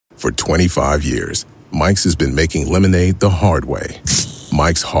For 25 years, Mike's has been making lemonade the hard way.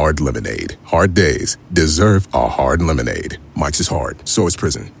 Mike's Hard Lemonade. Hard days deserve a hard lemonade. Mike's is hard, so is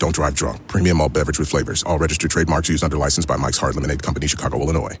prison. Don't drive drunk. Premium malt beverage with flavors. All registered trademarks used under license by Mike's Hard Lemonade Company, Chicago,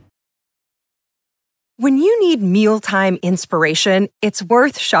 Illinois. When you need mealtime inspiration, it's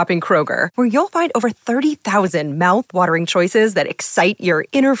worth shopping Kroger, where you'll find over 30,000 mouth-watering choices that excite your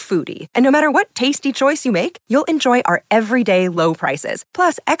inner foodie. And no matter what tasty choice you make, you'll enjoy our everyday low prices,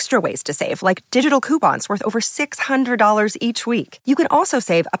 plus extra ways to save, like digital coupons worth over $600 each week. You can also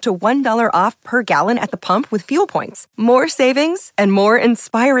save up to $1 off per gallon at the pump with fuel points. More savings and more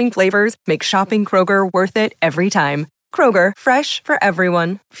inspiring flavors make shopping Kroger worth it every time. Kroger, fresh for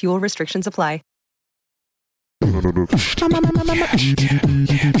everyone. Fuel restrictions apply. Comedy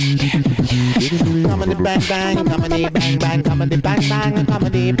bang bang, comedy bang bang, comedy bang bang,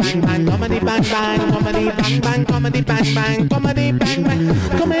 comedy bang bang, comedy bang bang, comedy bang bang, comedy bang bang, comedy bang bang,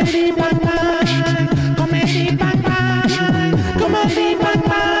 comedy bang bang, comedy bang bang, comedy bang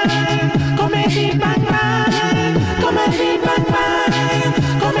bang, comedy bang bang, comedy bang bang,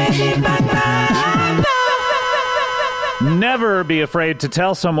 comedy bang bang. Never be afraid to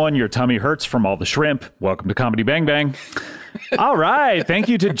tell someone your tummy hurts from all the shrimp. Welcome to Comedy Bang Bang. All right. Thank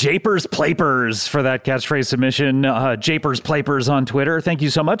you to Japers Plapers for that catchphrase submission. Japers Plapers on Twitter. Thank you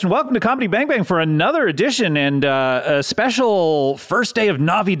so much. And welcome to Comedy Bang Bang for another edition and a special first day of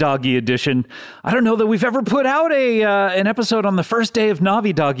Navi Doggy edition. I don't know that we've ever put out an episode on the first day of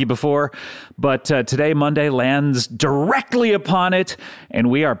Navi Doggy before, but today, Monday, lands directly upon it. And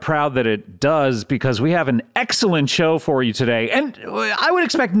we are proud that it does because we have an excellent show for you today. And I would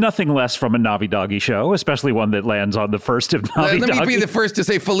expect nothing less from a Navi Doggy show, especially one that lands on the first of Navi Doggy. Let me be the first to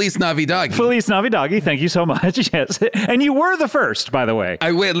say Feliz Navi Doggy. Feliz Navi Doggy. Thank you so much. Yes. And you were the first, by the way.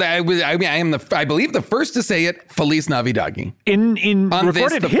 I believe the first to say it, Feliz Navi Doggy. In on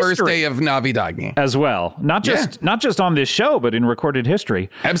recorded this, the history. first day of Navi Doggy. As well. Not just on this show, but in recorded history.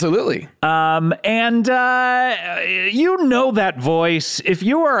 Absolutely. And you know that voice. If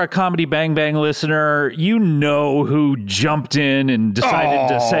you are a Comedy Bang Bang listener, you know who jumped in and decided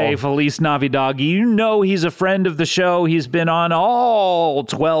to say Feliz Navi Doggy. You know he's a friend of the show. He's been on all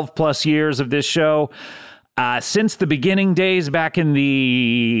 12 plus years of this show. Since the beginning days back in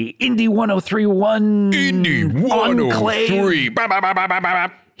the Indie 103.1 Indie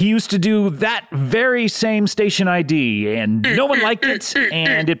 103. He used to do that very same station ID, and no one liked it,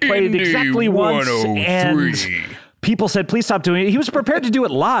 and it played exactly once, and people said, please stop doing it. He was prepared to do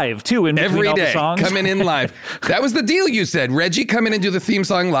it live, too, in between all the songs. Coming in live. That was the deal you said. Reggie come in and do the theme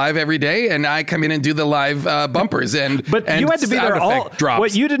song live every day, and I come in and do the live bumpers But you had to be there all... drops.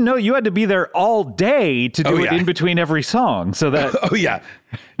 What you didn't know, you had to be there all day to do it in between every song, so that...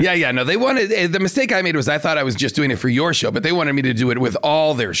 No, they wanted... The mistake I made was I thought I was just doing it for your show, but they wanted me to do it with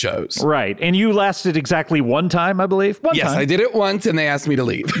all their shows. Right, and you lasted exactly one time, I believe? Yes, I did it once, and they asked me to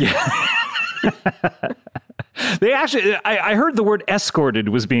leave. Yeah. They actually, I heard the word escorted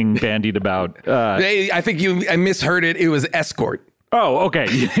was being bandied about. I think I misheard it. It was escort. Oh, okay.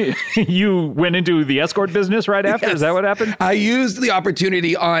 You went into the escort business right after? Yes. Is that what happened? I used the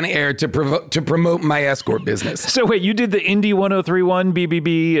opportunity on air to promote my escort business. So wait, you did the Indie 103.1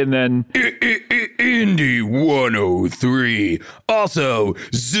 BBB and then... Indie 103. Also,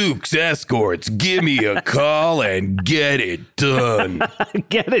 Zook's Escorts. Give me a call and get it done.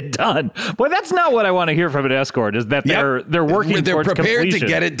 Get it done. Boy, that's not what I want to hear from an escort, is that they're working towards completion. They're prepared to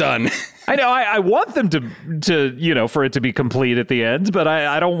get it done. I know. I want them to for it to be complete at the end, but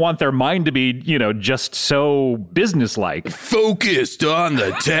I don't want their mind to be, just so businesslike. Focused on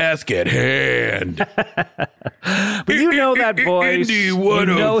the task at hand. But you know that voice. Indie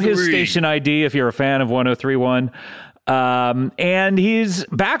 103. You know his station ID if you're a fan of 103.1. And he's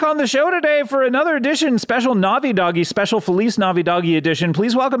back on the show today for another edition, special Navi Doggy, special Feliz Navi Doggy edition.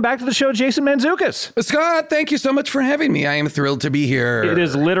 Please welcome back to the show, Jason Mantzoukas. Scott, thank you so much for having me. I am thrilled to be here. It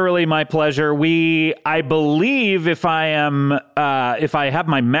is literally my pleasure. I believe if I have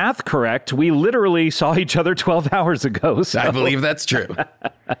my math correct, we literally saw each other 12 hours ago. So. I believe that's true.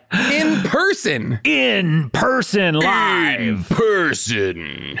 In person, live. In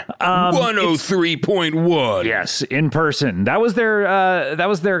person. 103.1. Yes, in person. That was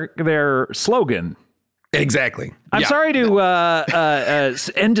their slogan. Exactly. I'm sorry to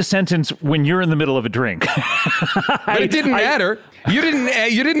end a sentence when you're in the middle of a drink. But it didn't matter. You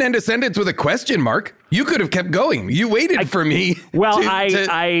didn't end a sentence with a question mark. You could have kept going. You waited for me. Well,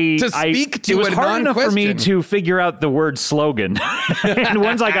 to speak to it was a hard enough for me non-question. to figure out the word slogan. And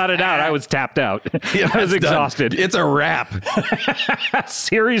once I got it out, I was tapped out. Yeah, I was it's done. exhausted. It's a wrap.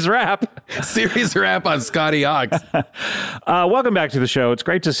 Series wrap. Series wrap on Scotty Hawks. Welcome back to the show. It's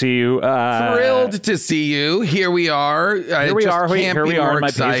great to see you. Thrilled to see you. Here we are. Here we are in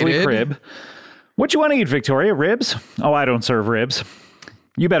my Paisley crib. What you want to eat, Victoria? Ribs? Oh, I don't serve ribs.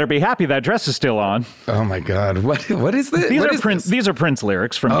 You better be happy that dress is still on. Oh my God! What is this? These are Prince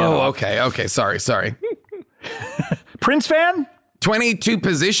lyrics from. Oh, okay. Sorry. Prince fan? 22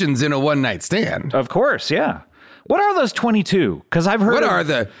 positions in a one night stand. Of course, yeah. What are those 22? Because I've heard.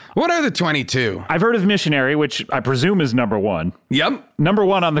 What are the 22? I've heard of Missionary, which I presume is number one. Yep. Number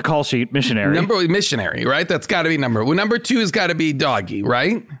one on the call sheet, Missionary. Missionary, right? That's got to be number. Well, number 2 has got to be Doggy,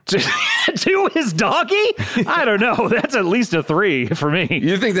 right? 2 is Doggy? I don't know. That's at least a 3 for me.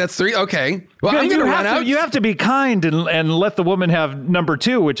 You think that's 3? Okay. Well, I'm going to run out. You have to be kind and let the woman have number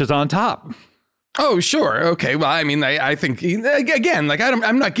 2, which is on top. Oh, sure. Okay. Well, I mean, I think, again, like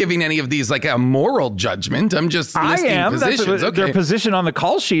I'm not giving any of these like a moral judgment. I'm just listing positions. Okay. Their position on the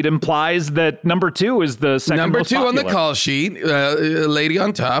call sheet implies that number 2 is the second number most 2 popular. on the call sheet, lady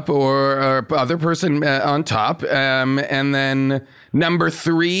on top or other person on top. And then number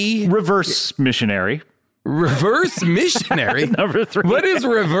 3. Reverse missionary. Reverse missionary? Number 3. What is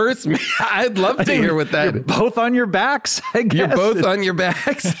reverse? I'd love to hear what that is. Both on your backs, I guess. You're both on your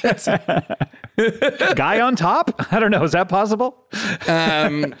backs? Guy on top? I don't know. Is that possible?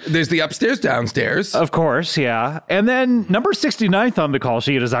 There's the upstairs, downstairs. Of course, yeah. And then number 69th on the call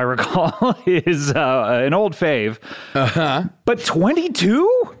sheet, as I recall, is an old fave. Uh-huh. But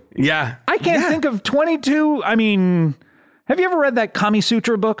 22? Yeah. I can't think of 22. I mean, have you ever read that Kami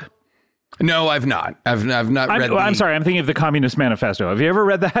Sutra book? No, I've not. I've not read it. I'm sorry. I'm thinking of the Communist Manifesto. Have you ever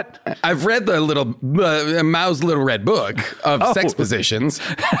read that? I've read the little Mao's Little Red Book of sex positions.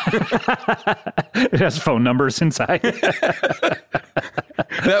 It has phone numbers inside.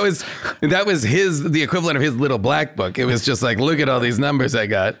 That was the equivalent of his little black book. It was just like, look at all these numbers I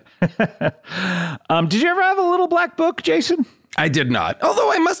got. Did you ever have a little black book, Jason? I did not. Although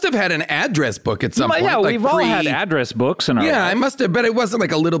I must have had an address book at some point. Yeah, like we've all had address books in our life. I must have, but it wasn't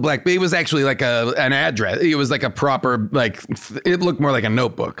like a little black book. It was actually like an address. It was like a proper, like, it looked more like a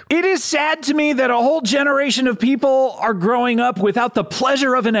notebook. It is sad to me that a whole generation of people are growing up without the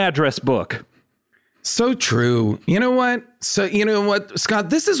pleasure of an address book. So true. You know what, Scott?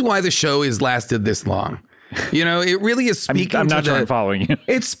 This is why the show has lasted this long. You know, it really is speaking. I'm not sure I'm following you.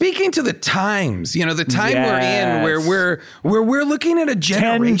 It's speaking to the times. You know, the time we're in, where we're looking at a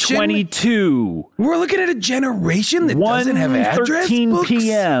generation. 10:22. We're looking at a generation that doesn't have address 1:13 books.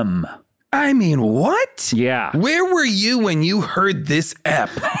 p.m. I mean, what? Yeah. Where were you when you heard this ep?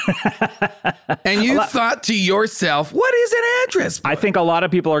 And you thought to yourself, what is an address book? I think a lot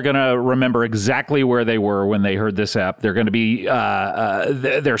of people are going to remember exactly where they were when they heard this ep. They're going to be,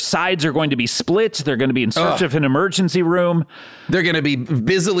 their sides are going to be split. They're going to be in search of an emergency room. They're going to be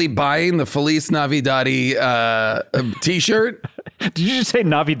busily buying the Feliz Navi Doggy t-shirt. Did you just say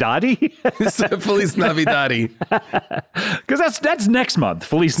Navi Doggy? Feliz Navi Doggy. Because that's next month,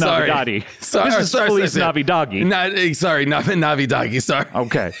 Feliz Navi Doggy. This is Feliz Navi Doggy. Navi Doggy, sorry.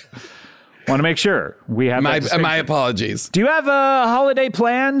 Okay. Want to make sure we have my apologies. Do you have holiday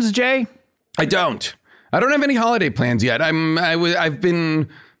plans, Jay? I don't have any holiday plans yet. I've been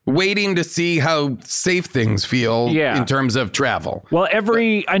waiting to see how safe things feel in terms of travel. Well,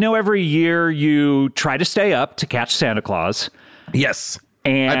 I know every year you try to stay up to catch Santa Claus. Yes.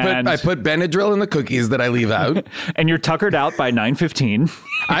 And I put Benadryl in the cookies that I leave out. And you're tuckered out by 9:15.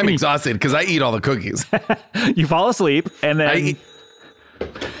 I'm exhausted because I eat all the cookies. You fall asleep and then...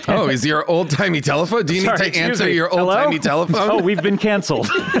 Oh, is your old-timey telephone? Do you need to answer your old-timey telephone? Oh, we've been canceled.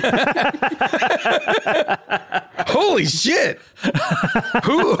 Holy shit.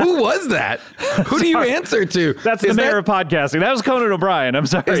 Who was that? Who do you answer to? That's the mayor of podcasting. That was Conan O'Brien. I'm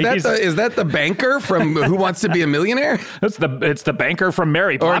sorry. Is that the banker from Who Wants to Be a Millionaire? It's the banker from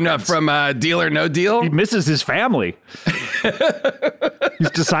Mary Poppins. Or no, from Deal or No Deal? He misses his family.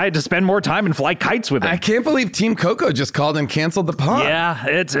 He's decided to spend more time and fly kites with him. I can't believe Team Coco just called and canceled the pod. Yeah,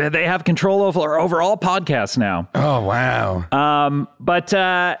 they have control over all podcasts now. Oh, wow. But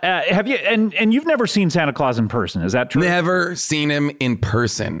have you, and you've never seen Santa Claus in person, is that true? Never seen him in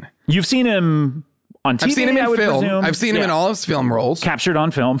person. You've seen him on TV, I've seen him in film. Presume. I've seen him in all of his film roles. Captured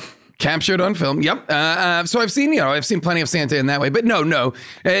on film. Captured on film. Yep. So I've seen plenty of Santa in that way, but no,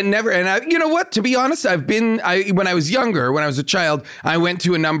 and never. And you know what? To be honest, when I was younger, when I was a child, I went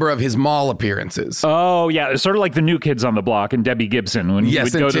to a number of his mall appearances. Oh yeah, it's sort of like the New Kids on the Block and Debbie Gibson when he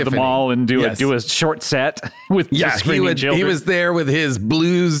would go to the mall and do a short set with screaming children. He was there with his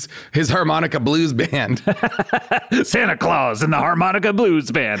harmonica blues band. Santa Claus and the Harmonica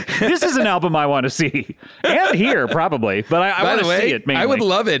Blues Band. This is an album I want to see and hear probably, but I want to see it mainly. I would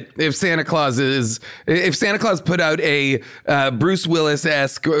love it if Santa Claus put out a Bruce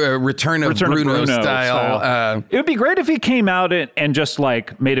Willis-esque Return of Bruno style. It would be great if he came out and just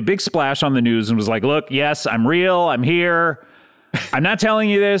like made a big splash on the news and was like, look, yes, I'm real. I'm here. I'm not telling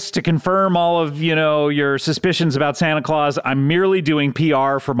you this to confirm all of, your suspicions about Santa Claus. I'm merely doing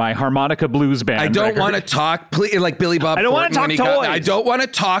PR for my harmonica blues band. I don't want to talk like Billy Bob. I don't want to talk toys. I don't want to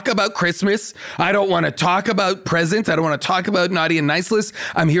talk about Christmas. I don't want to talk about presents. I don't want to talk about naughty and nice lists.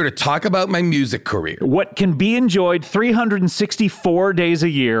 I'm here to talk about my music career. What can be enjoyed 364 days a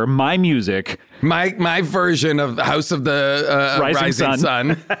year, my music. My version of House of the Rising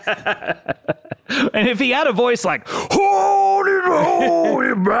Sun. And if he had a voice like, holy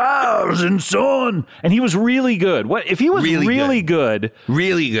rising sun, and he was really good. What if he was really good?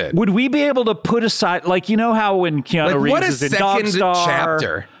 Really good. Would we be able to put aside, like, you know how when Keanu Reeves is in Dog Star?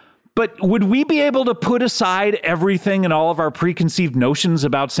 Chapter. But would we be able to put aside everything and all of our preconceived notions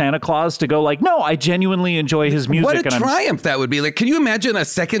about Santa Claus to go like, no, I genuinely enjoy his music. What a triumph that would be. Like, can you imagine a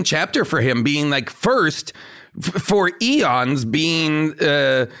second chapter for him being like first for eons being,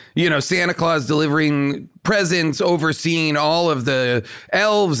 Santa Claus delivering presence, overseeing all of the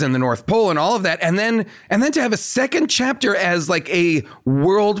elves and the North Pole and all of that. And then to have a second chapter as like a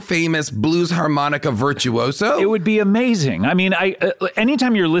world famous blues harmonica virtuoso. It would be amazing. I mean,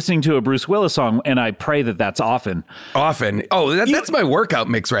 anytime you're listening to a Bruce Willis song, and I pray that that's often. Oh, that's my workout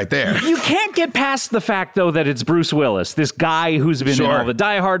mix right there. You can't get past the fact though, that it's Bruce Willis, this guy who's been in all the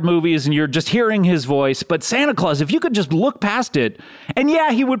Die Hard movies, and you're just hearing his voice. But Santa Claus, if you could just look past it, and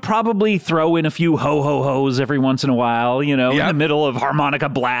yeah, he would probably throw in a few ho-ho-ho every once in a while, in the middle of harmonica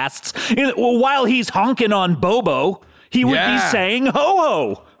blasts. While he's honking on Bobo, he would be saying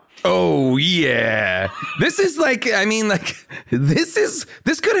ho-ho. Oh, yeah. This is like, this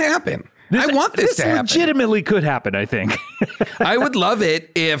could happen. I want this to happen. This legitimately could happen, I think. I would love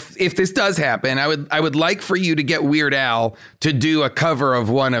it if this does happen. I would like for you to get Weird Al to do a cover of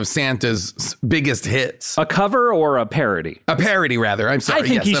one of Santa's biggest hits. A cover or a parody? A parody, rather. I'm sorry. I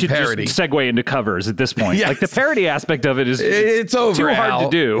think he should just segue into covers at this point. Yes. Like the parody aspect of it is it's over, too hard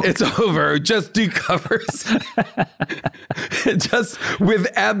to do. It's over. Just do covers. Just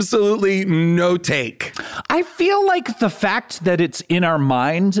with absolutely no take. I feel like the fact that it's in our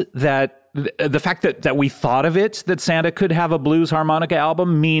mind that the fact that we thought of it, that Santa could have a blues harmonica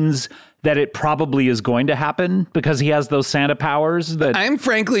album, means that it probably is going to happen because he has those Santa powers. That I'm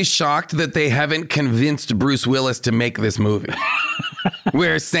frankly shocked that they haven't convinced Bruce Willis to make this movie.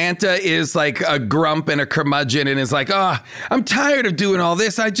 Where Santa is like a grump and a curmudgeon and is like, I'm tired of doing all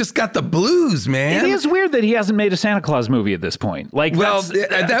this. I just got the blues, man. It is weird that he hasn't made a Santa Claus movie at this point. Like,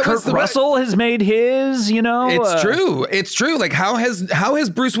 Kurt Russell has made his, It's true. It's true. Like, how has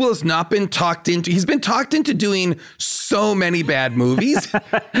Bruce Willis not been talked into? He's been talked into doing so many bad movies.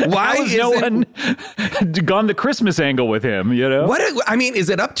 Why has no one gone the Christmas angle with him, is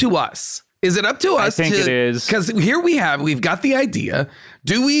it up to us? Is it up to us? I think it is. Because here we've got the idea.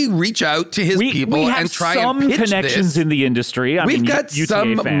 Do we reach out to his people and try and pitch this? We have some connections in the industry. We've got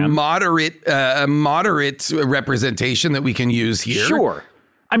some moderate representation that we can use here. Sure.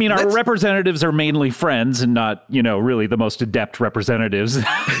 I mean, our representatives are mainly friends and not, really the most adept representatives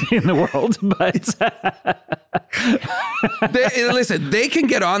in the world. But they can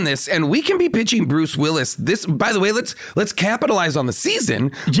get on this, and we can be pitching Bruce Willis. This, by the way, let's capitalize on the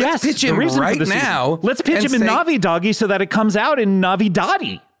season. Yes, let's pitch him right now. Let's pitch him in Navi Doggy so that it comes out in Navi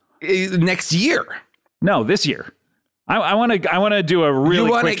Doggy next year. No, this year. I want to do a really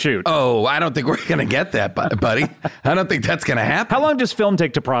quick shoot. Oh, I don't think we're going to get that, buddy. I don't think that's going to happen. How long does film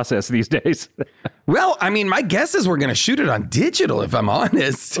take to process these days? Well, I mean, my guess is we're going to shoot it on digital, if I'm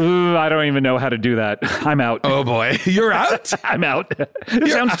honest. Ooh, I don't even know how to do that. I'm out. Oh, boy. You're out? I'm out. It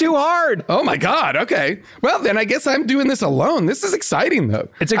sounds too hard. Oh, my God. Okay. Well, then I guess I'm doing this alone. This is exciting, though.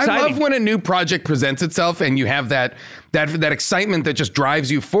 It's exciting. I love when a new project presents itself and you have that excitement that just drives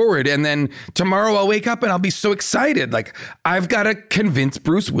you forward. And then tomorrow I'll wake up and I'll be so excited. Like, I've got to convince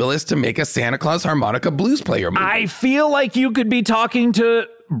Bruce Willis to make a Santa Claus harmonica blues player movie. I feel like you could be talking to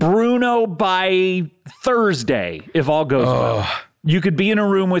Bruno by Thursday if all goes well. You could be in a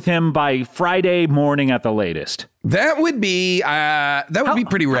room with him by Friday morning at the latest. That would be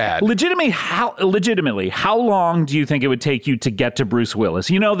pretty rad. Legitimately, how long do you think it would take you to get to Bruce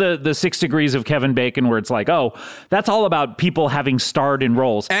Willis? You know, the 6 Degrees of Kevin Bacon, where it's like, oh, that's all about people having starred in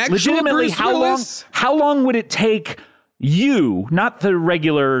roles. Legitimately, Bruce Willis? How long would it take you, not the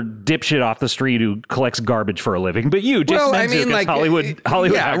regular dipshit off the street who collects garbage for a living, but you, Jason Mantzoukas,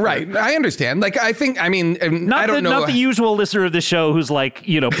 Hollywood yeah, actor. right. I understand. Like, I don't know. Not the usual listener of the show who's like,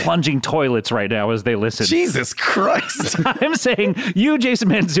 plunging toilets right now as they listen. Jesus Christ. I'm saying you, Jason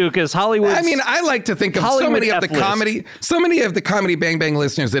Mantzoukas, Hollywood. I mean, I like to think of so many of the Comedy Bang Bang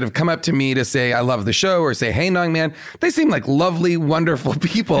listeners that have come up to me to say, I love the show, or say, hey, Nong Man. They seem like lovely, wonderful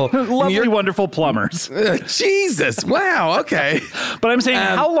people. Lovely, wonderful plumbers. Jesus. Wow. Okay. But I'm saying,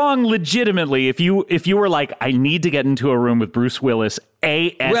 how long legitimately, if you were like, I need to get into a room with Bruce Willis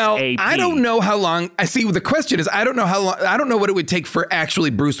ASAP. Well, I don't know how long. I see. The question is, I don't know how long. I don't know what it would take for actually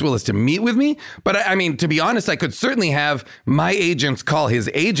Bruce Willis to meet with me. But I mean, to be honest, I could certainly have my agents call his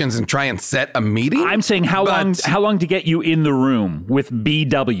agents and try and set a meeting. I'm saying how long to get you in the room with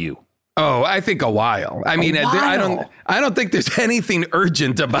BW. Oh, I think a while. I mean, I don't think there's anything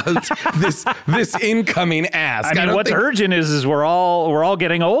urgent about this incoming ask. I mean, what's urgent is we're all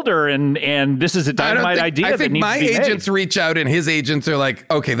getting older, and this is a dynamite idea. I think my agents reach out, and his agents are like,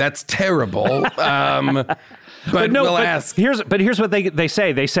 okay, that's terrible. But we'll ask. Here's what they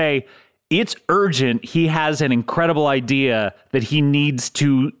say. They say it's urgent. He has an incredible idea that he needs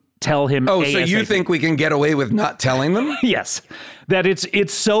to tell him. Oh, ASAP. So you think we can get away with not telling them? Yes. That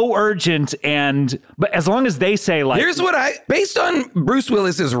it's so urgent, but as long as they say, like, here's what based on Bruce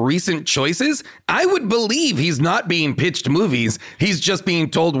Willis's recent choices, I would believe he's not being pitched movies. He's just being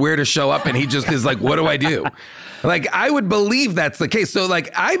told where to show up, and he just is like, what do I do? Like, I would believe that's the case. So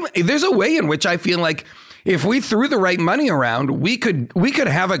like, there's a way in which I feel like if we threw the right money around, we could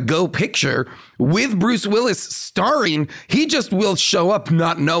have a go picture with Bruce Willis starring. He just will show up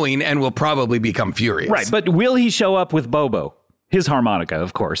not knowing and will probably become furious. Right. But will he show up with Bobo? His harmonica,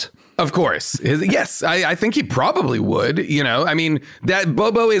 of course. Of course. Yes, I think he probably would. I mean, that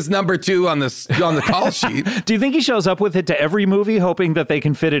Bobo is number 2 on the call sheet. Do you think he shows up with it to every movie, hoping that they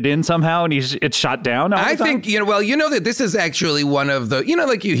can fit it in somehow, and it's shot down? I think, that this is actually one of the,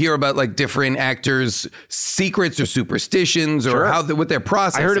 like you hear about like different actors' secrets or superstitions or sure. What their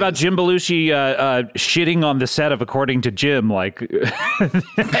process. I heard about Jim Belushi shitting on the set of According to Jim. Like,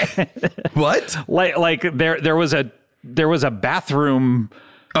 what? Like there was a bathroom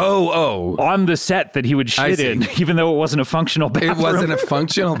on the set that he would shit in, even though it wasn't a functional bathroom. It wasn't a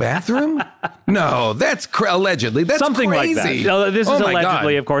functional bathroom? No, that's allegedly. That's something crazy. Like that. This is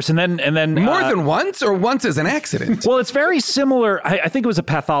allegedly, of course. And then more than once, or once as an accident? Well, it's very similar. I think it was a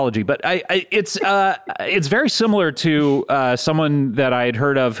pathology, but it's very similar to someone that I had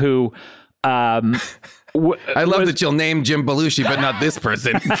heard of who. I love that you'll name Jim Belushi, but not this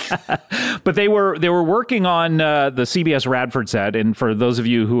person. But they were working on the CBS Radford set, and for those of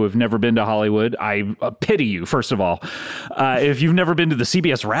you who have never been to Hollywood, I pity you. First of all, if you've never been to the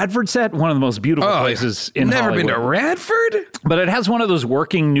CBS Radford set, one of the most beautiful places in Hollywood. Never been to Radford, but it has one of those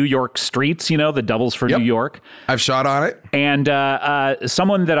working New York streets, that doubles for New York. I've shot on it, and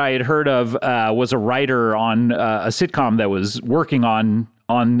someone that I had heard of was a writer on a sitcom that was working on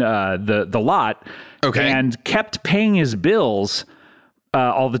the lot. Okay. And kept paying his bills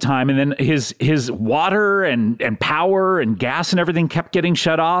all the time. And then his water and power and gas and everything kept getting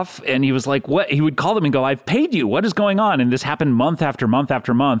shut off. And he was like, what? He would call them and go, I've paid you. What is going on? And this happened month after month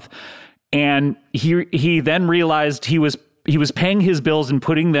after month. And he then realized he was paying his bills and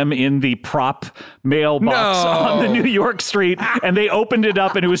putting them in the prop mailbox on the New York street, and they opened it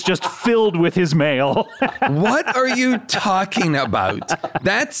up and it was just filled with his mail. What are you talking about?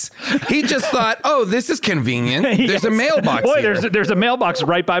 He just thought, oh, this is convenient. There's a mailbox here. There's a mailbox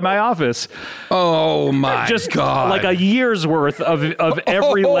right by my office. Oh my God. Like a year's worth of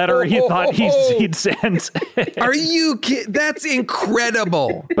every letter he thought he'd sent. Are you kidding? That's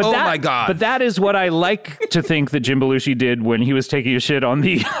incredible. My God. But that is what I like to think that Jim Belushi did when he was taking a shit on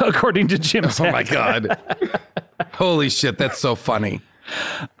the According to Jim set. Oh my God. Holy shit, that's so funny.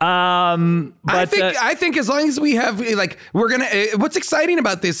 But I think as long as we have what's exciting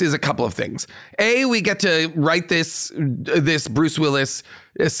about this is a couple of things. A, we get to write this Bruce Willis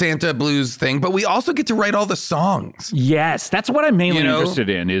Santa blues thing, but we also get to write all the songs. Yes, that's what I'm mainly interested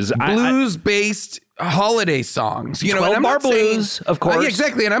in is blues-based holiday songs. 12 bar blues, of course.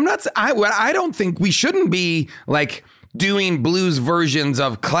 Exactly. And I don't think we shouldn't be like doing blues versions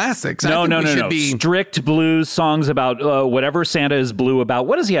of classics. No. Be Strict blues songs about whatever Santa is blue about.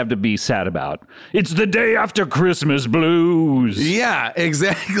 What does he have to be sad about? It's the day after Christmas blues. Yeah,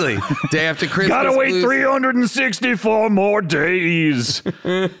 exactly. Day after Christmas. Gotta wait blues. 364 more days.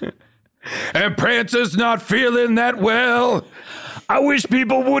 And Prancer's not feeling that well. I wish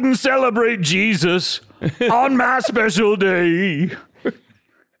people wouldn't celebrate Jesus on my special day.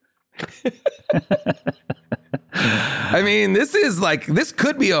 I mean, this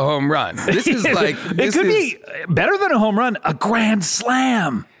could be a home run. This is like it could be better than a home run, a grand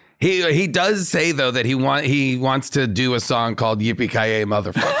slam. He does say though that he wants to do a song called Yippee-Ki-Yay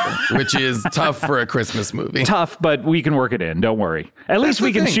Motherfucker, which is tough for a Christmas movie. Tough, but we can work it in. Don't worry. At least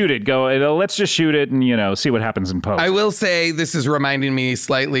we can shoot it. Let's just shoot it and see what happens in post. I will say this is reminding me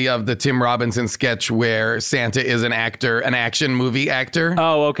slightly of the Tim Robinson sketch where Santa is an action movie actor.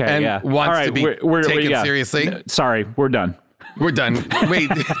 Oh, okay, and wants to be taken seriously. Sorry, we're done. We're done. Wait,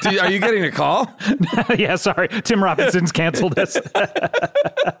 are you getting a call? Yeah, sorry. Tim Robinson's canceled us.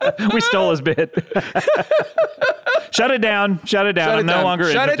 We stole his bit. Shut it down. I'm no longer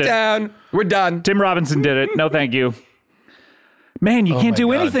interested. Shut it down. We're done. Tim Robinson did it. No, thank you. Man, you can't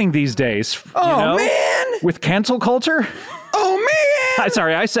do anything these days. Man. With cancel culture? Oh, man.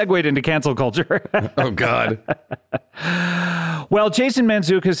 Sorry, I segued into cancel culture. Oh, God. Well, Jason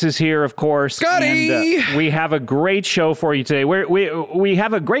Mantzoukas is here, of course. Scotty! And, we have a great show for you today. We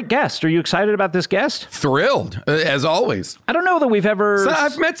have a great guest. Are you excited about this guest? Thrilled, as always. I don't know that we've ever...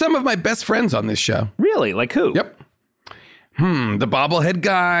 I've met some of my best friends on this show. Really? Like who? Yep. The bobblehead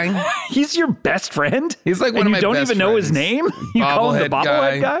guy. He's your best friend? He's like one of my best friends. You don't even know his name? You call him the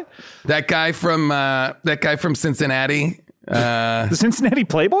bobblehead guy? That guy from Cincinnati. The Cincinnati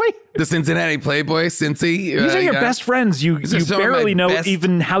Playboy? The Cincinnati Playboy, Cincy. These are your best friends. You barely know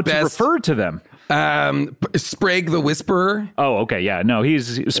even how to refer to them. Sprague the Whisperer. Oh, okay, yeah. No,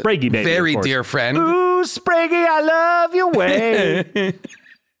 he's Spraggy baby. Very dear friend. Ooh, Spraggy, I love your way.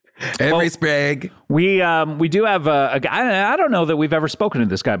 Sprague. We do have a guy. I don't know that we've ever spoken to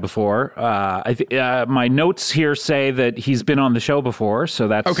this guy before. My notes here say that he's been on the show before, so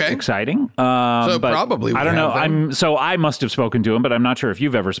that's exciting. Probably I don't know. I must have spoken to him, but I'm not sure if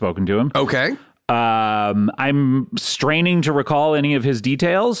you've ever spoken to him. Okay. I'm straining to recall any of his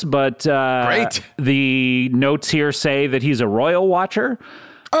details, but great. The notes here say that he's a royal watcher.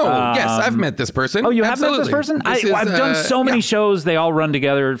 Oh, yes, I've met this person. Oh, you have met this person? I've done so many shows, they all run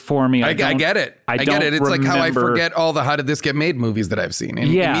together for me. I get it. I get it. It's like how I forget all the How Did This Get Made movies that I've seen.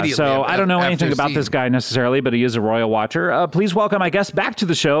 Yeah, so I don't know anything about this guy necessarily, but he is a royal watcher. Please welcome my guest back to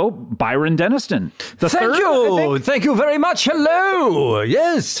the show, Byron Denniston. Thank you. Thank you very much. Hello.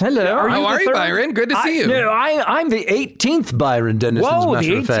 Yes, hello. How are you, Byron? Good to see you. No, I'm the 18th Byron Denniston, Whoa, as a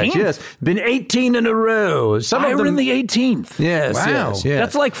matter of fact. Yes, been 18 in a row. Byron the 18th. Yes, wow. yes.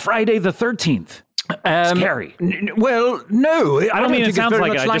 That's like Friday the 13th. Scary. Well, no. I don't mean it sounds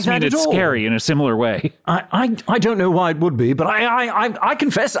like it. I just mean it's scary in a similar way. I don't know why it would be, but I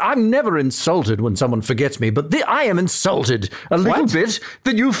confess I'm never insulted when someone forgets me, but I am insulted a little bit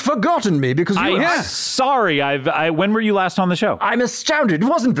that you've forgotten me because sorry. When were you last on the show? I'm astounded. It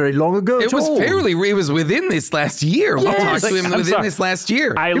wasn't very long ago It was within this last year. We'll talk to him within this last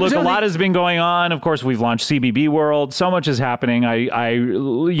year. A lot has been going on. Of course, we've launched CBB World. So much is happening.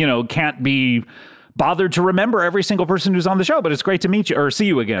 I can't be bothered to remember every single person who's on the show, but it's great to meet you or see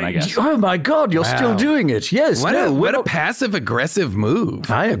you again, I guess. Oh my God, you're still doing it. Yes. What a passive aggressive move.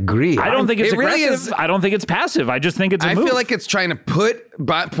 I agree. I don't think it's aggressive. Really is, I don't think it's passive. I just think it's a move. I feel like it's trying to put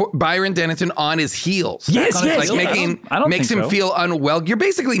Byron Denniston on his heels. Yes. Makes him feel unwell. You're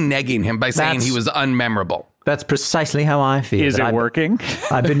basically negging him by saying he was unmemorable. That's precisely how I feel. Is it working?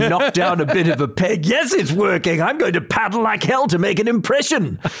 I've been knocked down a bit of a peg. Yes, it's working. I'm going to paddle like hell to make an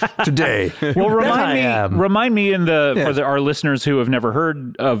impression today. Well, remind me for our listeners who have never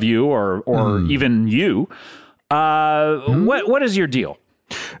heard of you or even you, what is your deal?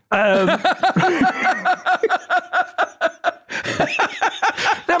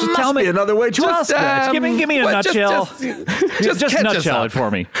 There must be another way to ask that. Give me a nutshell. Just nutshell it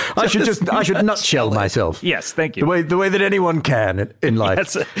for me. I should nutshell myself. Yes, thank you. The way that anyone can in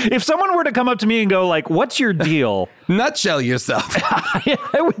life. Yes. If someone were to come up to me and go like, "What's your deal?" Nutshell yourself.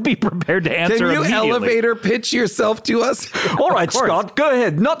 I would be prepared to answer. Can you immediately. elevator pitch yourself to us? All right, Scott, go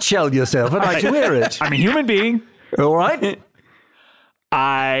ahead. Nutshell yourself. I'd like to hear it. I'm a human being. All right.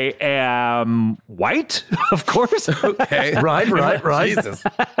 I am white, of course. Okay. Right. Jesus.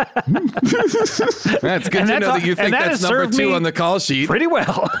 That's good to know that you think that's number 2 on the call sheet. Pretty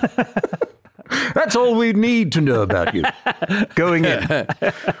well. That That's all we need to know about you going in.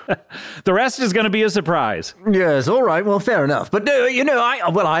 The rest is going to be a surprise. Yes, all right. Well, fair enough. But,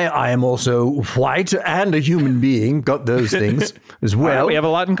 I am also white and a human being. Got those things as well. We have a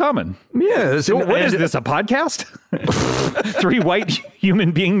lot in common. Yes. So what is this, a podcast? 3 white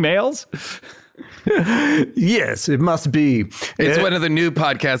human being males? Yes, it must be. It's one of the new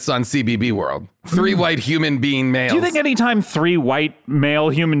podcasts on CBB World. 3 white human being males. Do you think anytime 3 white male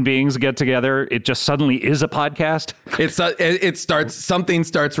human beings get together, it just suddenly is a podcast? Something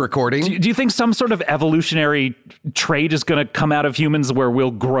starts recording. Do you think some sort of evolutionary trait is going to come out of humans where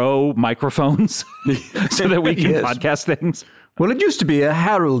we'll grow microphones so that we can podcast things? Well, it used to be a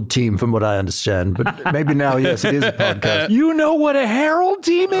Herald team, from what I understand, but maybe now, yes, it is a podcast. You know what a Herald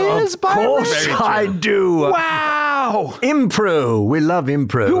team is, Byron? Of course I do. Wow. Impro. We love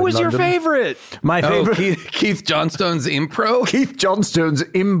impro. Who was your favorite? My favorite. Keith Johnstone's Impro? Keith Johnstone's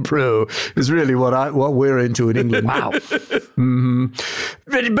Impro is really what we're into in England. Wow. Mm-hmm.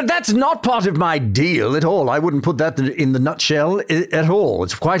 But that's not part of my deal at all. I wouldn't put that in the nutshell at all.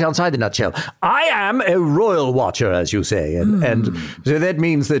 It's quite outside the nutshell. I am a royal watcher, as you say, and so that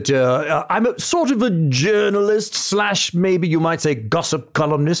means that I'm a sort of a journalist / maybe you might say gossip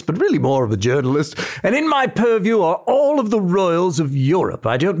columnist, but really more of a journalist. And in my purview are all of the royals of Europe.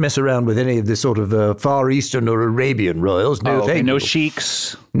 I don't mess around with any of the sort of Far Eastern or Arabian royals. No, thank no you.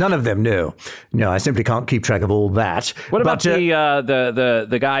 sheiks. None of them, no. No, I simply can't keep track of all that. What about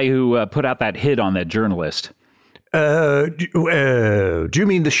the guy who put out that hit on that journalist? Do you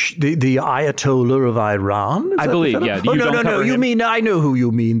mean the Ayatollah of Iran? I believe, yeah. No. You mean, I know who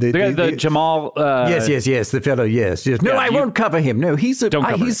you mean. The Jamal. Yes. The fellow. Yes. No, I won't cover him. No, he's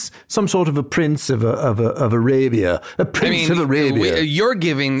some sort of a prince of Arabia. A prince of Arabia.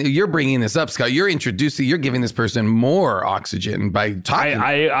 You're bringing this up, Scott. You're giving this person more oxygen by talking.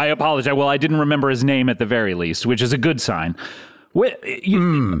 I apologize. Well, I didn't remember his name at the very least, which is a good sign.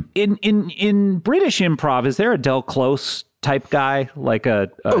 In British improv, is there a Del Close type guy like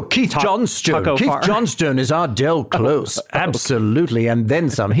Keith Johnstone? Keith Johnstone is our Del Close, absolutely, and then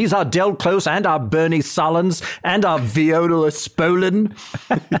some. He's our Del Close and our Bernie Sullins and our Viola Spolin.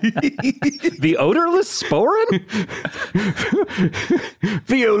 The odorless Sporin?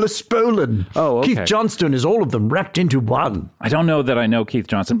 Viola Spolin. Oh, okay. Keith Johnstone is all of them wrapped into one. I don't know that I know Keith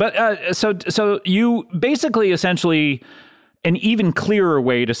Johnson, but so you basically essentially. An even clearer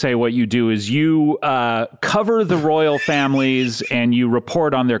way to say what you do is you cover the royal families and you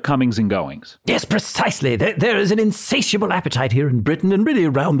report on their comings and goings. Yes, precisely. There is an insatiable appetite here in Britain and really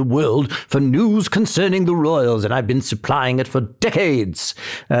around the world for news concerning the royals, and I've been supplying it for decades.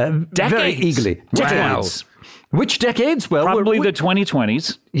 Very eagerly. Decades. Wow. Which decades? Well, probably the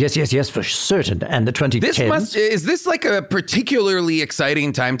 2020s. Yes, for certain. And the 2010s. Is this like a particularly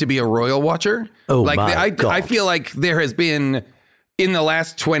exciting time to be a royal watcher? Oh, my God. I feel like there has been, in the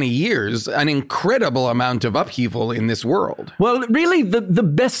last 20 years, an incredible amount of upheaval in this world. Well, really, the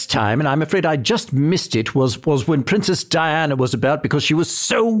best time, and I'm afraid I just missed it, was when Princess Diana was about, because she was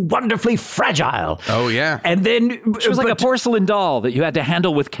so wonderfully fragile. Oh, yeah. And then she was like a porcelain doll that you had to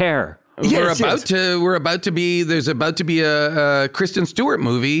handle with care. There's about to be a Kristen Stewart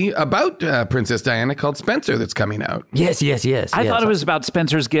movie about Princess Diana called Spencer that's coming out. Yes. I thought it was about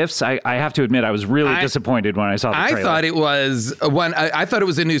Spencer's gifts. I have to admit, I was really disappointed when I saw the trailer. I thought it was I thought it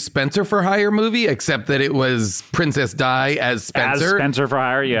was a new Spencer for Hire movie, except that it was Princess Di as Spencer. As Spencer for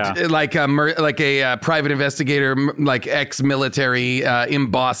Hire, yeah. Like a private investigator, like ex-military in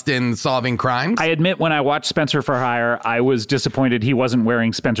Boston solving crimes. I admit, when I watched Spencer for Hire, I was disappointed he wasn't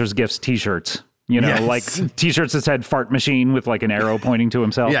wearing Spencer's Gifts t-shirts. Like t-shirts that said fart machine with like an arrow pointing to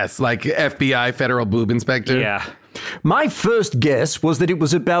himself. Yes, like FBI federal boob inspector. Yeah. My first guess was that it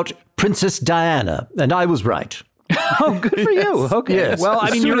was about Princess Diana, and I was right. Oh, good for you. Okay. Yes. Well,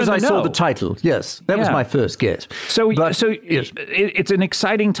 I mean, as soon as I saw the title, yes, that was my first guess. So yes. It's an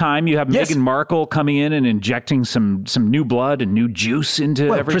exciting time. You have Meghan Markle coming in and injecting some new blood and new juice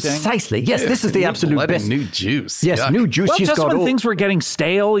into everything. Precisely. Yes, this is the absolute blood best. And new juice. Yes, new juice. Well, just when things were getting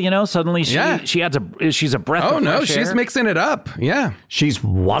stale, suddenly she's a breath of fresh air. She's mixing it up. Yeah, she's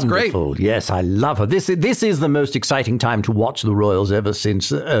wonderful. Yes, I love her. This is the most exciting time to watch the royals ever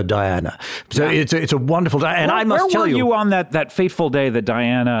since Diana. So it's a wonderful time, and I must tell you, where were you on that fateful day that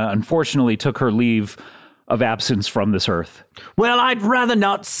Diana unfortunately took her leave of absence from this earth? Well, I'd rather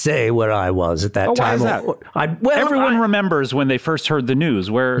not say where I was at that time. Why is that? Everyone remembers when they first heard the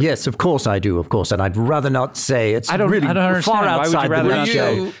news. Where? Yes, of course I do, of course. And I'd rather not say. It's really I don't understand. far Why would you outside the rather not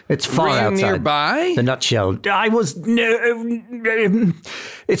nutshell. say? It's far Were you outside nearby? the nutshell. I was.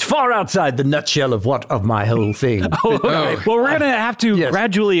 It's far outside the nutshell of my whole thing. Well, we're going to have to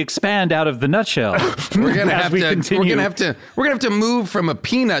gradually expand out of the nutshell. We're gonna have to. continue. We're gonna have to move from a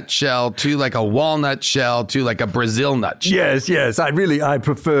peanut shell to like a walnut shell to like a Brazil nut shell. Yes. I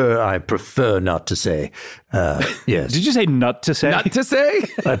prefer not to say. Yes. Did you say nut to say? Not to say.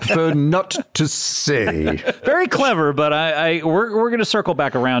 I prefer not to say. Very clever, but we're going to circle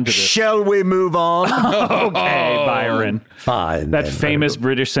back around to this. Shall we move on? Okay, Byron. Fine. That then. famous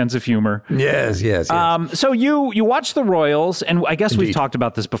British sense of humor. Yes. So you watched the Royals, and I guess we've talked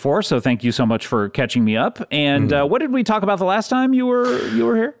about this before, so thank you so much for catching me up. And what did we talk about the last time you were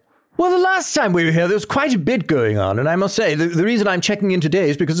here? Well, the last time we were here, there was quite a bit going on. And I must say, the reason I'm checking in today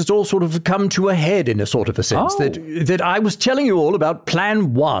is because it's all sort of come to a head in a sort of a sense. That I was telling you all about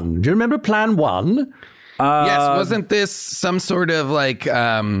Plan 1. Do you remember Plan 1? Yes, wasn't this some sort of like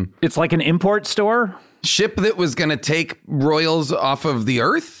It's like an import store? ship that was going to take royals off of the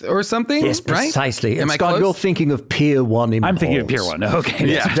Earth or something? Yes, precisely. Right? Am I Scott, close? you're thinking of Pier 1 imports. I'm thinking of Pier 1. Okay.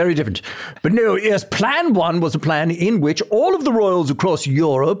 Yes, very different. But no, yes, Plan 1 was a plan in which all of the royals across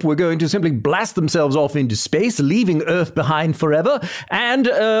Europe were going to simply blast themselves off into space, leaving Earth behind forever, and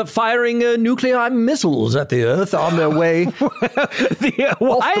firing nuclear missiles at the Earth on their way off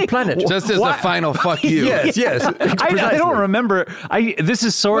the planet. Just as a final fuck you. Yes. I don't remember. This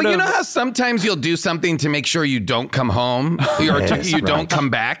is sort Well, of... you know how sometimes you'll do something to make sure you don't come home or you don't come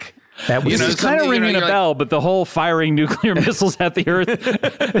back? That was It's kind of ringing a bell, but the whole firing nuclear missiles at the Earth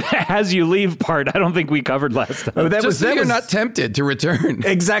as you leave part, I don't think we covered last time. You're not tempted to return.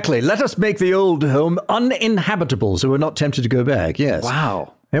 Exactly. Let us make the old home uninhabitable so we're not tempted to go back. Yes.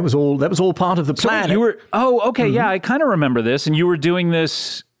 Wow. That was all part of the plan. You were... Oh, okay. Yeah, I kind of remember this. And you were doing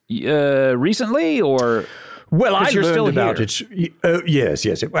this recently, or... Well, I you're learned still about here. it. Yes.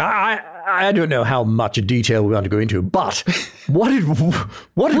 Well, I don't know how much detail we want to go into, but what it was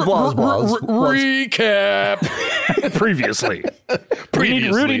Recap. Previously. We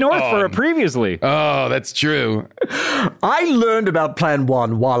need Rudy North for a previously. Oh, that's true. I learned about Plan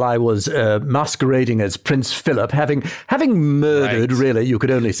 1 while I was masquerading as Prince Philip, having murdered, really, you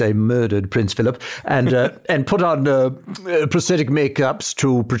could only say murdered Prince Philip, and put on prosthetic makeups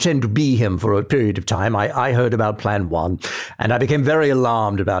to pretend to be him for a period of time. I heard about Plan 1, and I became very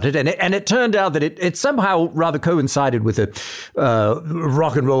alarmed about it. And it turned out that it somehow rather coincided with the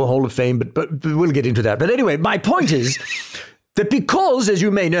Rock and Roll Hall of Fame, but we'll get into that. But anyway, my point is that because, as you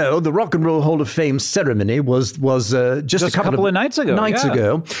may know, the Rock and Roll Hall of Fame ceremony was just a couple of nights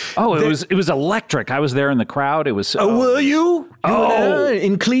ago. Oh, it was electric. I was there in the crowd. It was. Oh, were you? You were there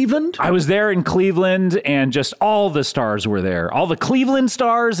in Cleveland? I was there in Cleveland, and just all the stars were there. All the Cleveland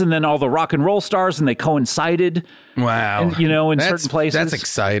stars, and then all the rock and roll stars, and they coincided. Wow. And, in certain places. That's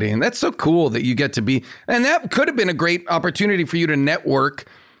exciting. That's so cool that you get to be, and that could have been a great opportunity for you to network,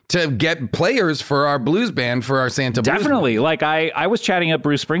 to get players for our blues band, for our Santa Blues Definitely. Band. Like I was chatting up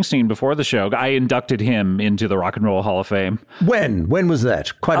Bruce Springsteen before the show. I inducted him into the Rock and Roll Hall of Fame. When was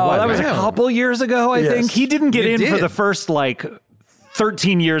that? Quite a while that ago. was a couple years ago, I think. He didn't get in for the first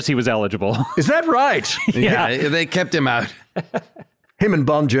 13 years he was eligible. Is that right? Yeah, they kept him out. Him and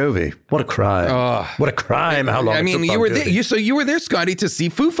Bon Jovi. What a crime. Oh. What a crime. How long I mean, it took you were Bon there. Jovi. You were there, Scotty, to see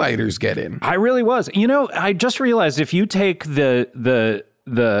Foo Fighters get in. I really was. I just realized if you take the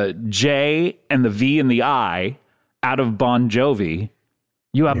J and the V and the I out of Bon Jovi,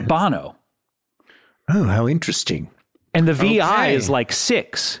 you have Bono. Oh, how interesting. And the VI is like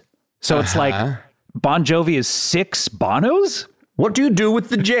 6. So it's like Bon Jovi is 6 Bonos? What do you do with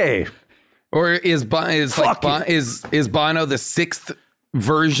the J? Or is Bono the 6th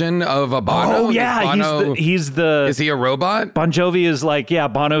version of a Bono? Oh yeah, he's the Is he a robot? Bon Jovi is like,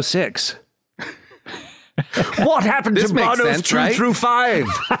 Bono 6. What happened This to makes Bono's sense, 2 right? through 5?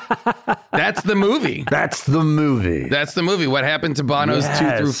 That's the movie. That's the movie. That's the movie. What happened to Bono's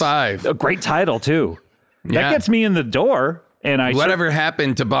 2 through 5? A great title too. That Yeah. gets me in the door. And Whatever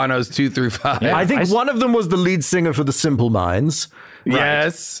happened to Bono's 2 through 5? I think one of them was the lead singer for the Simple Minds.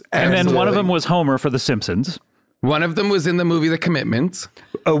 Yes. And then one of absolutely. them was Homer for The Simpsons. One of them was in the movie The Commitments.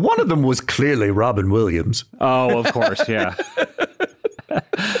 One of them was clearly Robin Williams. Oh, of course, yeah.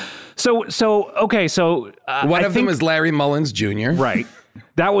 So okay, so One of them is Larry Mullins Jr. right.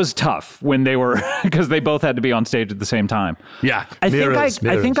 That was tough when they were because they both had to be on stage at the same time. Yeah. I Mirrors.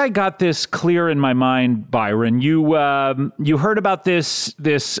 think I got this clear in my mind, Byron. You heard about this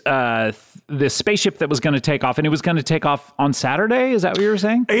this spaceship that was going to take off, and it was going to take off on Saturday. Is that what you were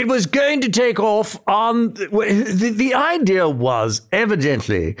saying? It was going to take off on... The idea was,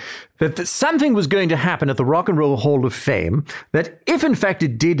 evidently, that something was going to happen at the Rock and Roll Hall of Fame, that if in fact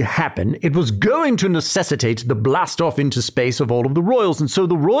it did happen, it was going to necessitate the blast off into space of all of the royals. And so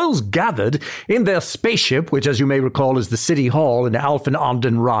the royals gathered in their spaceship, which, as you may recall, is the City Hall in Alphen aan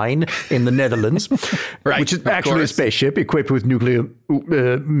den Rijn in the Netherlands, Right, which is of actually course. a spaceship equipped with nuclear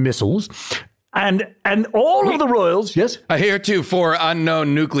missiles. And all of the royals, yes? A heretofore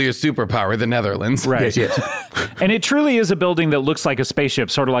unknown nuclear superpower, the Netherlands. Right. Yes. And it truly is a building that looks like a spaceship,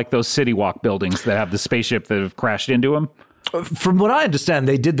 sort of like those City Walk buildings that have the spaceship that have crashed into them. From what I understand,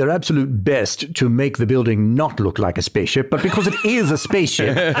 they did their absolute best to make the building not look like a spaceship, but because it is a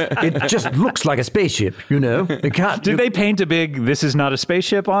spaceship, it just looks like a spaceship, you know? They can't... Did they paint a big "this is not a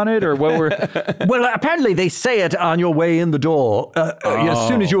spaceship" on it, or what were... Well, apparently they say it on your way in the door. As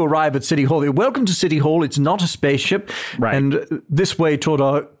soon as you arrive at City Hall, welcome to City Hall. It's not a spaceship. Right. And this way toward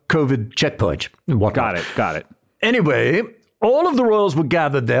our COVID checkpoint and whatnot. Got it. Anyway, all of the royals were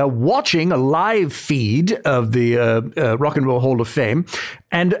gathered there watching a live feed of the Rock and Roll Hall of Fame.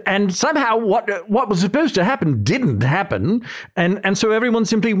 And somehow what was supposed to happen didn't happen. And so everyone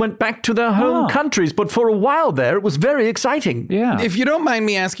simply went back to their home countries. But for a while there, it was very exciting. Yeah. If you don't mind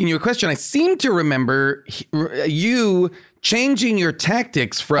me asking you a question, I seem to remember you changing your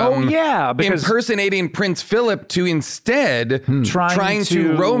tactics from because impersonating Prince Philip to instead trying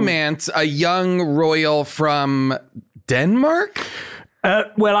to to romance a young royal from Denmark?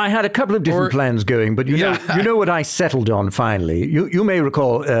 Well, I had a couple of different plans going, but you know what I settled on finally. You may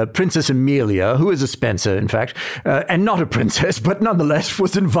recall Princess Amelia, who is a Spencer, in fact, and not a princess, but nonetheless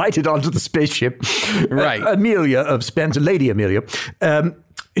was invited onto the spaceship. Right. Amelia of Spencer, Lady Amelia.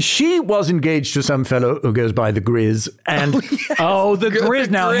 She was engaged to some fellow who goes by the Grizz, and the Grizz.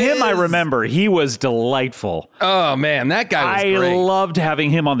 Now, him I Grizz. remember. He was delightful. Oh, man, that guy was great. I loved having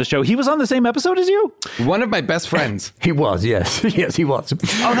him on the show. He was on the same episode as you? One of my best friends. he was, yes. Yes, he was.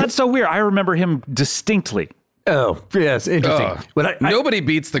 Oh, that's so weird. I remember him distinctly. Oh, yes, interesting. Well, Nobody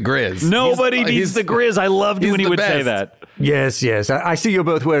beats the Grizz. Nobody beats the Grizz. I loved when he would say best. that. Yes. I see you're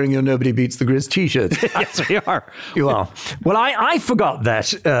both wearing your Nobody Beats the Grizz t-shirts. Yes, we are. You are. Well, I forgot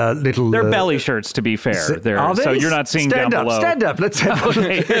that little... They're belly shirts, to be fair. Are they? So you're not seeing down below. Stand up. Let's have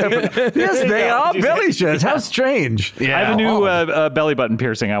Yes, they are belly shirts. How strange. Yeah. I have a new belly button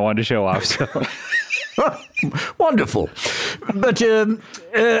piercing I wanted to show off. So. Wonderful. But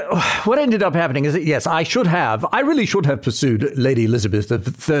what ended up happening is that, yes, I really should have pursued Lady Elizabeth of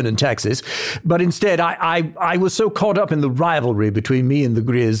Thurn, Texas. But instead, I was so caught up in the rivalry between me and the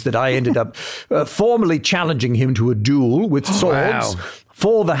Grizz that I ended up formally challenging him to a duel with swords. Wow.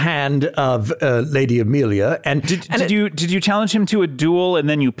 For the hand of Lady Amelia. And Did you challenge him to a duel and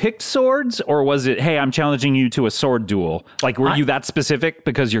then you picked swords? Or was it, hey, I'm challenging you to a sword duel? Like, were you that specific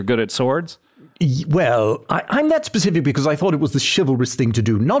because you're good at swords? Well, I'm that specific because I thought it was the chivalrous thing to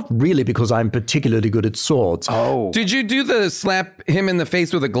do, not really because I'm particularly good at swords. Oh. Did you do the slap him in the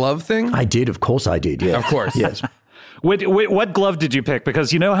face with a glove thing? I did, of course I did, yes. Of course. Yes. What glove did you pick?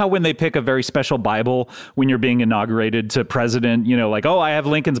 Because you know how when they pick a very special Bible when you're being inaugurated to president, you know, like, oh, I have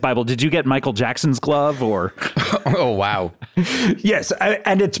Lincoln's Bible. Did you get Michael Jackson's glove or? Oh, wow. Yes,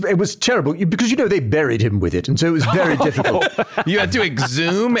 and it was terrible because, you know, they buried him with it. And so it was very difficult. You had to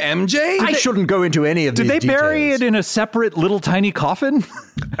exhume MJ? I shouldn't go into any of these Did they bury details. it in a separate little tiny coffin?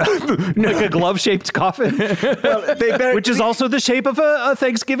 Like a glove-shaped coffin? Well, they buried, Which is also the shape of a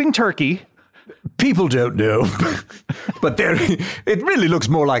Thanksgiving turkey. People don't know, but it really looks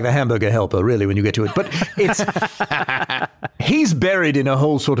more like the Hamburger Helper, really, when you get to it. But he's buried in a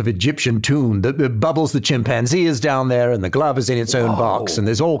whole sort of Egyptian tomb. The Bubbles, the chimpanzee, is down there, and the glove is in its own box, and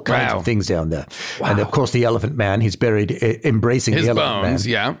there's all kinds of things down there. And of course, the Elephant Man, he's buried embracing His the Elephant bones,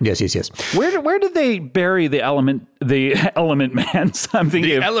 Man. yeah. Yes. Where did they bury the Element Man? I'm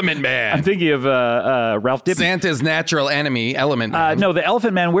thinking Element Man. I'm thinking of Ralph Dibny. Santa's natural enemy, Element Man. No, the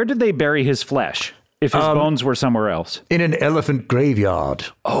Elephant Man. Where did they bury his flesh? If his bones were somewhere else. In an elephant graveyard.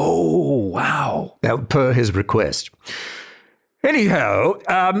 Oh, wow. Now, per his request. Anyhow,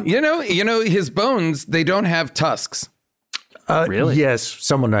 You know, his bones, they don't have tusks. Really? Yes,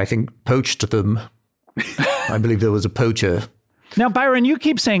 someone, I think, poached them. I believe there was a poacher. Now, Byron, you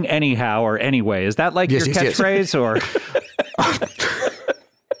keep saying anyhow or anyway. Is that like Yes, your yes, catchphrase or?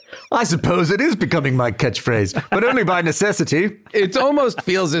 I suppose it is becoming my catchphrase, but only by necessity. It almost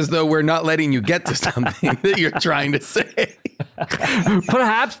feels as though we're not letting you get to something that you're trying to say.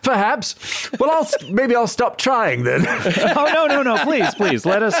 Perhaps. Well, maybe I'll stop trying then. Oh, no. Please.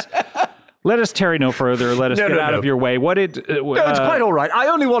 Let Let us tarry no further. Let us get out of your way. What did? No, it's quite all right. I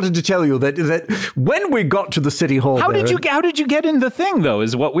only wanted to tell you that when we got to the city hall, how did you get in the thing though?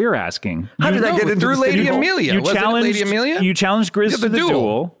 Is what we're asking. How did I get into through the Lady city hall? Amelia? You Wasn't it challenged Lady Amelia? You challenged Grizz to the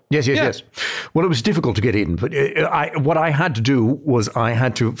duel. Yes. Well, it was difficult to get in, but what I had to do was I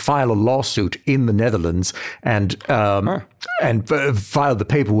had to file a lawsuit in the Netherlands and file the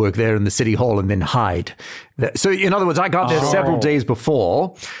paperwork there in the city hall and then hide. So, in other words, I got there several days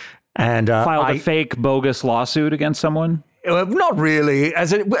before and filed a fake, bogus lawsuit against someone. Not really.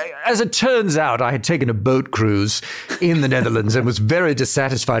 As it turns out, I had taken a boat cruise in the Netherlands and was very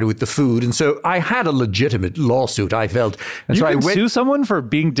dissatisfied with the food, and so I had a legitimate lawsuit. I felt, and you so can I went, sue someone for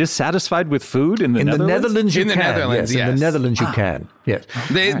being dissatisfied with food in the Netherlands. The Netherlands, you in the can. Netherlands, yes. In the Netherlands, you can. Yes.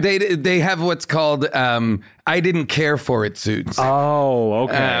 They have what's called I didn't care for it suits. Oh,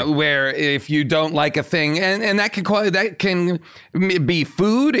 okay. Where if you don't like a thing, and that can be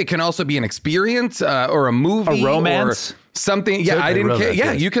food. It can also be an experience or a movie, a romance. Or something. Yeah, Certainly I didn't care.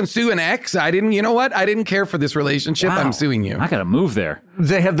 Yeah, yes. you can sue an ex. You know what? I didn't care for this relationship. Wow. I'm suing you. I gotta move there.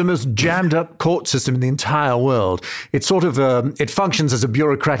 They have the most jammed up court system in the entire world. It's sort of it functions as a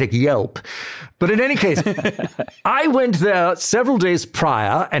bureaucratic Yelp. But in any case, I went there several days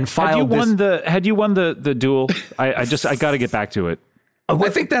prior and filed. Had you won the duel? I got to get back to it. I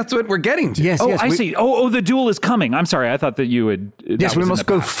think that's what we're getting to. Yes. I see. Oh, the duel is coming. I'm sorry. I thought that you had. Yes, we must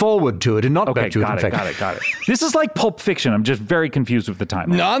go forward to it and not back to it. Got it. This is like Pulp Fiction. I'm just very confused with the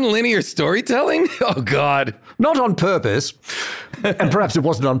timeline. Non-linear storytelling? Oh, God. Not on purpose. And perhaps it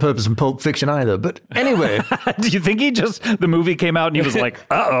wasn't on purpose in Pulp Fiction either. But anyway. Do you think the movie came out and he was like,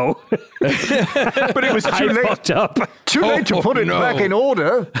 uh-oh. But it was too late. Fucked up. Too late to put it back in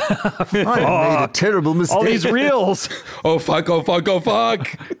order. I made a terrible mistake. All these reels. Oh, fuck.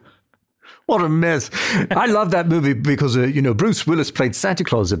 What a mess. I love that movie because, Bruce Willis played Santa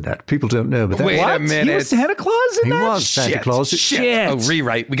Claus in that. People don't know, but that Wait a minute. He was Santa Claus in that? He was Santa Claus. Shit. Oh,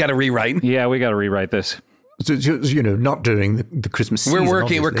 rewrite. We got to rewrite. Yeah, we got to rewrite this. Not during the Christmas season.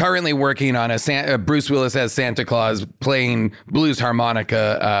 We're currently working on a Bruce Willis as Santa Claus playing blues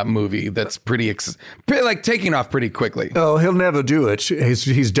harmonica movie that's pretty taking off pretty quickly. Oh, he'll never do it.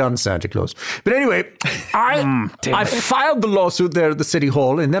 He's done Santa Claus. But anyway, I filed the lawsuit there at the city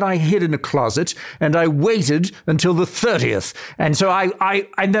hall, and then I hid in a closet, and I waited until the 30th. And so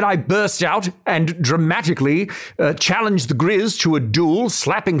then I burst out and dramatically challenged the Grizz to a duel,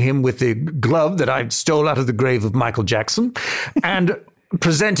 slapping him with the glove that I stole out of the grave of Michael Jackson, and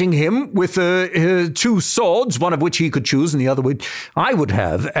presenting him with two swords, one of which he could choose and the other which I would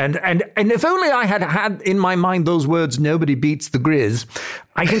have. And if only I had in my mind those words, "Nobody beats the Grizz,"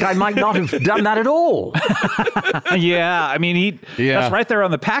 I think I might not have done that at all. Yeah, I mean, that's right there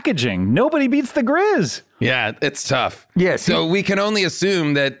on the packaging. Nobody beats the Grizz. Yeah, it's tough. Yes. So we can only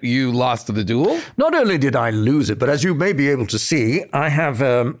assume that you lost the duel? Not only did I lose it, but as you may be able to see, I have...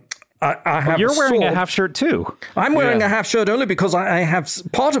 You're wearing a half shirt too. I'm wearing a half shirt only because I have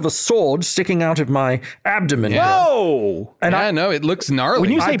part of a sword sticking out of my abdomen. Yeah. Whoa! And I know it looks gnarly. When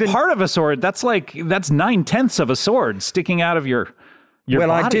you say part of a sword, that's 9/10 of a sword sticking out of your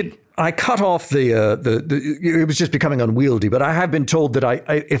body. I cut off the it was just becoming unwieldy, but I have been told that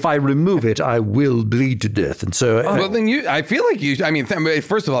if I remove it, I will bleed to death. And so... well, then I feel like you... I mean,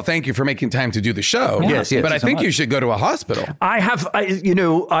 first of all, thank you for making time to do the show. Yes. But I think you should go to a hospital.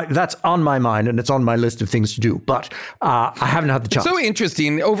 That's on my mind, and it's on my list of things to do, but I haven't had the chance. So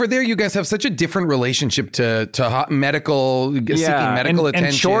interesting. Over there, you guys have such a different relationship to medical, seeking medical attention.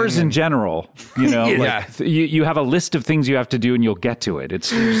 And chores in general. You have a list of things you have to do, and you'll get to it. It's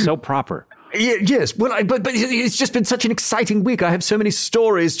so proper. Yes, well, but it's just been such an exciting week. I have so many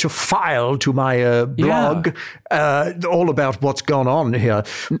stories to file to my blog, all about what's gone on here.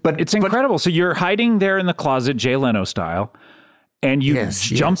 But it's incredible. So you're hiding there in the closet, Jay Leno style, and you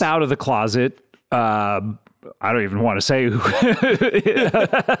jump out of the closet. I don't even want to say who,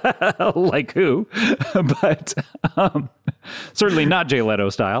 like who, but certainly not Jay Leno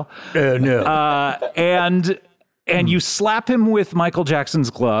style. No. And you slap him with Michael Jackson's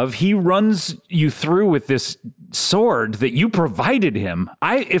glove. He runs you through with this sword that you provided him.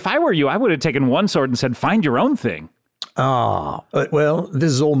 If I were you, I would have taken one sword and said, "Find your own thing." Well,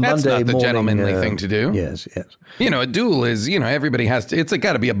 this is all Monday morning. That's not the gentlemanly thing to do. Yes. A duel is, everybody has to, it's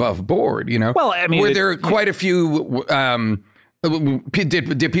got to be above board, Well, I mean, there are quite a few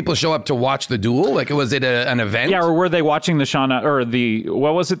Did people show up to watch the duel? Like, was it an event? Yeah, or were they watching the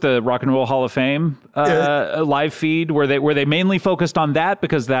the Rock and Roll Hall of Fame live feed? Were they mainly focused on that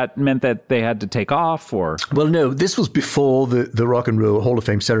because that meant that they had to take off? Or well, no, this was before the Rock and Roll Hall of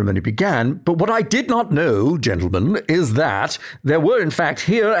Fame ceremony began. But what I did not know, gentlemen, is that there were, in fact,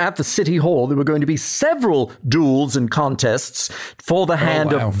 here at the City Hall, there were going to be several duels and contests for the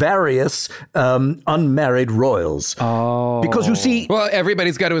hand of various unmarried royals. Oh, because you see, well,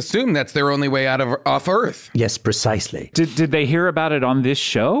 everybody's got to assume that's their only way off Earth. Yes, precisely. Did they hear about it on this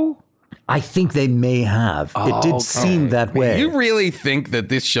show? I think they may have. It did seem that way. You really think that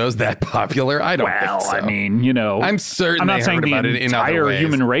this show's that popular? I don't think so. I mean, I'm certain I'm not they saying heard the about it in other entire ways.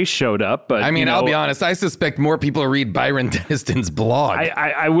 human race showed up, but I mean, I'll be honest. I suspect more people read Byron Denniston's blog.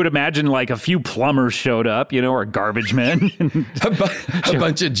 I would imagine like a few plumbers showed up, or garbage men. a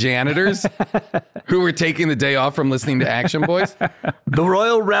bunch of janitors who were taking the day off from listening to Action Boys.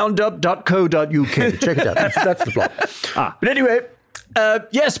 TheRoyalRoundup.co.uk. Check it out. That's the blog. But anyway...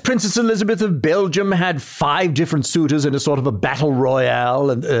 yes, Princess Elizabeth of Belgium had 5 different suitors in a sort of a battle royale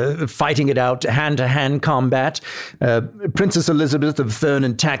and fighting it out hand-to-hand combat. Princess Elizabeth of Thurn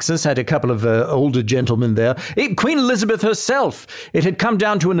and Taxis had a couple of older gentlemen there. Queen Elizabeth herself, it had come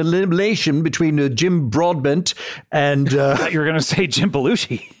down to an elimination between Jim Broadbent and... I thought you were going to say Jim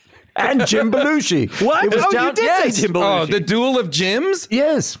Belushi. And Jim Belushi. What? It was you did say Jim Belushi. Oh, the Duel of Jims?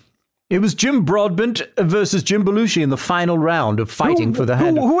 Yes. It was Jim Broadbent versus Jim Belushi in the final round of fighting for the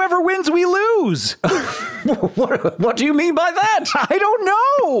hand. Whoever wins, we lose. What do you mean by that? I don't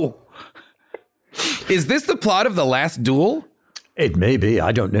know. Is this the plot of The Last Duel? It may be.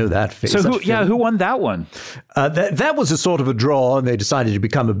 I don't know that. So who won that one? That was a sort of a draw, and they decided to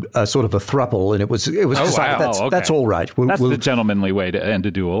become a sort of a thruple, and it was decided that's all right. That's the gentlemanly way to end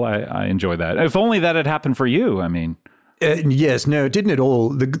a duel. I enjoy that. If only that had happened for you. I mean. Yes, no, it didn't at all.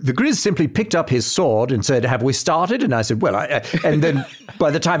 The Grizz simply picked up his sword and said, "Have we started?" And I said, "Well," and then by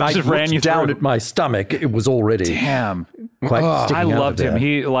the time I looked down at my stomach, it was already quite sticking I out loved of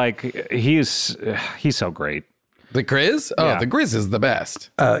him. He's so great. The Grizz? Oh, Yeah. the Grizz is the best.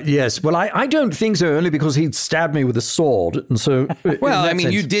 Yes, well, I don't think so, only because he stabbed me with a sword, and so. Well, I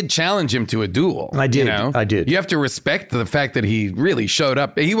mean, you did challenge him to a duel. I did. I did. You have to respect the fact that he really showed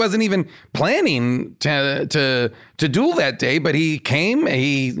up. He wasn't even planning to duel that day, but he came.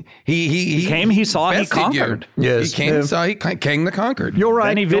 He came. He saw. He conquered. Yes, he came. Saw. He King the Conquered. You're right.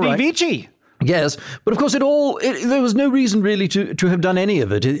 Veni Vidi Vici. Yes, but of course there was no reason really to have done any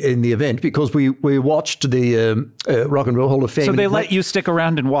of it in the event because we watched the Rock and Roll Hall of Fame. So they let you stick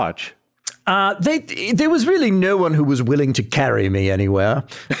around and watch? There was really no one who was willing to carry me anywhere.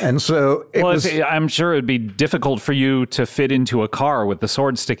 And so I'm sure it'd be difficult for you to fit into a car with the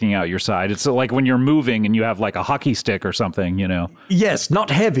sword sticking out your side. It's like when you're moving and you have like a hockey stick or something, Yes, not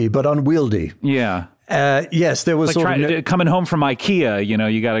heavy, but unwieldy. Yeah. Yes, there was like coming home from IKEA,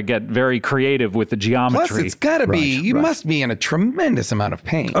 you got to get very creative with the geometry. Plus, it's got to be, you must be in a tremendous amount of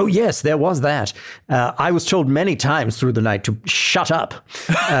pain. Oh, yes, there was that. I was told many times through the night to shut up.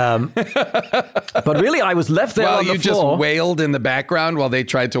 But really, I was left there on the floor. Well, you just wailed in the background while they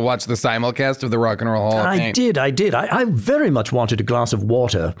tried to watch the simulcast of the Rock and Roll Hall of Fame. I did. I very much wanted a glass of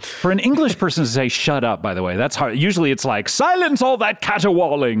water. For an English person to say shut up, by the way, that's hard. Usually it's like, silence all that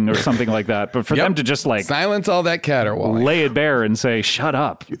caterwauling or something like that. But for them to just like silence all that caterwauling, lay it bare and say shut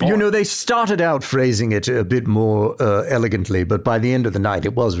up. They started out phrasing it a bit more elegantly, but by the end of the night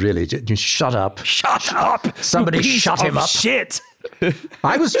it was really just shut up. Shut up. Somebody shut him up. Shit.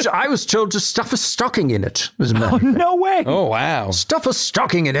 I was told to stuff a stocking in it. No way. Oh wow. Stuff a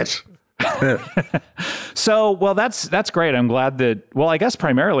stocking in it. So, well, that's great. I'm glad that. Well, I guess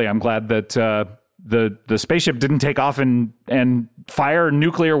primarily I'm glad that the spaceship didn't take off and fire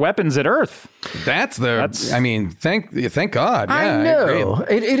nuclear weapons at Earth. I mean, thank God. Yeah, I know.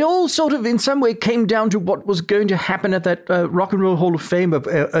 It all sort of, in some way, came down to what was going to happen at that Rock and Roll Hall of Fame,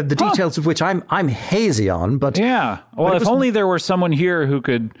 the details of which I'm hazy on. But yeah. Well, if only there were someone here who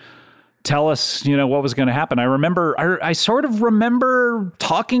could tell us, what was going to happen. I sort of remember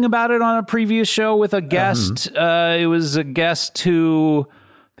talking about it on a previous show with a guest. It was a guest who,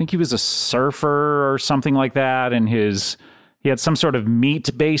 I think he was a surfer or something like that, and he had some sort of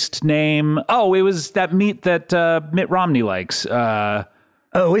meat-based name. Oh, it was that meat that Mitt Romney likes.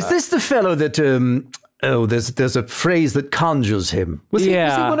 Is this the fellow that? There's a phrase that conjures him. Was he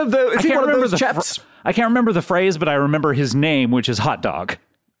one of those? Is he one of those chaps? I can't remember the phrase, but I remember his name, which is hot dog.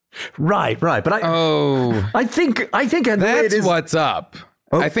 Right. But I think that's what's up.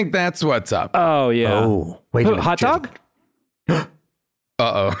 I think that's what's up. Oh yeah. Oh, wait a minute. Hot dog?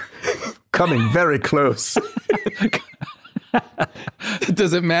 Uh-oh. Coming very close.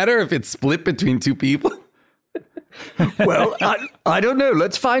 Does it matter if it's split between two people? Well, I don't know.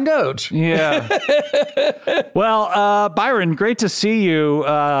 Let's find out. Yeah. Well, Byron, great to see you.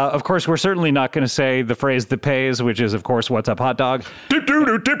 Of course, we're certainly not going to say the phrase that pays, which is, of course, what's up, hot dog?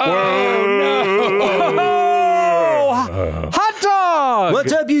 Hot dog!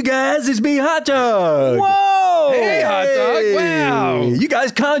 What's up, you guys? It's me, Hot Dog. Whoa! Hey, hot dog! Wow! You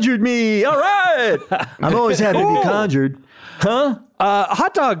guys conjured me. All right. I'm always happy to be conjured. Huh?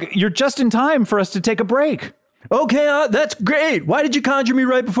 Hot dog, you're just in time for us to take a break. Okay, that's great. Why did you conjure me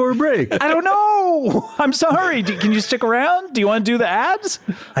right before a break? I don't know. I'm sorry. Can you stick around? Do you want to do the ads?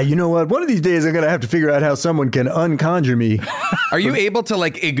 You know what? One of these days I'm going to have to figure out how someone can unconjure me. Are you able to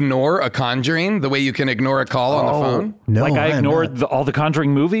like ignore a conjuring the way you can ignore a call on the phone? No, like I ignored all the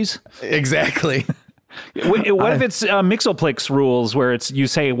Conjuring movies? Exactly. What if it's Mixoplex rules where it's you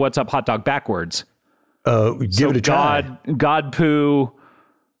say what's up hot dog backwards? Give it a try. God poo.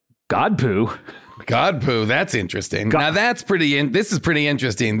 God poo, that's interesting. Now that's this is pretty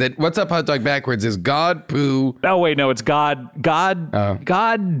interesting. That what's up hot dog backwards is God poo. Oh wait, no, it's God doc.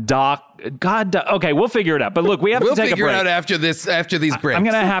 Okay, we'll figure it out. But look, we have to take a break. We'll figure it out after these breaks. I'm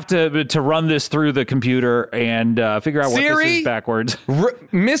gonna have to run this through the computer and figure out what this is backwards.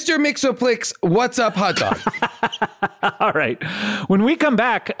 Mr. Mixoplex, what's up hot dog? All right. When we come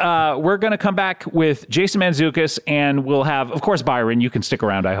back, we're gonna come back with Jason Mantzoukas, and we'll have, of course, Byron. You can stick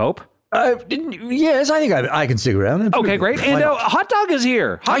around, I hope. Yes, I think I can stick around. Okay, great. And hot dog is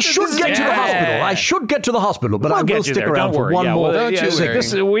here. I should get to the hospital. I should get to the hospital, but I will stick around for one more.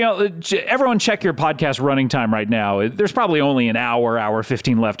 Everyone check your podcast running time right now. There's probably only an hour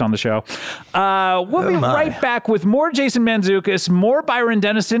 15 left on the show. We'll be right back with more Jason Mantzoukas, more Byron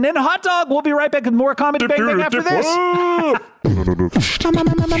Denniston, and Hot Dog. We'll be right back with more Comedy Bang Bang after this.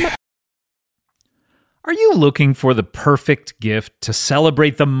 Are you looking for the perfect gift to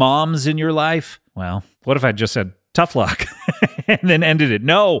celebrate the moms in your life? Well, what if I just said, tough luck, and then ended it?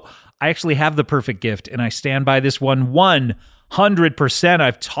 No, I actually have the perfect gift, and I stand by this one 100%.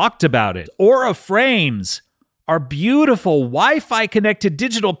 I've talked about it. Aura Frames are beautiful Wi-Fi connected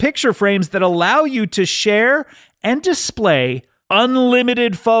digital picture frames that allow you to share and display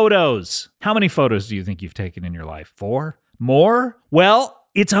unlimited photos. How many photos do you think you've taken in your life? 4? More? Well,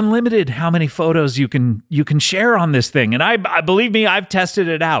 it's unlimited how many photos you can share on this thing. And I believe me, I've tested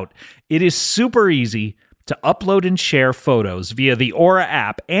it out. It is super easy to upload and share photos via the Aura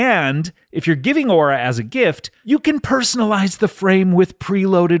app. And if you're giving Aura as a gift, you can personalize the frame with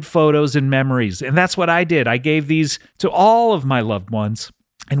preloaded photos and memories. And that's what I did. I gave these to all of my loved ones.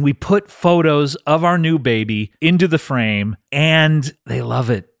 And we put photos of our new baby into the frame, and they love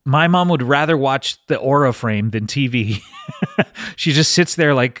it. My mom would rather watch the Aura frame than TV. She just sits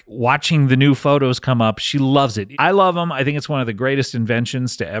there like watching the new photos come up. She loves it. I love them. I think it's one of the greatest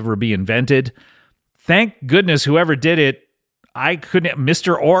inventions to ever be invented. Thank goodness whoever did it. I couldn't.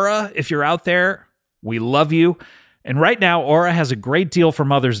 Mr. Aura, if you're out there, we love you. And right now, Aura has a great deal for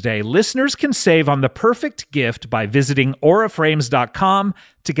Mother's Day. Listeners can save on the perfect gift by visiting auraframes.com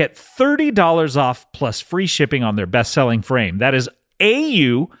to get $30 off plus free shipping on their best-selling frame. That is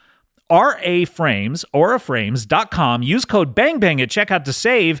auraframes.com. Use code BANGBANG at checkout to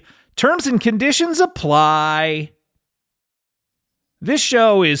save. Terms and conditions apply. This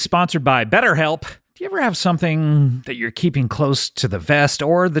show is sponsored by BetterHelp. Do you ever have something that you're keeping close to the vest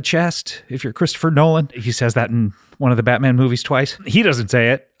or the chest? If you're Christopher Nolan, he says that in one of the Batman movies twice. He doesn't say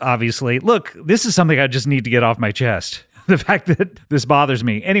it, obviously. Look, this is something I just need to get off my chest. The fact that this bothers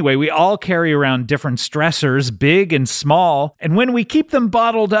me. Anyway, we all carry around different stressors, big and small, and when we keep them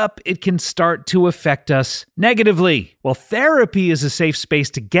bottled up, it can start to affect us negatively. Well, therapy is a safe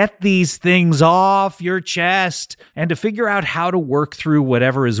space to get these things off your chest and to figure out how to work through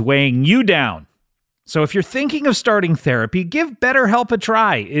whatever is weighing you down. So if you're thinking of starting therapy, give BetterHelp a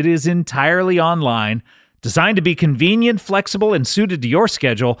try. It is entirely online, designed to be convenient, flexible, and suited to your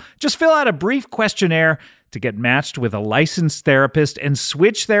schedule. Just fill out a brief questionnaire to get matched with a licensed therapist and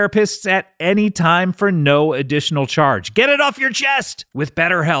switch therapists at any time for no additional charge. Get it off your chest with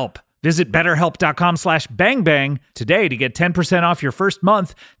BetterHelp. Visit BetterHelp.com/bangbang today to get 10% off your first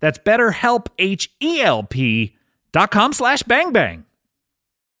month. That's BetterHelp, HELP.com/bangbang.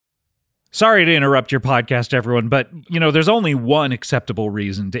 Sorry to interrupt your podcast, everyone, but, there's only one acceptable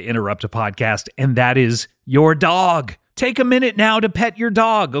reason to interrupt a podcast, and that is your dog. Take a minute now to pet your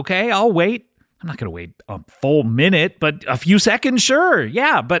dog, okay? I'll wait. I'm not going to wait a full minute, but a few seconds, sure.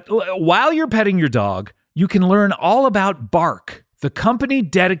 Yeah, but while you're petting your dog, you can learn all about Bark, the company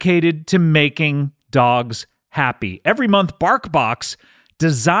dedicated to making dogs happy. Every month, BarkBox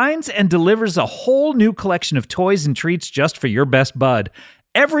designs and delivers a whole new collection of toys and treats just for your best bud.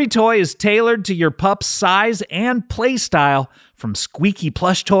 Every toy is tailored to your pup's size and play style, from squeaky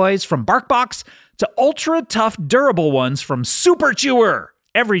plush toys from BarkBox to ultra-tough durable ones from Super Chewer.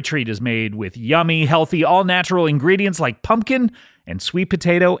 Every treat is made with yummy, healthy, all-natural ingredients like pumpkin and sweet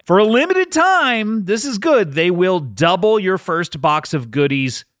potato. For a limited time, this is good, they will double your first box of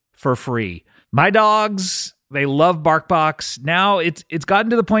goodies for free. My dogs, they love BarkBox. Now it's gotten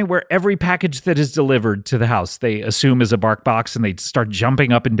to the point where every package that is delivered to the house, they assume is a BarkBox, and they start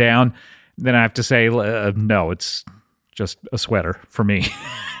jumping up and down. Then I have to say, no, it's just a sweater for me.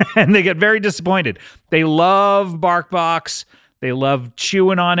 And they get very disappointed. They love BarkBox. They love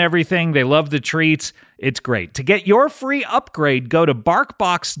chewing on everything. They love the treats. It's great. To get your free upgrade, go to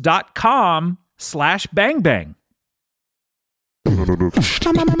barkbox.com/bangbang.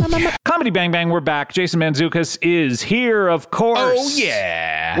 Comedy Bang Bang, we're back. Jason Mantzoukas is here, of course. Oh,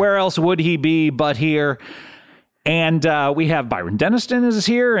 yeah. Where else would he be but here? And we have Byron Denniston is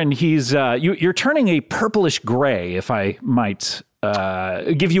here, and he's you're turning a purplish gray, if I might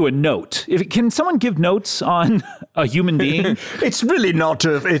give you a note. Can someone give notes on a human being? It's really not.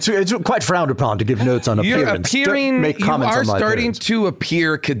 It's quite frowned upon to give notes on appearance. You are starting appearance. to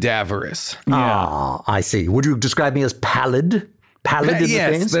appear cadaverous. Ah, I see. Would you describe me as pallid? Pallid in the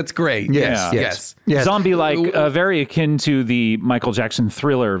Yes, face? that's great. Yes. Zombie-like, very akin to the Michael Jackson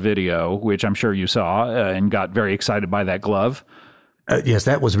Thriller video, which I'm sure you saw and got very excited by that glove. Yes,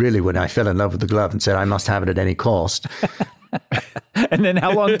 that was really when I fell in love with the glove and said I must have it at any cost. And then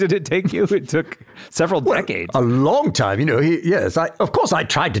how long did it take you? It took several decades. A long time, of course, I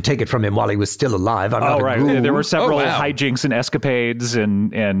tried to take it from him while he was still alive. I'm not a ghoul. There were several hijinks and escapades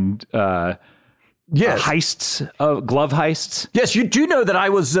and heists, glove heists. Yes, you do know that I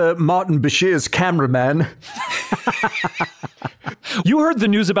was Martin Bashir's cameraman. You heard the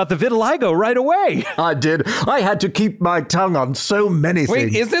news about the vitiligo right away. I did. I had to keep my tongue on so many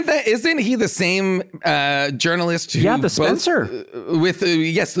things. Wait, isn't he the same journalist who the Spencer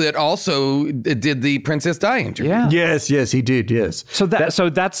that also did the Princess Di interview? Yeah. Yes, he did. Yes.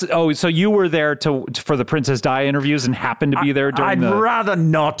 So you were there for the Princess Di interviews and happened to be there during I'd rather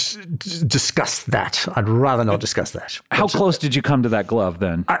not discuss that. How close did you come to that glove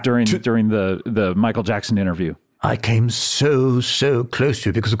then during the Michael Jackson interview? I came so close to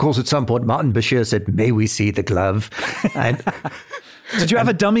it because, of course, at some point, Martin Bashir said, "May we see the glove?" And did you have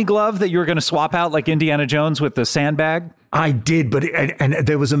a dummy glove that you were going to swap out like Indiana Jones with the sandbag? I did, but and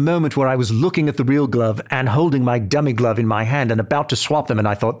there was a moment where I was looking at the real glove and holding my dummy glove in my hand and about to swap them, and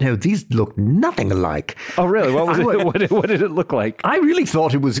I thought, no, these look nothing alike. Oh, really? What was it? What did it look like? I really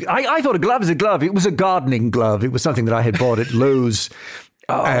thought it was. I thought a glove is a glove. It was a gardening glove. It was something that I had bought at Lowe's.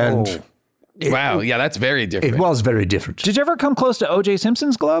 And wow, yeah, that's very different. It was very different. Did you ever come close to O.J.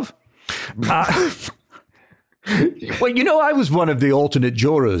 Simpson's glove? Well, I was one of the alternate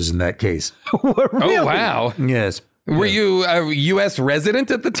jurors in that case. Really? Oh, wow. Yes. Were you a U.S. resident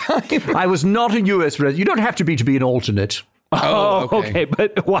at the time? I was not a U.S. resident. You don't have to be an alternate. Oh, okay.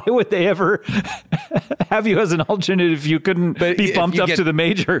 But why would they ever have you as an alternate if you couldn't be bumped up to the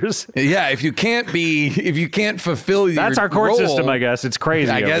majors? Yeah, if you can't fulfill your That's our court role, system, I guess. It's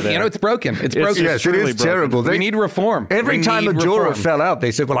crazy. I guess it's broken. It's broken. Yes, it is terrible. We need reform. Every time a juror fell out,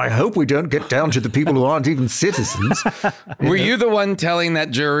 they said, "Well, I hope we don't get down to the people who aren't even citizens." Were you the one telling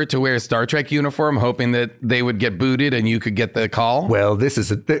that juror to wear a Star Trek uniform, hoping that they would get booted and you could get the call? Well,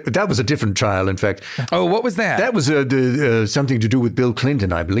 that was a different trial, in fact. Oh, what was that? That was something to do with Bill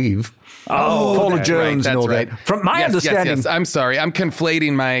Clinton, I believe. Oh, Paula Jones and all right. that. From my understanding, yes. I'm sorry, I'm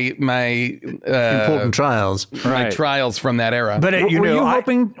conflating my important trials, my trials from that era. But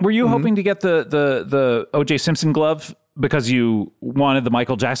were you hoping to get the O.J. Simpson glove because you wanted the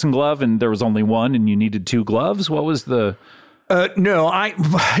Michael Jackson glove and there was only one and you needed two gloves? What was the? No,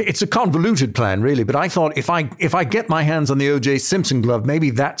 it's a convoluted plan, really. But I thought if I get my hands on the O.J. Simpson glove, maybe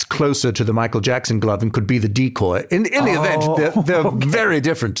that's closer to the Michael Jackson glove and could be the decoy. In the event, they're very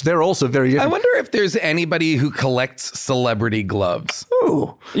different. They're also very different. I wonder if there's anybody who collects celebrity gloves.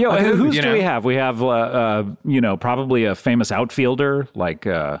 Oh, who do we have? We have, probably a famous outfielder like.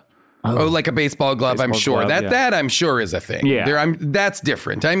 Like a baseball glove. I'm sure that I'm sure is a thing. Yeah, that's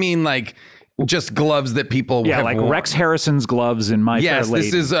different. I mean, like. Just gloves that people have like worn. Rex Harrison's gloves in My Fair Lady.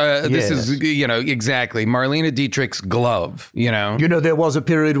 This is exactly Marlene Dietrich's glove. There was a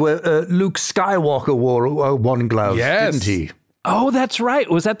period where Luke Skywalker wore one glove, didn't he? Oh, that's right.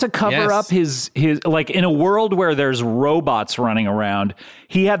 Was that to cover up his like in a world where there's robots running around,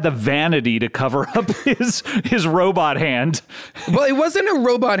 he had the vanity to cover up his robot hand. Well, it wasn't a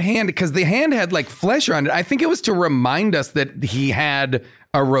robot hand because the hand had like flesh on it. I think it was to remind us that he had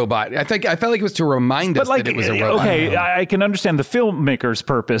a robot. I felt like it was to remind us that it was a robot. Okay, I can understand the filmmaker's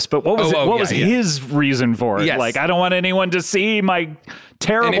purpose, but what was what was his reason for it? Yes. Like, I don't want anyone to see my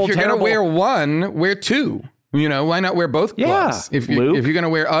terrible, and if you're terrible... gonna wear one, wear two. You know, why not wear both gloves? Yeah, if you're going to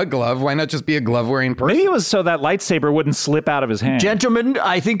wear a glove, why not just be a glove-wearing person? Maybe it was so that lightsaber wouldn't slip out of his hand. Gentlemen,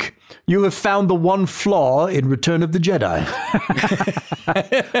 I think you have found the one flaw in Return of the Jedi.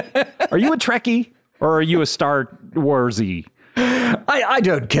 Are you a Trekkie or are you a Star Warsy? I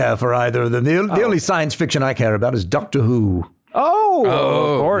don't care for either of them. The only science fiction I care about is Doctor Who. Oh,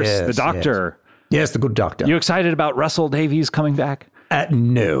 of course, yes, the Doctor. Yes, the good Doctor. You excited about Russell Davies coming back?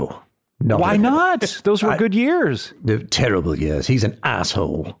 No. Why not? Those were good years. They're terrible years. He's an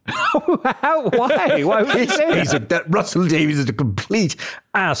asshole. Why? Why would you say that? That Russell Davies is a complete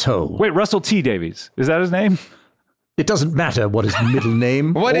asshole. Wait, Russell T. Davies. Is that his name? It doesn't matter what his middle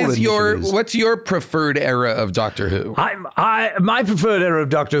name What's is. your preferred era of Doctor Who? My preferred era of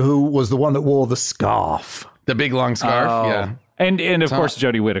Doctor Who was the one that wore the scarf. The big long scarf? Oh. Yeah. And of course,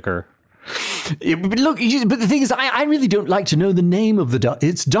 Jodie Whittaker. But look, but the thing is, I really don't like to know the name of the Doctor.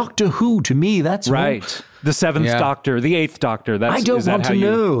 It's Doctor Who to me. That's right. All. The seventh Doctor, the eighth Doctor. I don't want to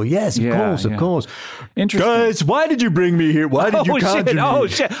know. Yes, of course. Interesting. Guys, why did you bring me here? Why did you conjure me? Oh,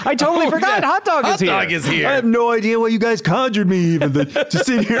 shit. I totally forgot. Hot Dog is here. Hot Dog is here. I have no idea why you guys conjured me even to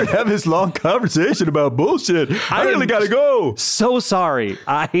sit here and have this long conversation about bullshit. I really got to go. So sorry.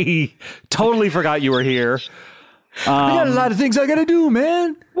 I totally forgot you were here. I got a lot of things I got to do,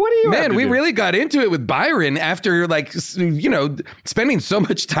 man. What do you Man, we really got into it with Byron after, like, you know, spending so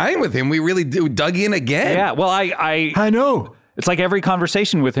much time with him. We really dug in again. Yeah, well, I know. It's like every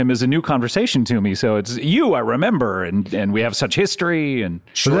conversation with him is a new conversation to me. So it's you I remember, and we have such history. And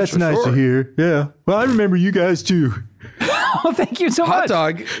Well, that's nice to hear. Yeah. Well, I remember you guys, too. Oh, thank you so Hot much.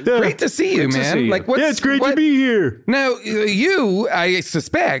 Dog, great to see you, man. See you. Like, It's great to be here. Now, you, I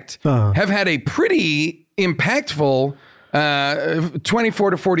suspect, have had a pretty impactful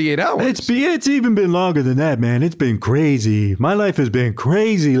 24 to 48 hours. It's even been longer than that, man. It's been crazy. My life has been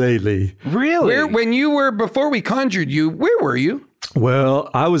crazy lately. Really? Before we conjured you, where were you?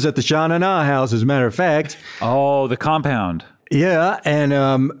 Well, I was at the Shana Na house, as a matter of fact. Oh, the compound. Yeah, and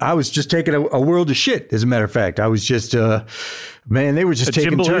I was just taking a world of shit, as a matter of fact. I was just, man, they were just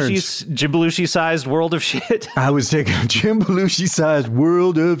taking turns. Jim Belushi-sized world of shit. I was taking a Jim Belushi-sized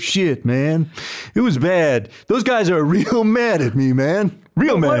world of shit, man. It was bad. Those guys are real mad at me, man.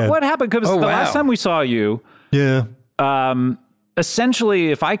 Real mad. What happened? Because last time we saw you,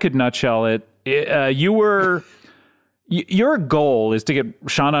 essentially, if I could nutshell it, you were... Your goal is to get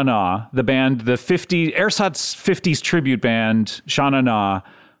Shana Na, the band, the Ersatz 50s tribute band, Shana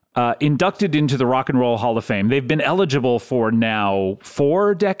Na, inducted into the Rock and Roll Hall of Fame. They've been eligible for now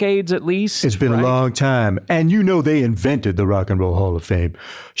 4 decades at least. It's been a long time. And you know they invented the Rock and Roll Hall of Fame.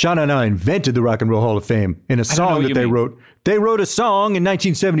 Shana Na invented the Rock and Roll Hall of Fame in a song that they wrote. They wrote a song in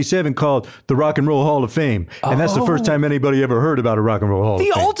 1977 called The Rock and Roll Hall of Fame. And that's the first time anybody ever heard about a Rock and Roll Hall of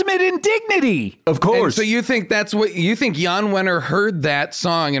Fame. The ultimate indignity. Of course. And so you think that's what you think Jan Wenner heard that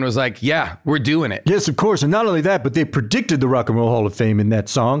song and was like, yeah, we're doing it. Yes, of course. And not only that, but they predicted the Rock and Roll Hall of Fame in that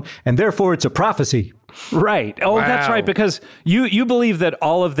song. And therefore, it's a prophecy. Right. Oh, Wow. That's right. Because you believe that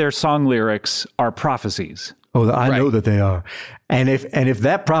all of their song lyrics are prophecies. Oh, I know that they are. And if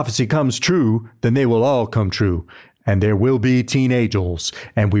that prophecy comes true, then they will all come true. And there will be teen angels,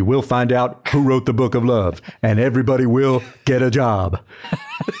 and we will find out who wrote the Book of Love, and everybody will get a job.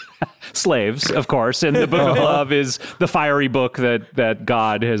 Slaves, of course, and the Book of Love is the fiery book that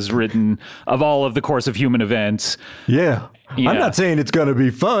God has written of all of the course of human events. Yeah. I'm not saying it's going to be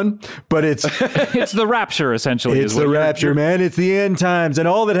fun, but it's it's the rapture, essentially. It's the rapture, man. It's the end times, and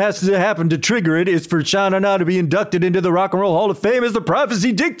all that has to happen to trigger it is for Shana Na to be inducted into the Rock and Roll Hall of Fame as the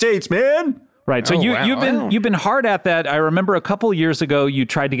prophecy dictates, man. Right. So you've been hard at that. I remember a couple years ago, you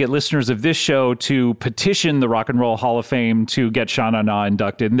tried to get listeners of this show to petition the Rock and Roll Hall of Fame to get Shana Na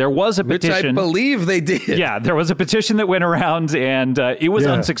inducted. And there was a petition. Which I believe they did. Yeah, there was a petition that went around, and it was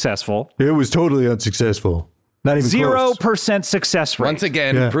unsuccessful. It was totally unsuccessful. Not even 0% success rate. Once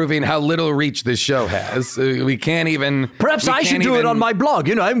again, proving how little reach this show has. We can't even. Perhaps I should do it on my blog.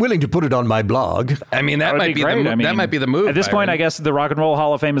 You know, I'm willing to put it on my blog. I mean, that might be great. That might be the move. At this point, I guess the Rock and Roll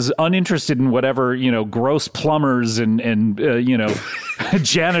Hall of Fame is uninterested in whatever gross plumbers and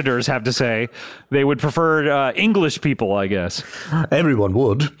janitors have to say. They would prefer English people, I guess. Everyone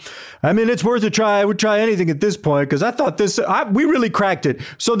would. I mean, it's worth a try. I would try anything at this point because I thought we really cracked it.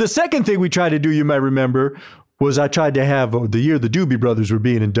 So the second thing we tried to do, you might remember, was I tried to have the year the Doobie Brothers were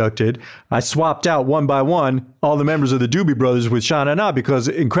being inducted. I swapped out one by one all the members of the Doobie Brothers with Sha Na Na because,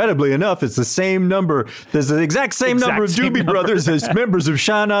 incredibly enough, it's the same number. There's the exact same number of Doobie Brothers as members of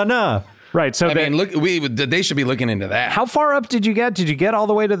Sha Na Na. Right. So I mean, look, they should be looking into that. How far up did you get? Did you get all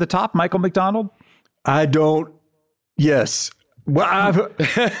the way to the top, Michael McDonald? I don't. Yes. Well,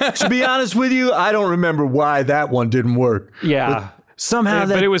 to be honest with you, I don't remember why that one didn't work. Yeah. Somehow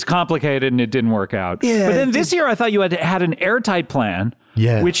but it was complicated and it didn't work out. Yeah, but then this year I thought you had an airtight plan.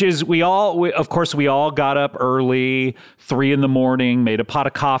 Yeah. Which is we all got up early, 3 a.m, made a pot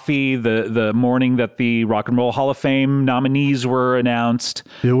of coffee the morning that the Rock and Roll Hall of Fame nominees were announced.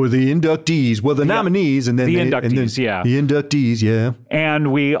 There were the inductees. Well, the nominees and then the inductees, yeah. The inductees, yeah.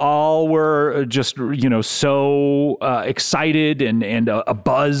 And we all were just, so excited and a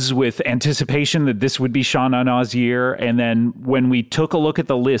buzz with anticipation that this would be Sha Na Na's year. And then when we took a look at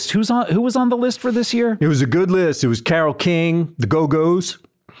the list, who was on the list for this year? It was a good list. It was Carole King, the Go-Go's,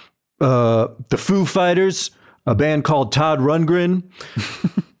 the Foo Fighters, a band called Todd Rundgren,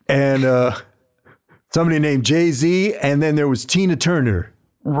 and somebody named Jay-Z, and then there was Tina Turner.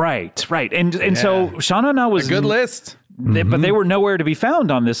 Right. And so Sha Na Na was a good list. But they were nowhere to be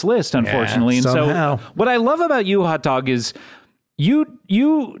found on this list, unfortunately. And somehow. So what I love about you, Hot Dog, is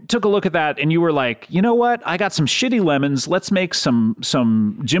you took a look at that and you were like, you know what? I got some shitty lemons. Let's make some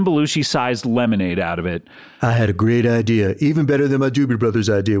Jim Belushi-sized lemonade out of it. I had a great idea, even better than my Doobie Brothers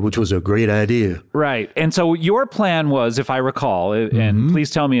idea, which was a great idea. Right. And so your plan was, if I recall, and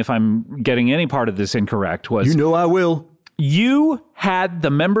please tell me if I'm getting any part of this incorrect, was... You know I will. You had the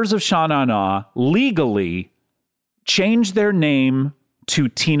members of Sha Na Na legally change their name to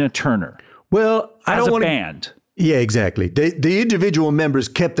Tina Turner. Well, I don't want as a band. Yeah, exactly. The individual members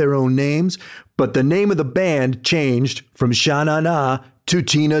kept their own names, but the name of the band changed from Sha Na Na to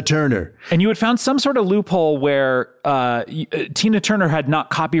Tina Turner. And you had found some sort of loophole where Tina Turner had not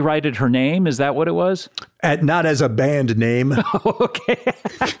copyrighted her name. Is that what it was? Not as a band name. Okay.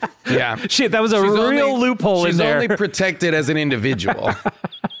 Yeah. Shit, that was a real loophole in there. She's only protected as an individual.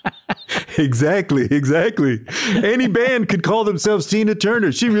 Exactly. Any band could call themselves Tina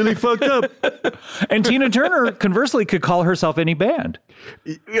Turner. She really fucked up. And Tina Turner, conversely, could call herself any band.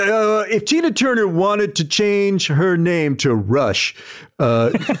 If Tina Turner wanted to change her name to Rush,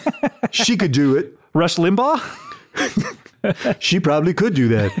 she could do it. Rush Limbaugh? She probably could do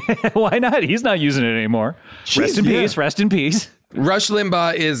that. Why not? He's not using it anymore. Rest in peace. Rush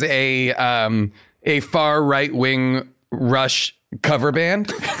Limbaugh is a far right-wing Rush cover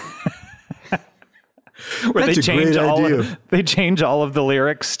band. Where That's they change all of the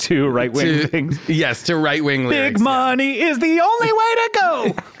lyrics to right-wing things. Yes, to right-wing lyrics. Big money is the only way to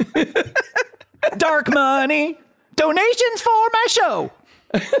go. Dark money. Donations for my show.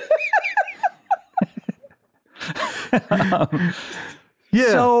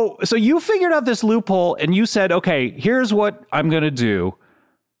 Yeah. So you figured out this loophole and you said, okay, here's what I'm going to do.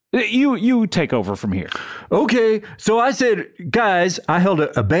 You take over from here. Okay. So I said, guys, I held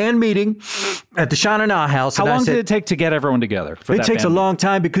a band meeting at the Sha Na Na house. How long did it take to get everyone together? It takes a long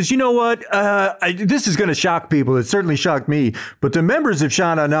time because you know what? This is going to shock people. It certainly shocked me. But the members of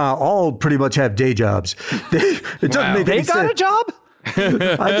Sha Na Na all pretty much have day jobs. They got a job? I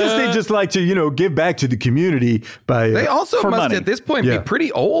guess they just like to, give back to the community by. They also must money. at this point be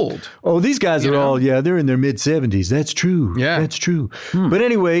pretty old. Oh, these guys are all, they're in their mid-70s. That's true. Yeah. That's true. But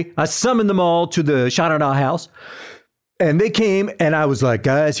anyway, I summoned them all to the Sha Na Na house. And they came and I was like,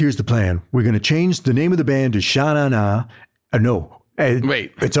 guys, here's the plan. We're going to change the name of the band to Sha Na Na.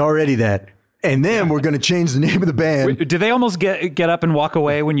 Wait. It's already that. And then we're going to change the name of the band. Did they almost get up and walk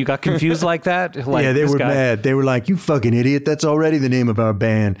away when you got confused like that? Yeah, they were mad. They were like, you fucking idiot. That's already the name of our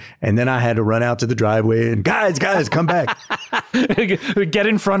band. And then I had to run out to the driveway and guys, come back. Get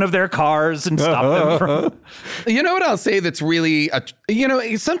in front of their cars and stop them from... You know what I'll say that's really...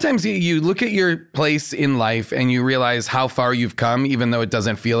 sometimes you look at your place in life and you realize how far you've come, even though it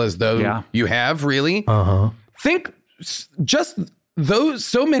doesn't feel as though you have, really. Think just...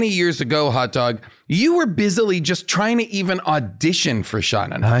 so many years ago, Hot Dog, you were busily just trying to even audition for Sha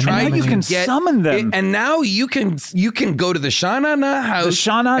Na Na. Now you can summon them. And now you can go to the Sha Na Na house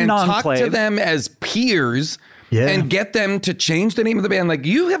and talk to them as peers and get them to change the name of the band. Like,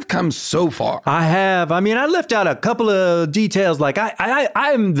 you have come so far. I have. I mean, I left out a couple of details. Like,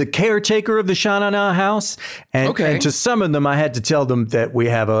 I'm the caretaker of the Sha Na Na house. And to summon them, I had to tell them that we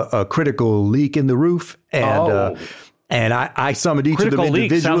have a critical leak in the roof. And And I summoned each Critical of them Leak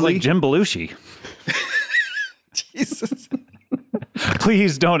individually. sounds like Jim Belushi. Jesus.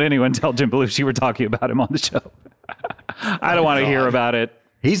 Please don't anyone tell Jim Belushi we're talking about him on the show. I don't want to hear about it.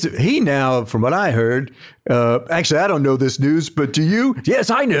 He now, from what I heard, actually, I don't know this news, but do you? Yes,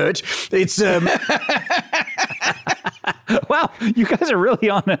 I know it. It's Wow, you guys are really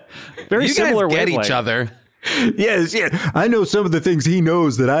on a very You similar guys get wavelength. each other. yes, yeah. I know some of the things he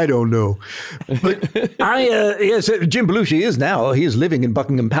knows that I don't know. But yes, Jim Belushi is now. He is living in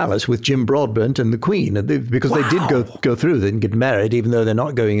Buckingham Palace with Jim Broadbent and the Queen, because they did go through. They didn't get married, even though they're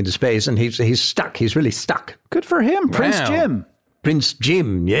not going into space. And he's stuck. He's really stuck. Good for him, Prince Wow. Jim. Prince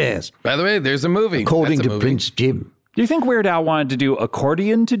Jim, yes. By the way, there's a movie. According That's a to movie. Prince Jim. Do you think Weird Al wanted to do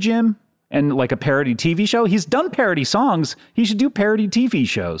accordion to Jim and like a parody TV show? He's done parody songs. He should do parody TV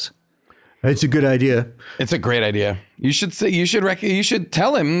shows. That's a good idea. It's a great idea. You should say. You should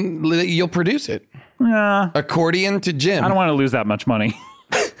tell him that you'll produce it. Nah, Accordion to Jim. I don't want to lose that much money.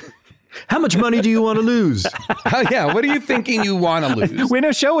 How much money do you want to lose? Yeah. What are you thinking you want to lose? When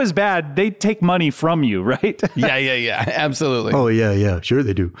a show is bad, they take money from you, right? Yeah. Absolutely. Oh, yeah. Sure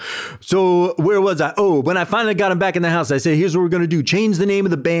they do. So where was I? Oh, when I finally got him back in the house, I said, here's what we're going to do. Change the name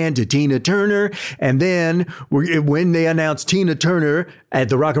of the band to Tina Turner. And then when they announce Tina Turner at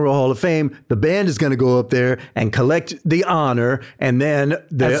the Rock and Roll Hall of Fame, the band is going to go up there and collect the honor. And then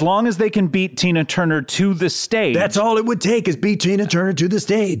As long as they can beat Tina Turner to the stage. that's all it would take is beat Tina Turner to the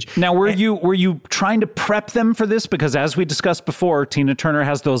stage. Now, were you trying to prep them for this? Because as we discussed before, Tina Turner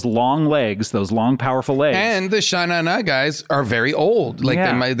has those long legs, those long, powerful legs. And the Sha-Na-Na guys are very old. Like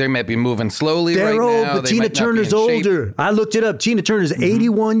Yeah. they might be moving slowly They're right old, now. but They Tina might not be Turner's in shape. older. I looked it up. Tina Turner's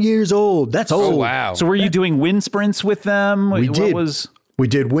 81 years old. That's old. Oh, wow. So were you doing wind sprints with them? We What did. was... We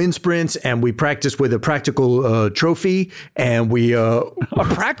did wind sprints, and we practiced with a practical trophy, and we A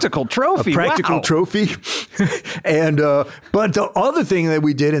practical trophy. Wow. trophy. And but the other thing that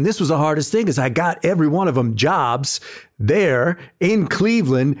we did, and this was the hardest thing, is I got every one of them jobs there in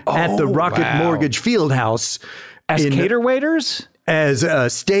Cleveland at the Rocket wow. Mortgage Fieldhouse As cater waiters? as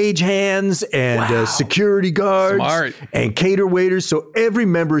stage hands and security guards Smart. and cater waiters. So every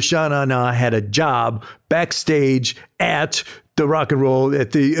member of Sha-Na-Na had a job backstage at the Rock and Roll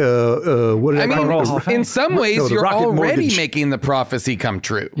at the what did I I call mean, it? in some ways, No, the you're Rocket already Mortgage. making the prophecy come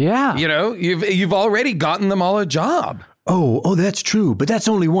true. Yeah. You know, you've already gotten them all a job. Oh, that's true. But that's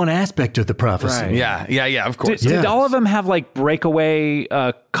only one aspect of the prophecy. Right. Yeah, of course. Did all of them have like breakaway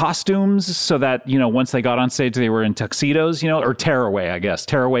costumes so that, you know, once they got on stage, they were in tuxedos, you know, or tearaway, I guess,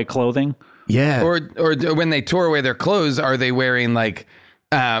 tearaway clothing? Yeah. Or when they tore away their clothes, are they wearing like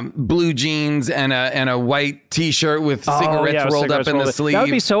blue jeans and a white T-shirt with cigarettes rolled up in the sleeve? That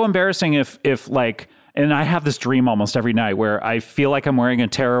would be so embarrassing if like, and I have this dream almost every night where I feel like I'm wearing a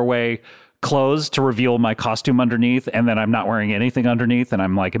tearaway clothes to reveal my costume underneath, and then I'm not wearing anything underneath, and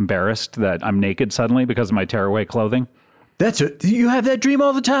I'm like embarrassed that I'm naked suddenly because of my tearaway clothing. You have that dream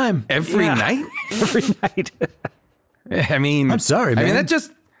all the time. Every night. Every night. I mean, I'm sorry, man. that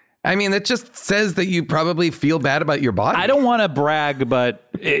just says that you probably feel bad about your body. I don't want to brag, but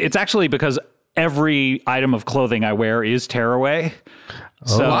it's actually because every item of clothing I wear is tearaway.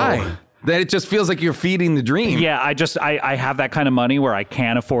 So Why? That it just feels like you're feeding the dream. yeah, I have that kind of money where I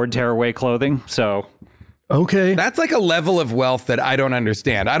can afford tearaway clothing. So Okay. That's like a level of wealth that I don't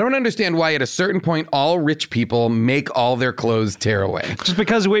understand. I don't understand why at a certain point all rich people make all their clothes tear away. just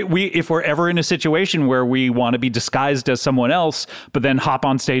because we if we're ever in a situation where we want to be disguised as someone else, but then hop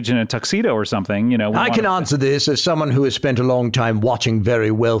on stage in a tuxedo or something, you know. I can answer this as someone who has spent a long time watching very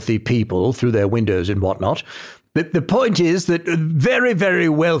wealthy people through their windows and whatnot. The point is that very, very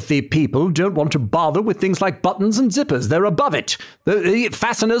wealthy people don't want to bother with things like buttons and zippers. They're above it. The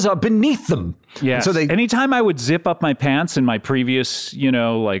fasteners are beneath them. Yeah. So Anytime I would zip up my pants in my previous, you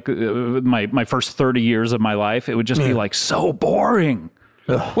know, like my first 30 years of my life, it would just be like so boring.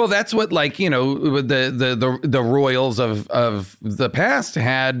 Well, that's what, like, you know, the royals of the past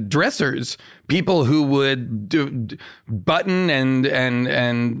had dressers, people who would button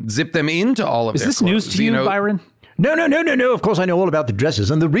and zip them into all of Is their this clothes, news to you, know? Byron? No. Of course, I know all about the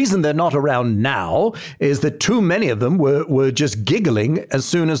dresses. And the reason they're not around now is that too many of them were just giggling as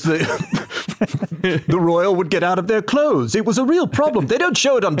soon as the royal would get out of their clothes. It was a real problem. They don't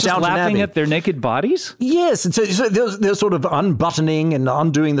show it on Just Downton laughing Abbey. at their naked bodies? Yes, and so they're sort of unbuttoning and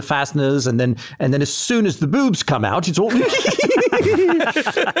undoing the fasteners, and then as soon as the boobs come out, it's all.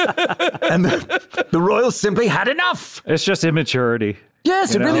 And the royals simply had enough. It's just immaturity.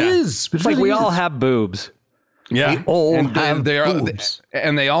 Yes, it You know? really is. It's like we all have boobs. Yeah. They all and have they are, boobs.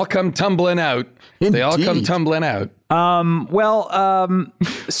 and they all come tumbling out. They all come Indeed. tumbling out.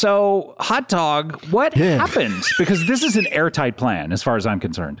 So hot dog, what Yeah. happened? Because this is an airtight plan, as far as I'm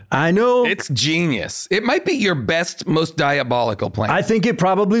concerned. I know. It's genius. It might be your best, most diabolical plan. I think it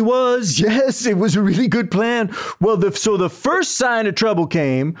probably was. Yes, it was a really good plan. Well, so the first sign of trouble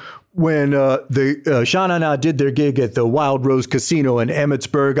came when Sean and I did their gig at the Wild Rose Casino in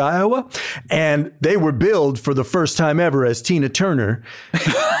Emmitsburg, Iowa, and they were billed for the first time ever as Tina Turner.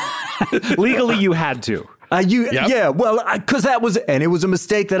 Legally, you had to. Yeah, well, because that was, and it was a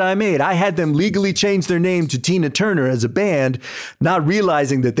mistake that I made. I had them legally change their name to Tina Turner as a band, not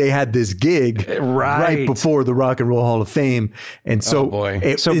realizing that they had this gig right before the Rock and Roll Hall of Fame. And so,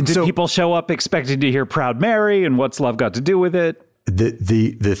 Did people show up expecting to hear Proud Mary and What's Love Got to Do with It?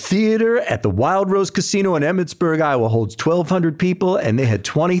 The theater at the Wild Rose Casino in Emmitsburg, Iowa holds 1,200 people, and they had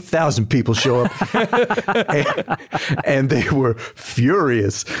 20,000 people show up. and they were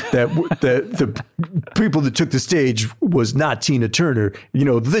furious that the people that took the stage was not Tina Turner,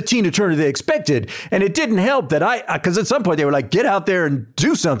 the Tina Turner they expected. And it didn't help that because at some point they were like, get out there and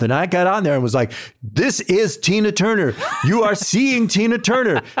do something. I got on there and was like, this is Tina Turner. You are seeing Tina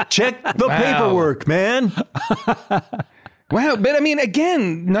Turner. Check the paperwork, man. Wow. But I mean,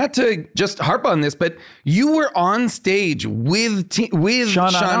 again, not to just harp on this, but you were on stage with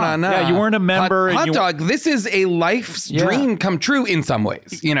Sha-Na-Na. Yeah, you weren't a member. Hot Dog, this is a life's dream come true in some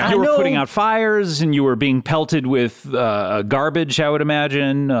ways. You were putting out fires and you were being pelted with garbage, I would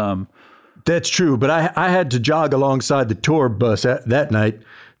imagine. That's true. But I had to jog alongside the tour bus that night.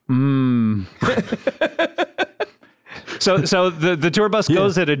 So the tour bus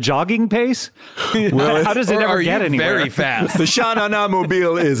goes at a jogging pace? Well, how does it ever get anywhere? Very fast. The Sha-Na-Na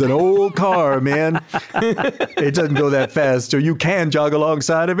mobile is an old car, man. It doesn't go that fast, so you can jog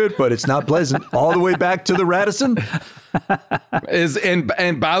alongside of it, but it's not pleasant. All the way back to the Radisson.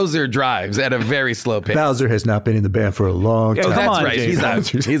 And Bowser drives at a very slow pace. Bowser has not been in the band for a long time. Oh, that's on, right.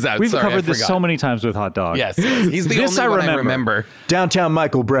 Jason. He's out. We've Sorry, covered I this forgot. so many times with Hot Dog. Yes. He's the This only one I I remember. Downtown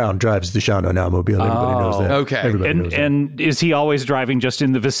Michael Brown drives the Sha-Na-Na mobile. Everybody knows that. Okay. Everybody knows that. And is he always driving just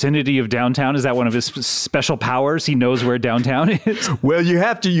in the vicinity of downtown? Is that one of his special powers? He knows where downtown is? Well,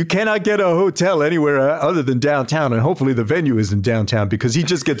 you cannot get a hotel anywhere other than downtown, and hopefully the venue is in downtown because he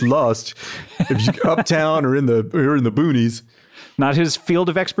just gets lost if you uptown or in the boonies. Not his field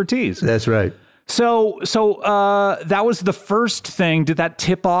of expertise. That's right. So that was the first thing. Did that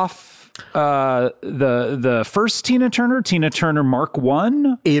tip off the first Tina Turner Mark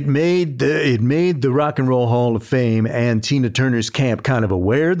I? It made the Rock and Roll Hall of Fame and Tina Turner's camp kind of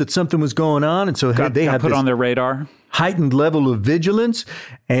aware that something was going on, and so they had put on their radar. Heightened level of vigilance.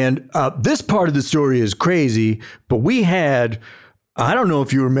 And this part of the story is crazy, but we had, I don't know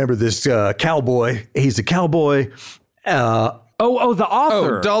if you remember this cowboy. He's a cowboy. The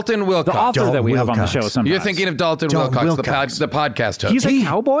author. Oh, Dalton Wilcox. The author Dalton that we have on the Wilcox. show sometimes. You're thinking of Dalton Wilcox, the podcast host. He's a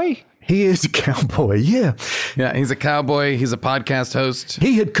cowboy? He is a cowboy, yeah. Yeah, he's a cowboy. He's a podcast host.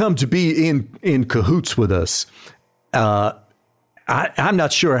 He had come to be in cahoots with us. I'm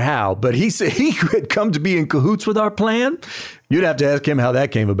not sure how, but he said he had come to be in cahoots with our plan. You'd have to ask him how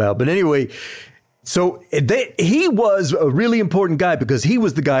that came about. But anyway, so he was a really important guy because he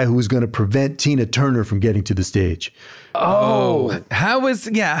was the guy who was going to prevent Tina Turner from getting to the stage. Oh, how is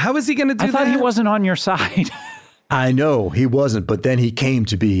he going to do that? I thought he wasn't on your side. I know he wasn't, but then he came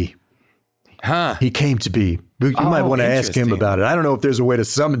to be. Huh. He came to be. You might want to ask him about it. I don't know if there's a way to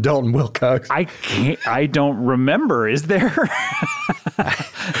summon Dalton Wilcox. I don't remember. Is there?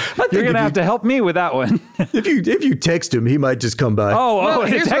 You're going to have to help me with that one. If you text him, he might just come by.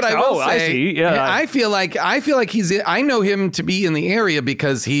 Here's what I will say. I see. Yeah. I feel like I know him to be in the area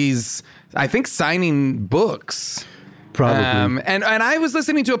because he's, I think, signing books. Probably. And I was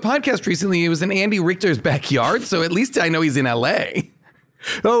listening to a podcast recently. It was in Andy Richter's backyard, so at least I know he's in LA.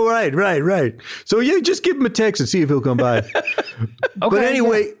 Oh, right. So yeah, just give him a text and see if he'll come by. But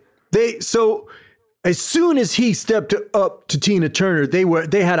anyway, so as soon as he stepped up to Tina Turner,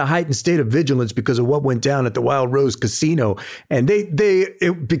 they had a heightened state of vigilance because of what went down at the Wild Rose Casino, and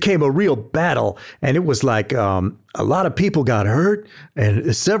it became a real battle, and it was like a lot of people got hurt,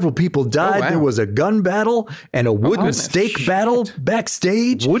 and several people died. Oh, wow. There was a gun battle and a wooden stake battle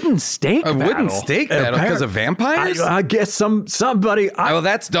backstage. Wooden stake battle? Wooden stake battle because of vampires? I guess somebody. Well,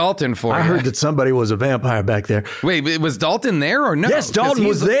 that's Dalton for you. I heard that somebody was a vampire back there. Wait, was Dalton there or no? Yes, Dalton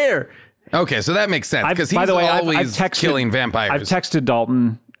was there. Okay, so that makes sense because he's by the way, always I've texted, killing vampires. I've texted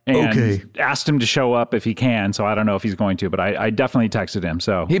Dalton and asked him to show up if he can. So I don't know if he's going to, but I definitely texted him.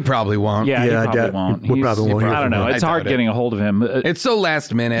 So he probably won't. Yeah, he probably won't. We probably won't. I don't know. It's hard getting a hold of him. It's so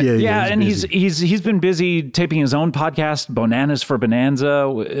last minute. Yeah, and he's been busy taping his own podcast, Bananas for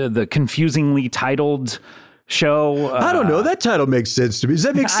Bonanza, the confusingly titled show. I don't know. That title makes sense to me. Does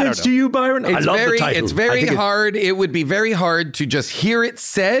that make sense to you, Byron? It's I love the title. It's very hard. It would be very hard to just hear it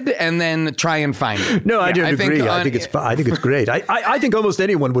said and then try and find it. No, I don't agree. I think it's great. I think almost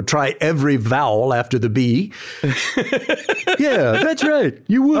anyone would try every vowel after the B. Yeah, that's right.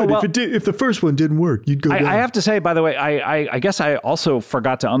 You would. If the first one didn't work, you'd go down. I have to say, by the way, I guess I also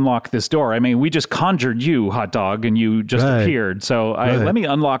forgot to unlock this door. I mean, we just conjured you, hot dog, and you just appeared. So let me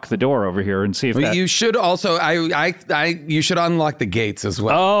unlock the door over here and see if you should also. You should unlock the gates as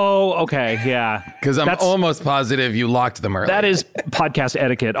well. Oh, okay, yeah. Because I'm almost positive you locked them earlier. That is podcast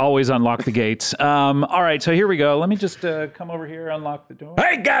etiquette. Always unlock the gates. All right, so here we go. Let me just come over here, unlock the door.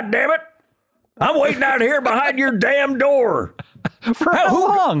 Hey, goddammit! I'm waiting out here behind your damn door. For how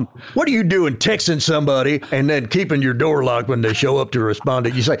long? What are you doing, texting somebody and then keeping your door locked when they show up to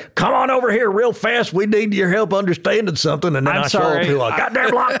respond? You say, come on over here real fast. We need your help understanding something. And then I show up to a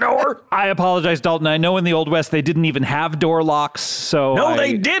goddamn locked door. I apologize, Dalton. I know in the Old West they didn't even have door locks. So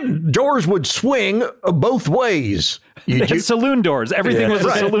they didn't. Doors would swing both ways. Saloon doors. Everything was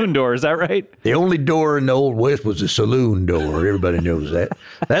a saloon door. Is that right? The only door in the Old West was a saloon door. Everybody knows that.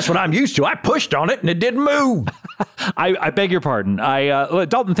 That's what I'm used to. I pushed on it and it didn't move. I beg your pardon.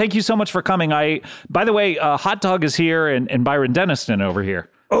 Dalton, thank you so much for coming. By the way, Hot Dog is here and Byron Denniston over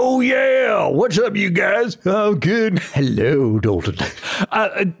here. Oh, yeah. What's up, you guys? Oh, good. Hello, Dalton.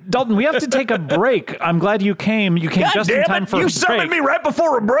 Dalton, we have to take a break. I'm glad you came. You came just in time for a break. You summoned me right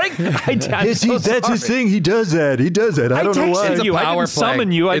before a break? That's his thing. He does that. I don't know why. It's a power play.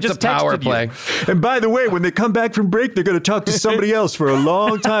 Summon you. I just texted you. And by the way, when they come back from break, they're going to talk to somebody else for a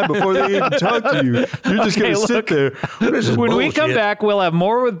long time before they even talk to you. You're just going to sit there. When we come back, we'll have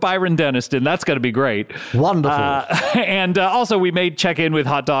more with Byron Denniston. That's going to be great. Wonderful. And also, we may check in with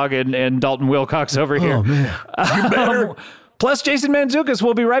Hot Dog and Dalton Wilcox over here. Oh, man. You better. Plus, Jason Mantzoukas.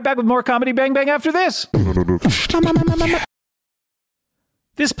 We'll be right back with more Comedy Bang Bang after this.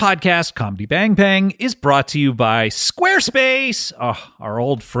 This podcast, Comedy Bang Bang, is brought to you by Squarespace, our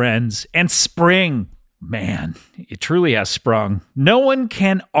old friends, and Spring. Man, it truly has sprung. No one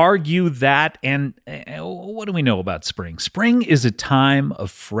can argue that. And what do we know about spring? Spring is a time of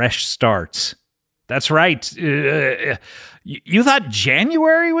fresh starts. That's right. You thought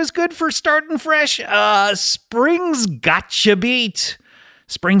January was good for starting fresh? Spring's gotcha beat.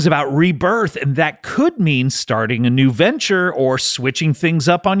 Spring's about rebirth, and that could mean starting a new venture or switching things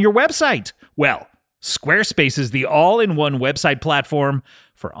up on your website. Well, Squarespace is the all-in-one website platform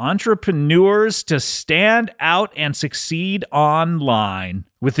for entrepreneurs to stand out and succeed online.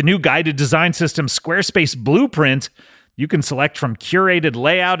 With the new guided design system, Squarespace Blueprint, you can select from curated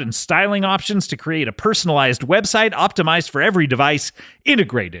layout and styling options to create a personalized website optimized for every device,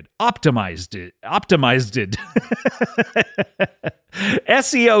 integrated, optimized.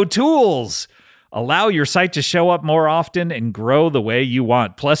 SEO tools allow your site to show up more often and grow the way you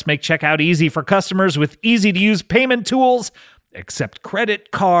want. Plus, make checkout easy for customers with easy-to-use payment tools. Accept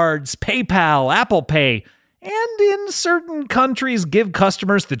credit cards, PayPal, Apple Pay, and in certain countries, give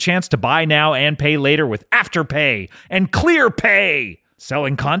customers the chance to buy now and pay later with Afterpay and ClearPay.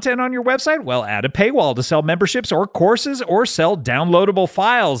 Selling content on your website? Well, add a paywall to sell memberships or courses or sell downloadable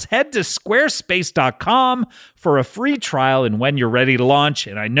files. Head to squarespace.com for a free trial, and when you're ready to launch,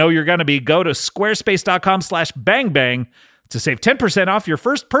 and I know you're going to be, go to squarespace.com/bangbang to save 10% off your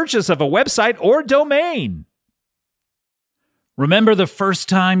first purchase of a website or domain. Remember the first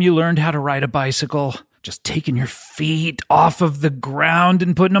time you learned how to ride a bicycle? Just taking your feet off of the ground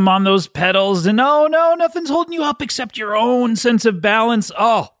and putting them on those pedals, and oh no, nothing's holding you up except your own sense of balance.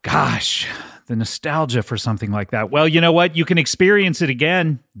 Oh gosh, the nostalgia for something like that. Well, you know what? You can experience it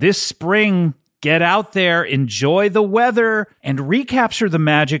again this spring. Get out there, enjoy the weather, and recapture the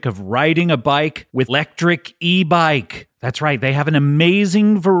magic of riding a bike with electric e-bike. That's right, they have an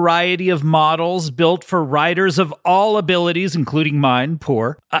amazing variety of models built for riders of all abilities, including mine,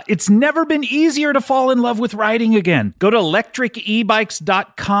 poor. It's never been easier to fall in love with riding again. Go to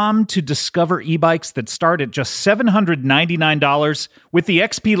electricebikes.com to discover e-bikes that start at just $799. With the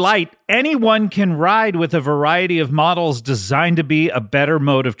XP Lite, anyone can ride with a variety of models designed to be a better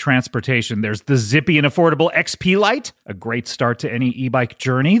mode of transportation. There's the zippy and affordable XP Lite, a great start to any e-bike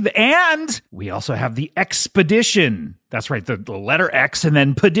journey. And we also have the Expedition. That's right, the letter X and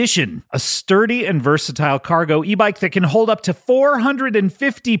then Pedition, a sturdy and versatile cargo e-bike that can hold up to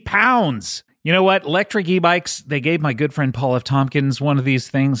 450 pounds. You know what? Electric e-bikes, they gave my good friend Paul F. Tompkins one of these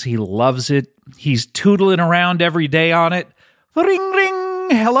things. He loves it. He's tootling around every day on it. Ring, ring.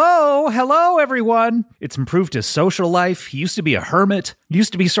 Hello, everyone. It's improved his social life. He used to be a hermit. He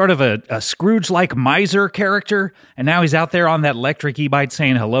used to be sort of a Scrooge-like miser character. And now he's out there on that electric e-bike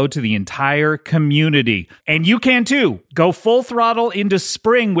saying hello to the entire community. And you can too. Go full throttle into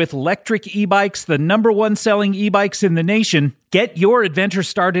spring with electric e-bikes, the #1 selling e-bikes in the nation. Get your adventure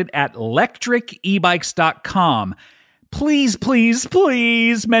started at electricebikes.com. Please, please,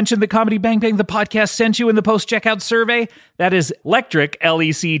 please mention the Comedy Bang Bang the podcast sent you in the post-checkout survey. That is electric,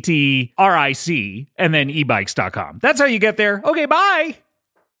 Lectric, and then ebikes.com. That's how you get there. Okay, bye.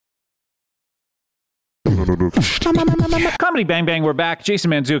 Comedy Bang Bang, we're back.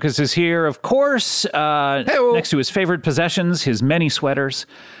 Jason Mantzoukas is here, of course, next to his favorite possessions, his many sweaters.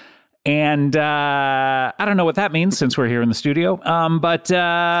 And I don't know what that means since we're here in the studio. But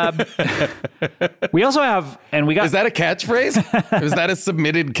we also have, and we got... Is that a catchphrase? Is that a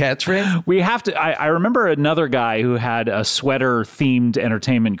submitted catchphrase? We have to... I remember another guy who had a sweater-themed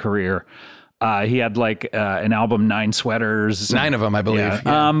entertainment career. He had like an album, 9 sweaters. 9 of them, I believe.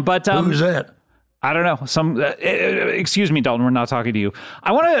 Yeah. Yeah. Who's that? I don't know. Excuse me, Dalton. We're not talking to you.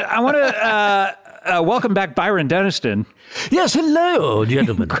 I want to welcome back Byron Denniston. Yes, hello,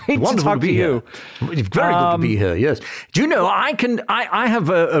 gentlemen. Great Wonderful to talk to you. Very good to be here. Yes. Do you know I have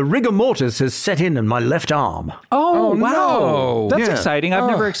a rigor mortis has set in my left arm. Oh wow, no. That's Yeah. exciting. I've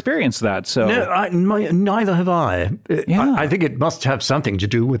never experienced that. So No, neither have I. Yeah. I think it must have something to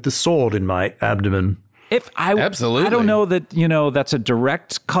do with the sword in my abdomen. Absolutely. I don't know that that's a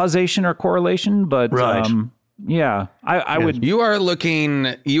direct causation or correlation, but Right. yeah, I would. You are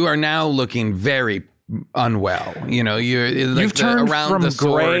now looking very unwell. You've turned around from the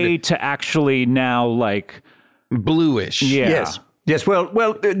sword, gray to actually now like bluish. yeah. Yes. Well,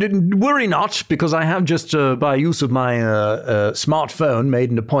 worry not, because I have just, by use of my smartphone,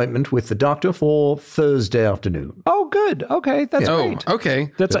 made an appointment with the doctor for Thursday afternoon. Oh, good. Okay, that's great.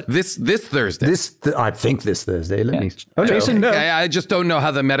 Okay. That's this Thursday. I think this Thursday. Let me. Oh, Jason, no. I just don't know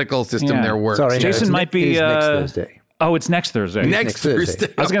how the medical system Yeah. there works. Sorry, no, Jason it's might be, next Thursday. Oh, it's next Thursday. Next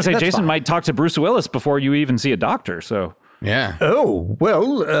Thursday. I was going to say, That's Jason fine. might talk to Bruce Willis before you even see a doctor. So Yeah. Oh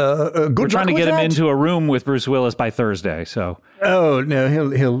well, good. we're trying to luck get with him that. into a room with Bruce Willis by Thursday. So Oh no,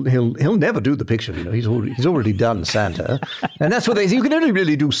 he'll never do the picture. He's already done Santa, and that's what they say. You can only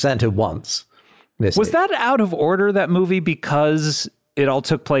really do Santa once. was that out of order, that movie, because it all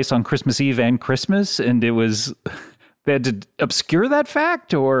took place on Christmas Eve and Christmas, and it was they had to obscure that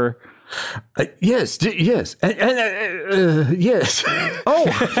fact, or? Yes, yes, and yes. Oh,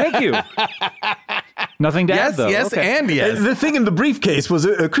 thank you. Nothing to add, though. Yes, Okay. and yes. The thing in the briefcase was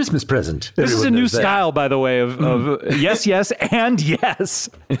a Christmas present. This is a Everyone new knows that. style, by the way, of yes, yes, and yes.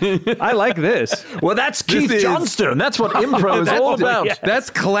 I like this. Well, that's Keith is- Johnstone. That's what improv is all about. yeah. That's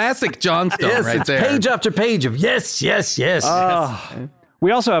classic Johnstone Yes, right it's there. page after page of yes, yes, yes.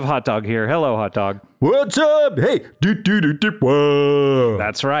 We also have Hot Dog here. Hello, Hot Dog. What's up? Hey, whoa.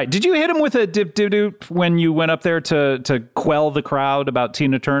 That's right. Did you hit him with a dip when you went up there to quell the crowd about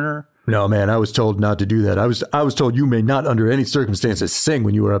Tina Turner? No, man, I was told not to do that. I was told you may not, under any circumstances, sing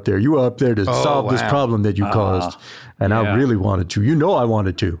when you were up there. You were up there to solve this wow. problem that you caused, and yeah. I really wanted to. You know, I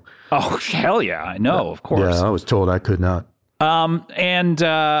wanted to. Oh, hell yeah. I know, of course. Yeah, I was told I could not. And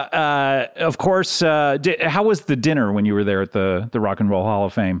of course, how was the dinner when you were there at the Rock and Roll Hall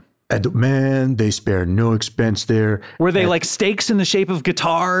of Fame? And man, they spare no expense there. Were they like steaks in the shape of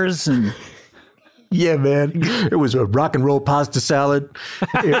guitars? And Yeah, man, it was a rock and roll pasta salad.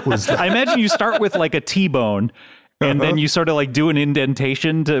 It was. I imagine you start with like a T-bone, and then you sort of like do an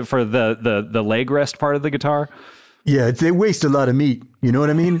indentation for the leg rest part of the guitar. Yeah, they waste a lot of meat. You know what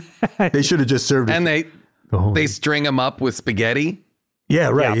I mean? They should have just served it. And Oh. they string them up with spaghetti. Yeah,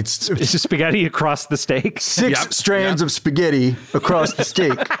 right. Yeah. It's It's just spaghetti across the steak. 6 Yep, strands of spaghetti across the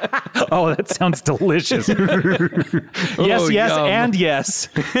steak. Oh, that sounds delicious. Yes, yes, yum. and yes.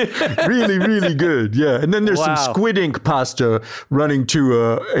 Really, really good. Yeah, and then there's Wow. some squid ink pasta running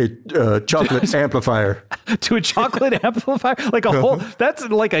to a chocolate amplifier. To a chocolate amplifier, like a whole. That's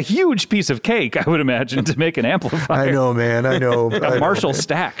like a huge piece of cake, I would imagine, to make an amplifier. I know, man. I know. A Marshall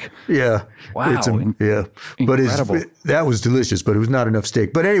stack. Yeah. Wow. Yeah. But Incredible. that was delicious, but it was not enough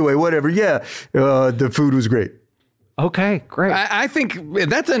steak. But anyway, whatever. Yeah. The food was great. Okay, great. I think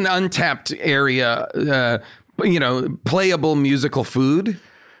that's an untapped area, playable musical food.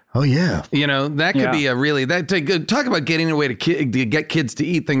 Oh, yeah. You know, that could be a really, talk about getting away to get kids to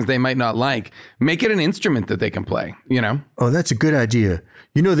eat things they might not like. Make it an instrument that they can play, you know? Oh, that's a good idea.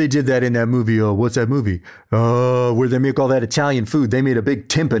 You know, they did that in that movie. What's that movie? Where they make all that Italian food. They made a big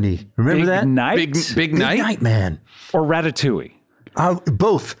timpani. Remember that? Big Night? Big Night, man. Or Ratatouille.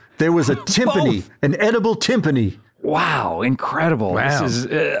 Both. There was a timpani, an edible timpani. Wow, incredible. Wow. This is,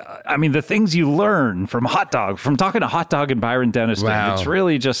 the things you learn from talking to Hot Dog and Byron Denniston. Wow. It's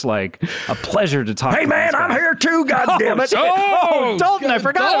really just like a pleasure to talk to Hey, man, I'm here too, goddammit. Dalton, I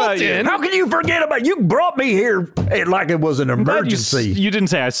forgot about you. How can you forget about you? Brought me here like it was an emergency. You didn't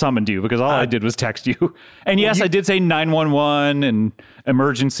say I summoned you because all I did was text you. And yes, I did say 911 and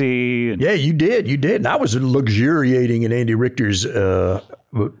emergency. And, yeah, you did. And I was luxuriating in Andy Richter's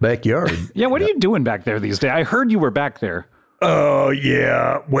backyard. yeah, what are you doing back there these days? I heard you were back there. Oh,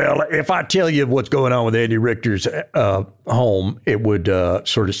 yeah. Well, if I tell you what's going on with Andy Richter's home, it would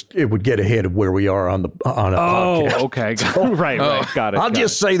it would get ahead of where we are on a podcast. Oh, okay. Right. Got it. I'll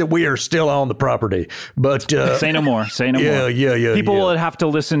just say that we are still on the property, but say no more. Yeah. People will have to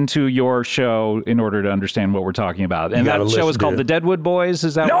listen to your show in order to understand what we're talking about. And that show is called The Deadwood Boys.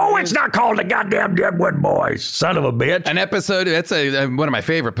 Is that? No, it's not called The Goddamn Deadwood Boys. Son of a bitch. An episode. That's one of my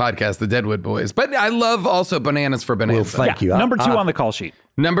favorite podcasts, The Deadwood Boys. But I love also Bananas for Bananas. Well, thank you. Number 2 on the call sheet.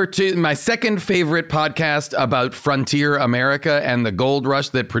 Number 2, my second favorite podcast about frontier America and the gold rush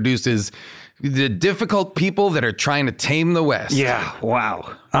that produces the difficult people that are trying to tame the West. Yeah.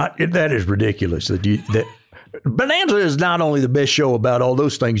 Wow. That is ridiculous. That Bonanza is not only the best show about all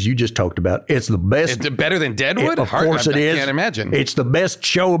those things you just talked about. It's the best. It's better than Deadwood? Of course it is. I can't imagine. It's the best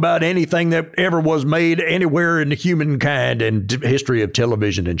show about anything that ever was made anywhere in humankind and history of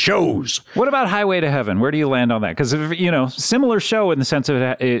television and shows. What about Highway to Heaven? Where do you land on that? Because, similar show in the sense of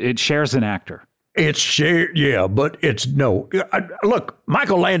it shares an actor. It's shared, yeah, but it's no. Look,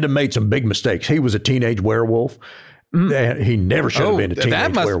 Michael Landon made some big mistakes. He was a teenage werewolf. He never should have been a teenage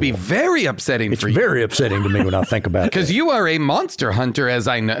werewolf. That must be very upsetting for you. It's very upsetting to me when I think about it. Because you are a monster hunter,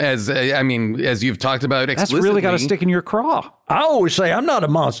 as you've talked about explicitly. That's really got to stick in your craw. I always say I'm not a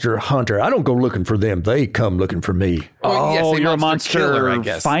monster hunter. I don't go looking for them. They come looking for me. Yes, you're a monster killer, I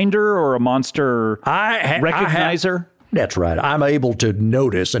guess. finder or a monster recognizer? That's right. I'm able to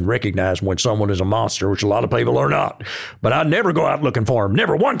notice and recognize when someone is a monster, which a lot of people are not. But I never go out looking for them.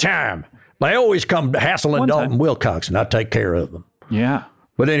 Never one time. They always come hassling Dalton Wilcox, and I take care of them. Yeah.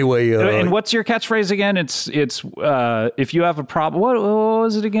 But anyway. And what's your catchphrase again? It's if you have a problem. What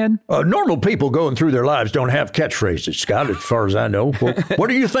was it again? Normal people going through their lives don't have catchphrases, Scott, as far as I know. What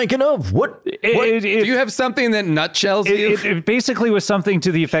are you thinking of? What? Do you have something that nutshells you? It basically was something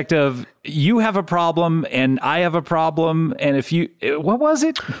to the effect of, you have a problem and I have a problem. And if you, what was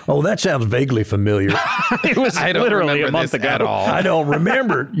it? Oh, that sounds vaguely familiar. It was literally a month ago. At all. I don't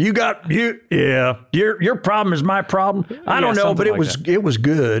remember. Yeah. Your problem is my problem. I don't know, but it was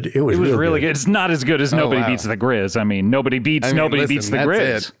good. It was really good. It's not as good as Nobody Beats the Grizz. I mean, nobody beats the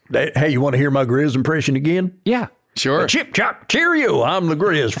Grizz. Hey, you want to hear my Grizz impression again? Yeah. Sure. Chip, chop, cheerio. I'm the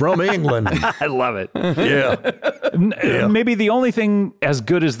Grizz from England. I love it. Yeah. Maybe the only thing as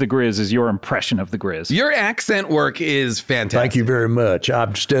good as the Grizz is your impression of the Grizz. Your accent work is fantastic. Thank you very much.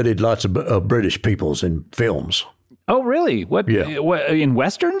 I've studied lots of British peoples in films. Oh, really? What in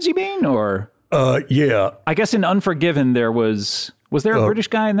Westerns, you mean? Or yeah. I guess in Unforgiven there was there a British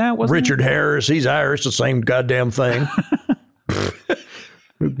guy in that? Wasn't Richard Harris. He's Irish, the same goddamn thing.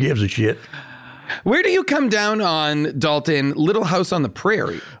 Who gives a shit? Where do you come down on, Dalton, Little House on the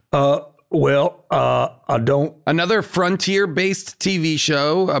Prairie? I don't. Another frontier-based TV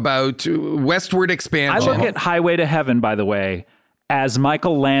show about westward expansion. I look at Highway to Heaven, by the way, as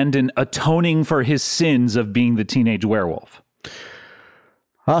Michael Landon atoning for his sins of being the teenage werewolf.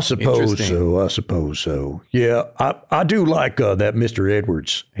 I suppose so. Yeah, I do like that Mr.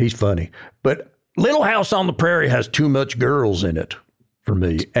 Edwards. He's funny. But Little House on the Prairie has too much girls in it for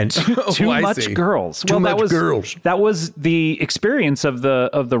me. And too much girls. Girls. That was the experience of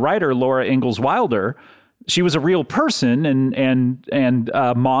the writer Laura Ingalls Wilder. She was a real person,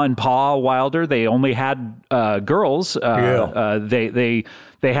 and Ma and Pa Wilder, they only had girls. They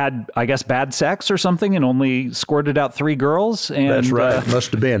had, I guess, bad sex or something, and only squirted out 3 girls. And that's right.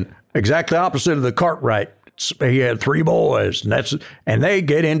 Must have been exactly opposite of the Cartwright. He had 3 boys, and they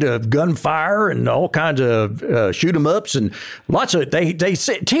get into gunfire and all kinds of shoot 'em ups, and lots of they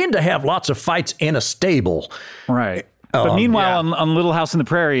tend to have lots of fights in a stable, right? But meanwhile, on Little House on the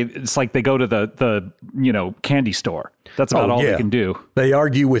Prairie, it's like they go to the candy store. That's about all they can do. They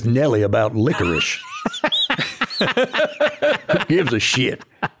argue with Nellie about licorice. Who gives a shit?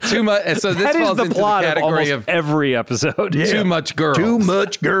 Too much. So this That is falls the into plot the of category almost every episode. Yeah. too much girls. Too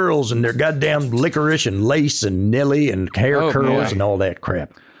much girls and their goddamn licorice and lace and Nelly and hair curls boy. and all that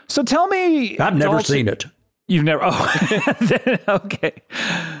crap. So tell me, I've never Dalton- seen it. You've never. Oh, okay.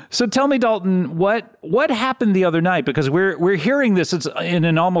 So tell me, Dalton, what happened the other night? Because we're hearing this. It's in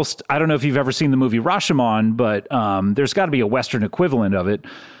an almost. I don't know if you've ever seen the movie Rashomon, but there's got to be a Western equivalent of it.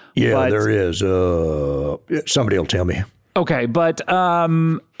 Yeah, But- there is. Somebody will tell me. Okay, but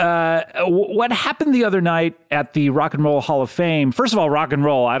what happened the other night at the Rock and Roll Hall of Fame? First of all, rock and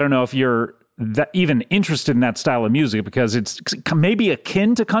roll. I don't know if you're even interested in that style of music because it's maybe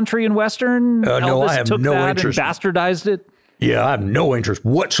akin to country and Western. No, Elvis I have took no that interest. and bastardized it. Yeah, I have no interest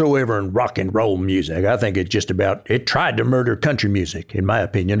whatsoever in rock and roll music. I think it's just about, it tried to murder country music, in my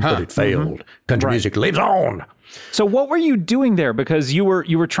opinion, but it failed. Country music lives on. So what were you doing there? Because you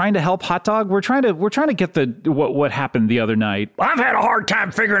were trying to help Hot Dog. We're trying to get the what happened the other night. I've had a hard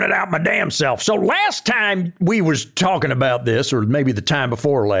time figuring it out my damn self. So last time we was talking about this, or maybe the time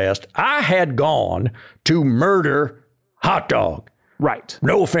before last, I had gone to murder Hot Dog. Right.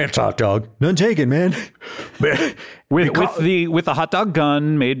 No offense, Hot Dog. None taken, man. But With the hot dog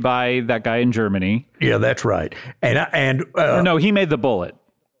gun made by that guy in Germany. yeah, that's right. And Or no, he made the bullet.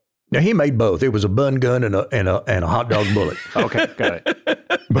 now he made both. It was a bun gun and a hot dog bullet. Okay, got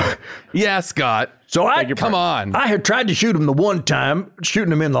it. Yeah, Scott. So Come on. I had tried to shoot him the one time,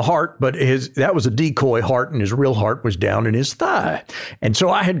 shooting him in the heart, but that was a decoy heart, and his real heart was down in his thigh. And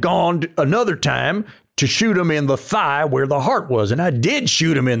so I had gone another time to shoot him in the thigh where the heart was. And I did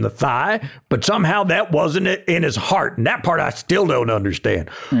shoot him in the thigh, but somehow that wasn't in his heart. And that part I still don't understand.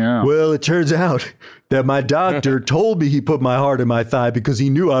 Yeah. Well, it turns out that my doctor told me he put my heart in my thigh because he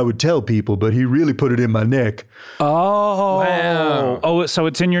knew I would tell people, but he really put it in my neck. Oh. Wow. Oh, so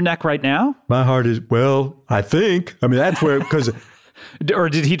it's in your neck right now? My heart is, well, I think. I mean, that's where, because Or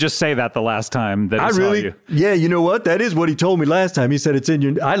did he just say that the last time that he saw you? yeah, you know what? That is what he told me last time. He said it's in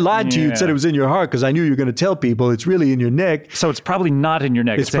your, I lied to you and said it was in your heart because I knew you were going to tell people it's really in your neck. So it's probably not in your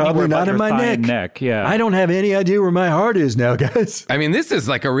neck. It's probably anywhere but not in your my thigh neck. and neck. Yeah. I don't have any idea where my heart is now, guys. I mean, this is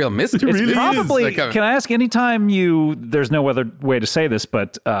like a real mystery. It really is. Probably. Like Can I ask? Anytime there's no other way to say this,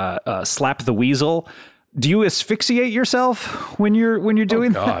 but slap the weasel. Do you asphyxiate yourself when you're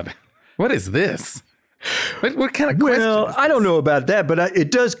doing that? God, what is this? What kind of question? Well, I don't know about that, but it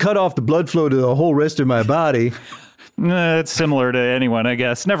does cut off the blood flow to the whole rest of my body. It's similar to anyone, I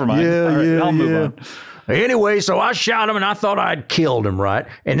guess. Never mind. Yeah, All right, yeah, I'll move yeah. on. Anyway, so I shot him and I thought I'd killed him, right?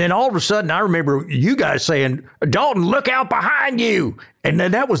 And then all of a sudden I remember you guys saying, Dalton, look out behind you. And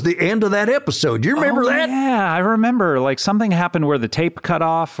then that was the end of that episode. Do you remember that? Yeah, I remember. Like something happened where the tape cut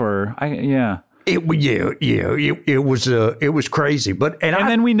off, yeah. It was crazy. But And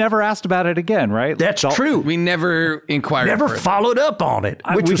then we never asked about it again, right? that's true. We never inquired. Never further. followed up on it,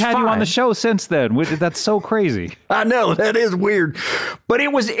 which We've was had you on fine. the show since then. That's so crazy. I know that is weird, but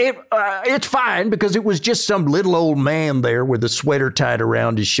it's fine because it was just some little old man there with a sweater tied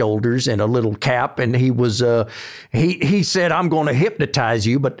around his shoulders and a little cap, and he was he said, "I'm going to hypnotize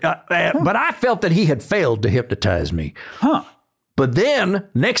you," but I felt that he had failed to hypnotize me. Huh. But then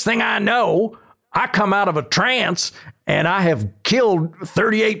next thing I know, I come out of a trance and I have killed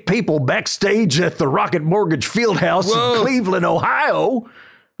 38 people backstage at the Rocket Mortgage Fieldhouse Whoa. in Cleveland, Ohio.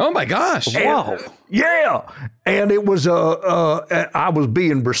 Oh my gosh! Whoa. Yeah. And it was, I was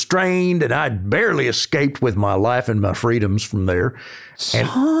being restrained and I barely escaped with my life and my freedoms from there. So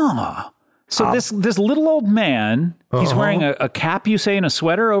this little old man, he's wearing a cap, you say, and a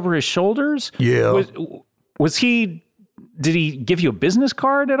sweater over his shoulders? Yeah. Did he give you a business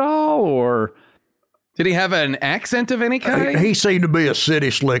card at all, or? Did he have an accent of any kind? He seemed to be a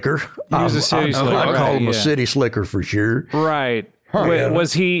city slicker. He was a city slicker, I call him right, a yeah. city slicker for sure. Right.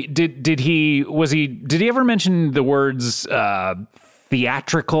 Was he? Did he ever mention the words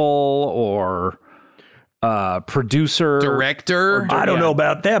theatrical or producer, Director? I don't know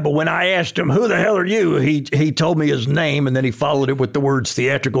about that, but when I asked him, who the hell are you? He told me his name and then he followed it with the words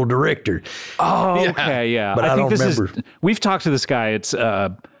theatrical director. Oh, okay, yeah. But I think don't this remember. We've talked to this guy. It's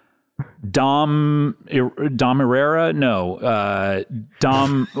Dom Herrera. No,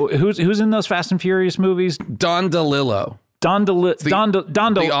 Dom. Who's in those Fast and Furious movies? Don DeLillo. Donatello.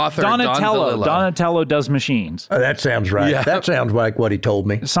 the author, Don DeLillo. Donatello does machines. That sounds right. Yeah. That sounds like what he told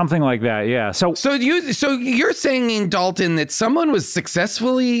me. Something like that. Yeah. So So you're saying, Dalton, that someone was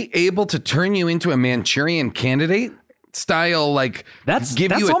successfully able to turn you into a Manchurian Candidate style, like that's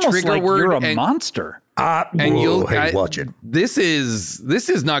give you a almost trigger like word you're a and monster. you'll watch it. This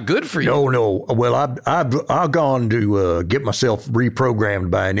is not good for you. No. Well, I've gone to get myself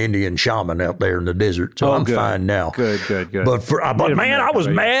reprogrammed by an Indian shaman out there in the desert, so I'm fine now. Good. But man, I was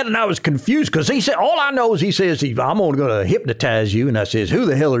mad and I was confused because he said, all I know is he says, I'm going to hypnotize you, and I says, who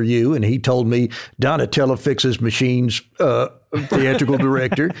the hell are you? And he told me Donatella Fixes Machines. Theatrical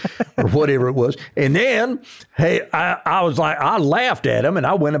director or whatever it was. And then, hey, I was like, I laughed at him and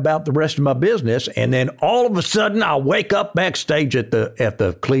I went about the rest of my business. And then all of a sudden I wake up backstage at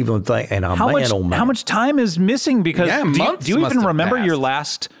the Cleveland thing and I'm how much time is missing? Because do you even remember your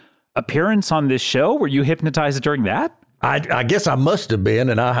last appearance on this show? Were you hypnotized during that? I guess I must have been,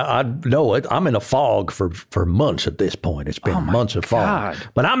 and I know it. I'm in a fog for months at this point. It's been months of fog.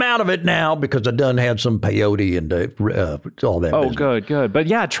 But I'm out of it now because I done had some peyote and all that. Oh, business. good. But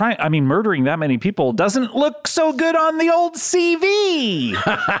yeah, murdering that many people doesn't look so good on the old CV.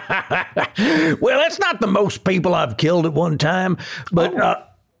 Well, that's not the most people I've killed at one time. But,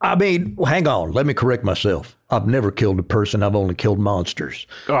 hang on. Let me correct myself. I've never killed a person. I've only killed monsters.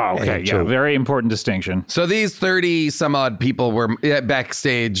 Oh, okay. So, very important distinction. So these 30 some odd people were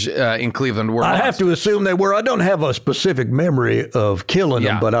backstage in Cleveland. I have to assume they were. I don't have a specific memory of killing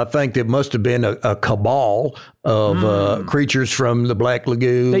them, but I think it must have been a cabal of creatures from the Black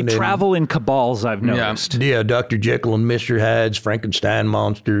Lagoon. They travel in cabals, I've noticed. Yeah, Dr. Jekyll and Mr. Hyde's Frankenstein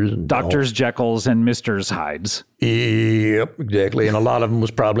monsters. And Drs. Jekylls and Mrs. Hyde's. Yep, exactly. And a lot of them was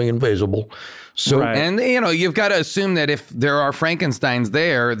probably invisible. So, and you've got to assume that if there are Frankensteins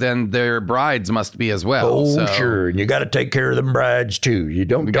there, then their brides must be as well. Oh, sure. And you got to take care of them brides too. You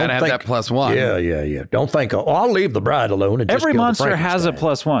don't got to have that plus one. Yeah. Don't think, I'll leave the bride alone. And every monster has a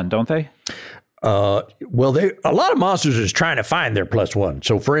plus one, don't they? Well, a lot of monsters is trying to find their plus one.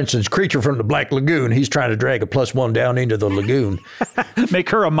 So, for instance, Creature from the Black Lagoon, he's trying to drag a plus one down into the lagoon. Make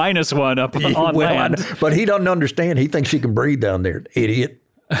her a minus one up on land. But he doesn't understand. He thinks she can breathe down there, idiot.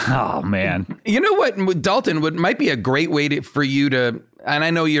 Oh, man. You know what, Dalton, might be a great way for you to, and I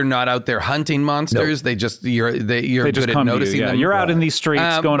know you're not out there hunting monsters. No. You're good at noticing them. You're out in these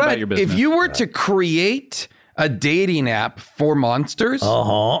streets going about your business. If you were to create a dating app for monsters,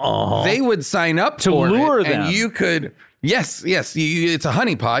 they would sign up to for lure it, them. And you could. Yes, it's a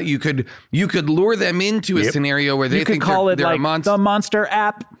honeypot. You could lure them into a scenario where they think they're a monster. The monster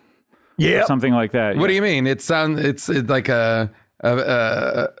app. Yeah, something like that. What do you mean? It's like a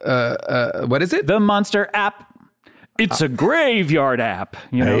what is it? The monster app. It's a graveyard app.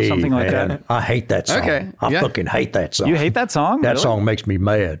 Something like that. I hate that song. Okay. I fucking hate that song. You hate that song? That really? song makes me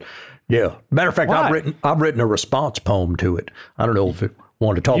mad. Yeah. Matter of fact, Why? I've written a response poem to it. I don't know if you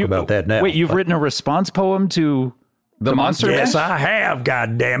want to talk about that now. Wait, you've written a response poem to the monster? Yes, I have.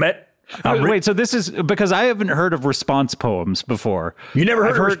 God damn it. Wait, so this is because I haven't heard of response poems before. You never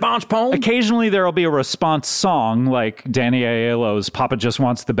heard a response poem? Occasionally there'll be a response song like Danny Aiello's Papa Just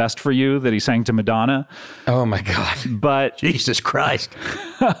Wants the Best for You that he sang to Madonna. Oh my God. But Jesus Christ.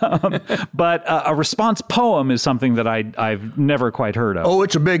 But a response poem is something that I've never quite heard of. Oh,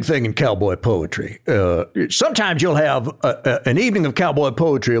 it's a big thing in cowboy poetry. Sometimes you'll have an evening of cowboy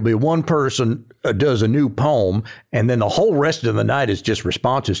poetry. It'll be one person does a new poem, and then the whole rest of the night is just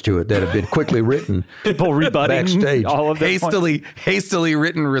responses to it that have been quickly written. People rebutting backstage. All of them. Hastily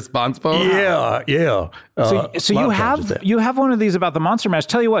written response poem. Yeah. So you have one of these about the Monster Mash.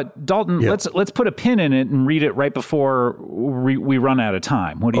 Tell you what, Dalton, let's put a pin in it and read it right before we run out of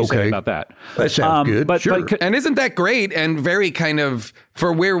time. What do you say about that? That sounds good. Sure. And isn't that great and very kind of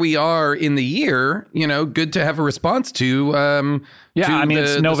for where we are in the year? Good to have a response to.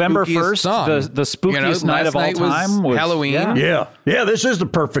 It's November 1st, the spookiest night of all time was Halloween. Yeah. This is the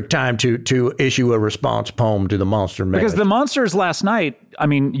perfect time to issue a response poem to the Monster Mash. Because the monsters last night,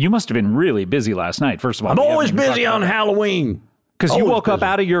 you must have been really busy last night, first of all. I'm always busy on Halloween. Because you woke up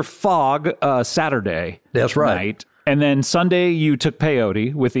out of your fog Saturday night, and then Sunday you took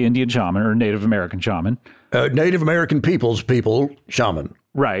peyote with the Indian shaman or Native American shaman. Native American people's shaman.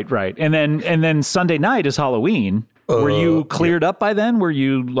 Right. And then Sunday night is Halloween. Were you cleared up by then? Were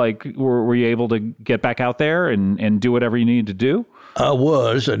you were you able to get back out there and do whatever you needed to do? I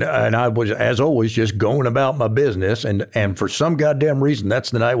was, and I was, as always, just going about my business. And for some goddamn reason,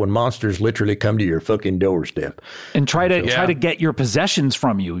 that's the night when monsters literally come to your fucking doorstep and try to get your possessions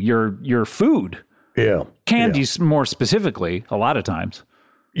from you, your food. Yeah. Candies more specifically, a lot of times.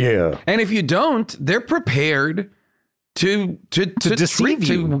 Yeah. And if you don't, they're prepared to deceive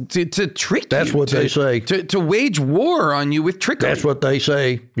you, to trick you. That's what they say. To wage war on you with trickery. That's what they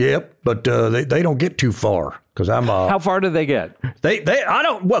say. Yep. but they don't get too far because I'm. How far do they get?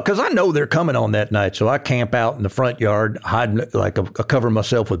 Because I know they're coming on that night, so I camp out in the front yard, hiding I cover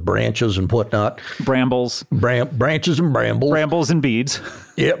myself with branches and whatnot. Brambles. Branches and brambles. Brambles and beads.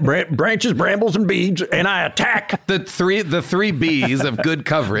 Yeah, branches, brambles, and beads, and I attack the three B's of good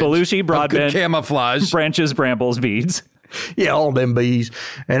coverage. Belushi, broadband, good camouflage, branches, brambles, beads. Yeah, all them bees,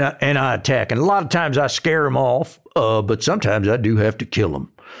 and I attack, and a lot of times I scare them off, but sometimes I do have to kill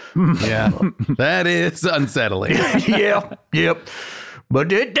them. Yeah, that is unsettling. Yep. But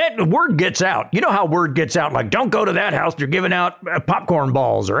that word gets out. You know how word gets out? Like, don't go to that house. They're giving out popcorn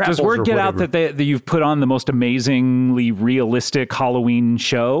balls or apples. Does word get out whatever. that you've put on the most amazingly realistic Halloween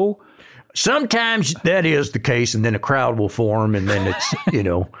show? Sometimes that is the case, and then a crowd will form, and then it's,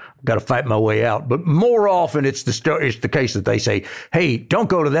 got to fight my way out. But more often, it's the case that they say, hey, don't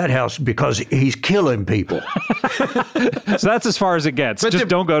go to that house because he's killing people. So that's as far as it gets. Just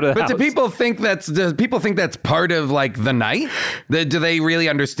don't go to the house. But do people think that's part of like the night? Do they really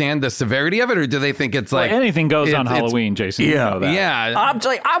understand the severity of it, or do they think it's like anything goes on Halloween, Jason? Yeah, you know that. Yeah.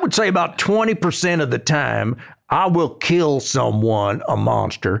 I would say about 20% of the time I will kill someone, a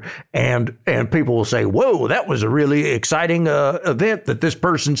monster, and people will say, whoa, that was a really exciting event that this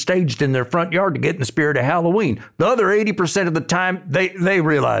person staged in their front yard to get in the spirit of Halloween. The other 80% of the time, they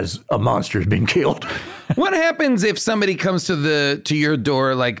realize a monster's been killed. What happens if somebody comes to your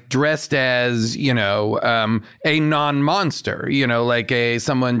door like dressed as, a non-monster, like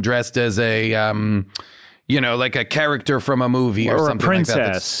someone dressed as a like a character from a movie or something like that. Or a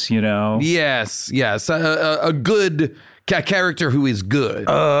princess, Yes. A good character who is good.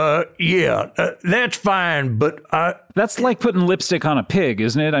 That's fine, but that's like putting lipstick on a pig,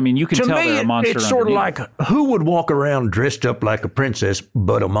 isn't it? I mean, you can tell they're a monster. It's sort of underneath. like who would walk around dressed up like a princess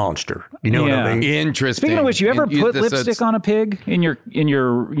but a monster? You know what I mean? Interesting. Speaking of which, you ever put lipstick on a pig in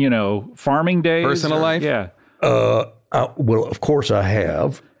your farming days? Personal life? Yeah. Well, of course I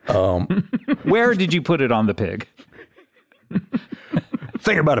have. Where did you put it on the pig?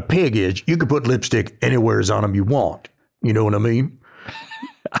 Thing about a pig is you can put lipstick anywhere on them you want. You know what I mean?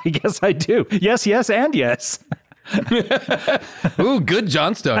 I guess I do. Yes, and yes. Ooh, good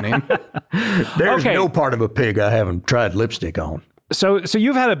Johnstoning. There's no part of a pig I haven't tried lipstick on. So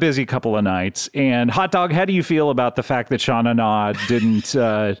you've had a busy couple of nights, and Hot Dog, how do you feel about the fact that Shauna Na didn't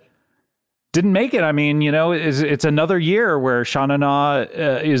make it? I mean, it's another year where Shauna Na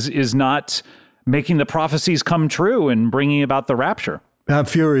is not making the prophecies come true and bringing about the rapture. I'm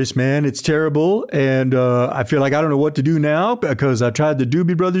furious, man. It's terrible. And I feel like I don't know what to do now because I tried the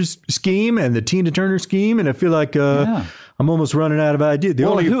Doobie Brothers scheme and the Tina Turner scheme. And I feel like I'm almost running out of ideas.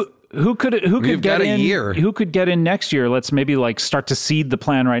 Who could We've get got a in? year. Who could get in next year? Let's maybe start to seed the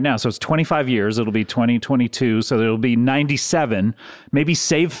plan right now. So it's 25 years. It'll be 2022. So it'll be 97. Maybe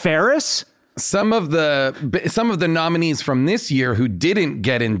Save Ferris. Some of the nominees from this year who didn't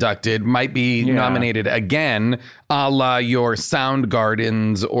get inducted might be nominated again, a la your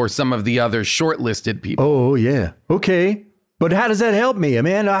Soundgardens or some of the other shortlisted people. Oh, yeah. Okay. But how does that help me? I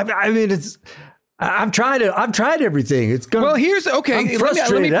mean, I've tried everything. It's going. Well, here's okay. I'm Let me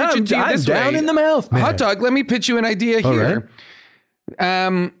frustrated. pitch it to you I'm this down way. in the mouth, man. Hot Dog, let me pitch you an idea here.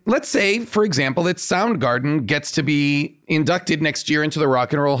 Right. Let's say, for example, that Soundgarden gets to be inducted next year into the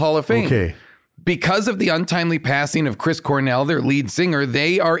Rock and Roll Hall of Fame. Okay. Because of the untimely passing of Chris Cornell, their lead singer,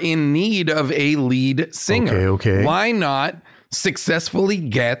 they are in need of a lead singer. Okay. Why not successfully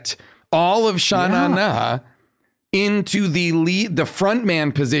get all of Shauna Na into the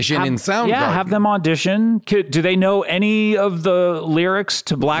frontman position in Soundgarden? Yeah, have them audition. Do they know any of the lyrics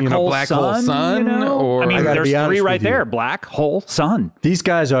to Black Hole Sun? Or I mean, I gotta there's be honest three right with you. there. Black Hole Sun. These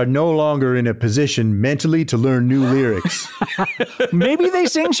guys are no longer in a position mentally to learn new lyrics. Maybe they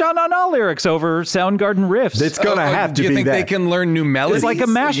sing Shauna Na lyrics over Soundgarden riffs. It's going to have to do you be think that. they can learn new melodies? It's like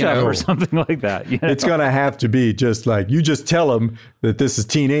a mashup or something like that. It's going to have to be just like you just tell them that this is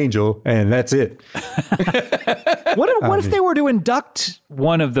Teen Angel and that's it. What if they were to induct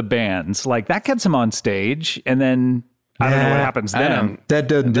one of the bands? Like that gets them on stage, and then I don't know what happens then. That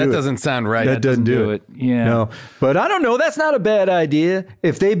doesn't do it. That doesn't sound right. That doesn't do it. Yeah. No, but I don't know. That's not a bad idea.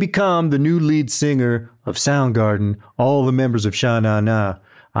 If they become the new lead singer of Soundgarden, all the members of Shauna Na.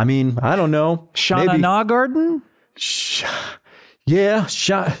 I mean, I don't know. Shauna Na Garden? Yeah.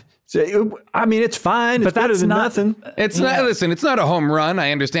 I mean, it's fine. But It's better that's than not- nothing. It's not. Listen, it's not a home run.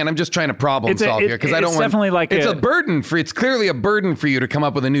 I understand. I'm just trying to problem solve here because I don't it's want. definitely like it's a- a burden for. It's clearly a burden for you to come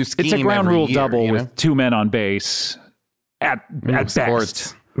up with a new scheme. It's a ground every rule year, double you know? with two men on base at best.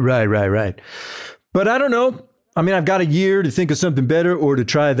 sports. Right. But I don't know. I mean, I've got a year to think of something better or to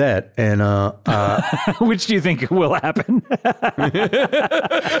try that. And Which do you think will happen?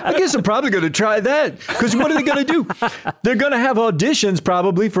 I guess I'm probably going to try that, because what are they going to do? They're going to have auditions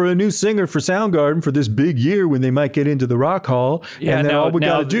probably for a new singer for Soundgarden for this big year when they might get into the Rock Hall. Yeah, and then all we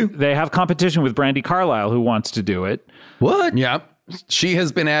got to do. They have competition with Brandi Carlile, who wants to do it. What? Yeah. She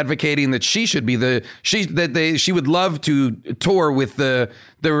has been advocating that she should be she would love to tour with the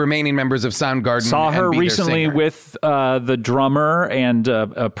remaining members of Soundgarden. Saw her and be recently their singer. with the drummer and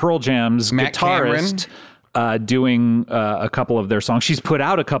Pearl Jam's Matt guitarist doing a couple of their songs. She's put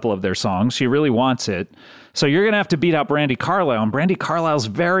out a couple of their songs. She really wants it. So you're going to have to beat out Brandi Carlile. And Brandi Carlile's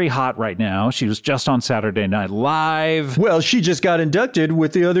very hot right now. She was just on Saturday Night Live. Well, she just got inducted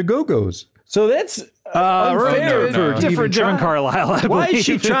with the other Go-Go's. So that's unfair for different Carlisle. Why is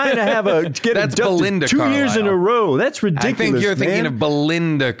she trying to have a get That's inducted Belinda 2 years in a row? That's ridiculous. I think you're thinking man. of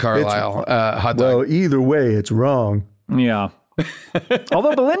Belinda Carlisle. Hot dog. Well, either way, it's wrong. Yeah.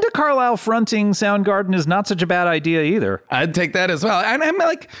 Although Belinda Carlisle fronting Soundgarden is not such a bad idea either. I'd take that as well. And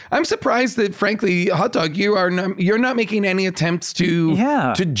I'm surprised that, frankly, Hot Dog, you're not making any attempts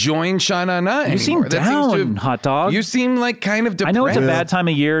to join Sha Na Na anymore. You seem down, Hot Dog. You seem like kind of depressed. I know it's a bad time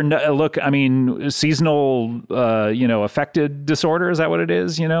of year. No, look, I mean, seasonal, affected disorder. Is that what it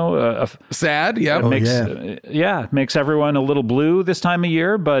is? Sad. Yeah. It makes everyone a little blue this time of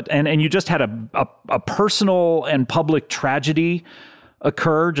year. But and you just had a personal and public tragedy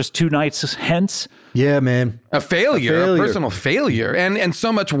occur just 2 nights hence. Yeah, man. A personal failure. And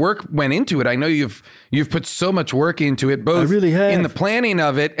so much work went into it. I know you've put so much work into it, both I really have. in the planning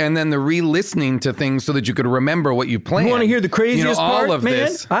of it and then the re-listening to things so that you could remember what you planned. You want to hear the craziest part, all of man?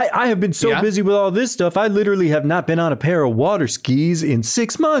 this. I have been so busy with all this stuff. I literally have not been on a pair of water skis in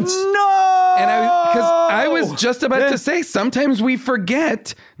 6 months. No! And I was just about to say, sometimes we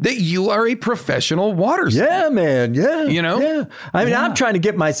forget that you are a professional water skier. Yeah, man. Yeah. Yeah. I mean, I'm trying to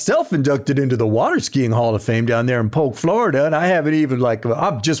get myself inducted into the Water Skiing Hall of Fame down there in Polk, Florida, and I haven't even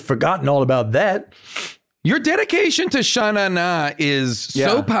I've just forgotten all about that. Your dedication to Sha Na Na is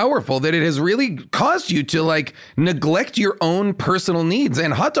so powerful that it has really caused you to neglect your own personal needs.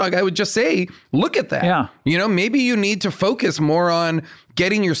 And Hot Dog, I would just say, look at that. Yeah. Maybe you need to focus more on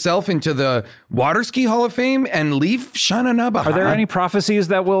getting yourself into the Water Ski Hall of Fame and leave Sha Na Na behind. Are there any prophecies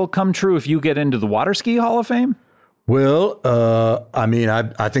that will come true if you get into the Water Ski Hall of Fame? Well, I mean,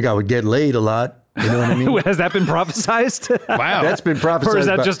 I think I would get laid a lot. You know what I mean? Has that been prophesized? Wow. That's been prophesied. Or is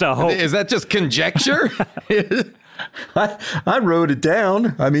that just a hope? Is that just conjecture? I wrote it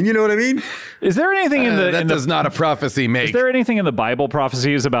down. I mean, you know what I mean? Is there anything in the... That does not a prophecy make. Is there anything in the Bible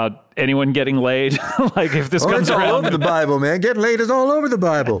prophecies about anyone getting laid? If this comes it's all around... over the Bible, man. Getting laid is all over the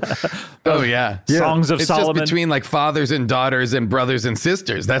Bible. Oh, yeah. Songs of it's Solomon. It's just between fathers and daughters and brothers and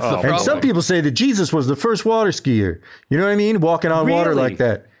sisters. That's the problem. And some people say that Jesus was the first water skier. You know what I mean? Walking on water like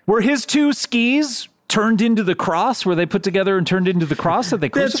that. Were his 2 skis turned into the cross? Were they put together and turned into the cross that they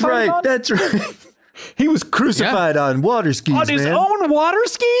crucified on? That's right. He was crucified on water skis, on his own water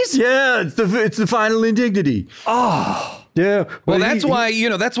skis? Yeah, it's the final indignity. Oh. Yeah. Well, that's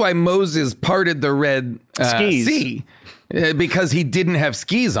why Moses parted the Red Sea, because he didn't have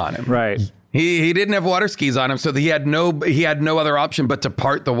skis on him. Right. He didn't have water skis on him, so he had no other option but to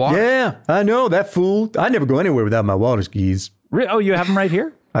part the water. Yeah, I know, that fool. I never go anywhere without my water skis. Oh, you have them right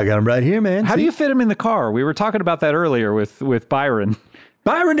here? I got them right here, man. How do you fit them in the car? We were talking about that earlier with Byron.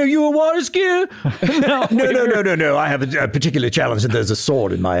 Byron, are you a water skier? No. I have a particular challenge that there's a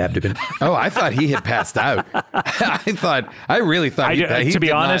sword in my abdomen. Oh, I thought he had passed out. I really thought he to be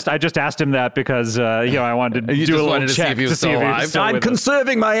did honest, not. I just asked him that because I wanted to You do just a little wanted to see check if he was to see if still he alive. was still I'm with us.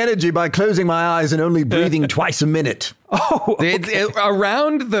 conserving my energy by closing my eyes and only breathing twice a minute. Oh,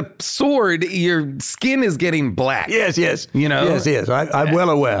 around the sword, your skin is getting black. Yes. Yes. I'm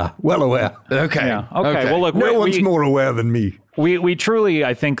well aware. Okay. Yeah. Okay. Well, look, No one's more aware than me. We truly,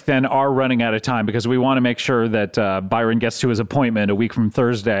 I think, then are running out of time because we want to make sure that Byron gets to his appointment a week from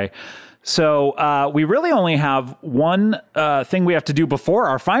Thursday. So we really only have one thing we have to do before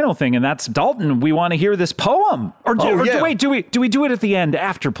our final thing, and that's Dalton. We want to hear this poem. Wait, do we do it at the end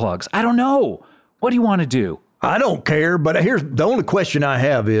after plugs? I don't know. What do you want to do? I don't care, but here's the only question I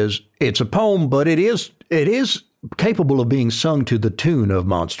have is, it's a poem, but it is capable of being sung to the tune of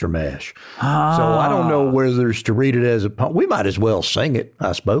Monster Mash. So I don't know whether it's to read it as a poem. We might as well sing it,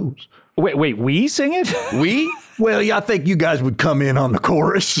 I suppose. Wait, we sing it? We? Well, yeah, I think you guys would come in on the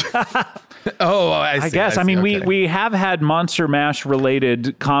chorus. Oh, I see. I guess. I mean, okay. we have had Monster Mash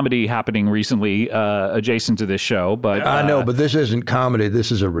related comedy happening recently, adjacent to this show. But I know, but this isn't comedy.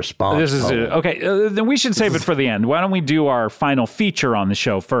 This is a response. this is okay. Then we should save it for the end. Why don't we do our final feature on the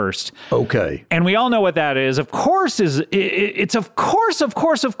show first? Okay. And we all know what that is. Of course, it's of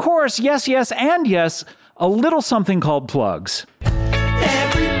course. Yes, and yes. A little something called plugs.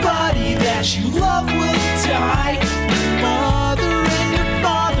 Everybody that you love will die. Your mother and your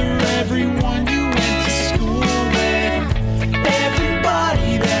father, everyone you went to school with.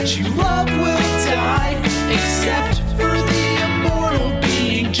 Everybody that you love will die, except for the immortal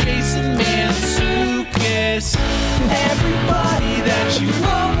being Jason Mantzoukas. Everybody that you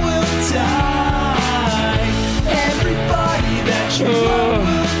love will die. Everybody that you love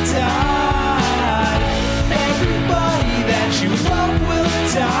will die. Everybody that you love will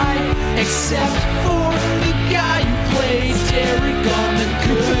die, except for the guy who plays Derek on The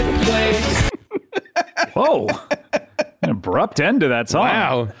Good Place. Whoa. An abrupt end to that song.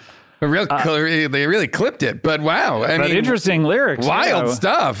 Wow. They really clipped it, but wow. I But mean, interesting lyrics. wild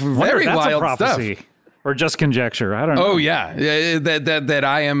stuff. Very that's wild a prophecy. stuff. Or just conjecture. I don't know. Oh yeah, that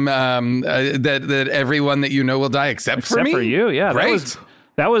I am that everyone that you know will die except for me. For you, yeah. Great.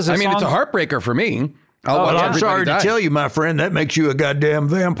 That was a I mean, song. it's a heartbreaker for me. Well, I'm everybody sorry die. to tell you, my friend, that makes you a goddamn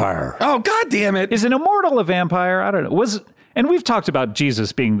vampire. Oh God damn it! Is an immortal a vampire? I don't know. And we've talked about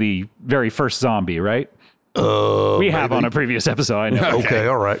Jesus being the very first zombie, right? We have on a previous episode, I know. Okay,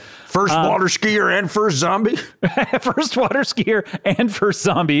 all right. First water skier and first zombie? First water skier and first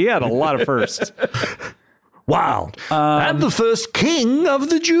zombie. He had a lot of firsts. Wow. And the first king of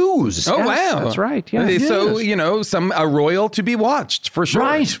the Jews. Oh Yes, wow, that's right, yeah. So a royal to be watched for sure.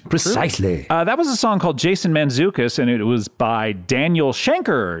 Right, precisely. That was a song called Jason Mantzoukas, and it was by Daniel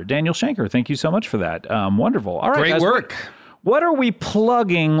Schenker. Daniel Schenker, thank you so much for that. Wonderful. All right, Great guys, work. What are we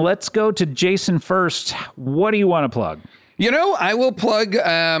plugging? Let's go to Jason first. What do you want to plug? I will plug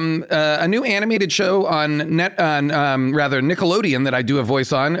a new animated show on Nickelodeon that I do a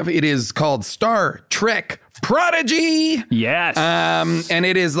voice on. It is called Star Trek Prodigy. Yes. And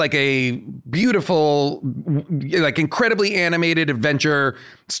it is like a beautiful, like incredibly animated adventure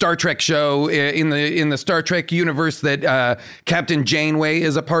Star Trek show in the Star Trek universe that Captain Janeway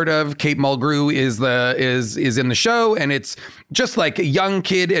is a part of. Kate Mulgrew is in the show, and it's just like a young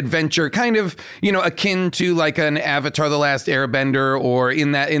kid adventure, kind of akin to like an Avatar: The Last Airbender, or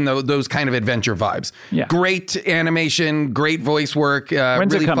in those kind of adventure vibes. Yeah. Great animation, great voice work.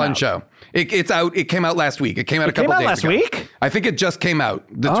 When's it really come fun out? show. It's out. It came out last week. It came out a couple days last ago. week? I think it just came out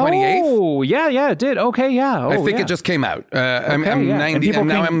the 28th. Oh, yeah, it did. Okay, yeah. I think it just came out. I'm yeah. 90, and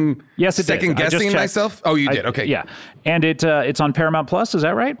now I'm yes, it did. second I just guessing checked. myself. Oh, you did. Okay. Yeah. And it's on Paramount Plus, is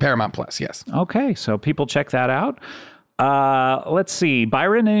that right? Paramount Plus, yes. Okay, so people check that out. Let's see.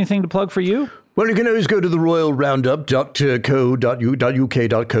 Byron, anything to plug for you? Well, you can always go to the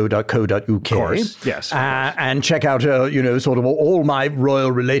royalroundup.co.uk.co.uk. Of course, yes, of course. And check out, sort of all my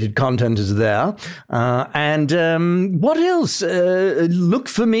royal-related content is there. And what else? Look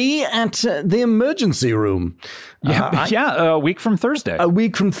for me at the emergency room. A week from Thursday. A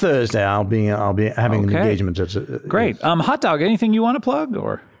week from Thursday, I'll be having an engagement. Great. Hot Dog, anything you want to plug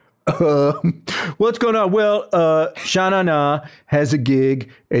or? What's going on? Well, Shana Na has a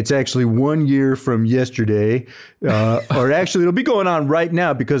gig. It's actually 1 year from yesterday. Or actually, it'll be going on right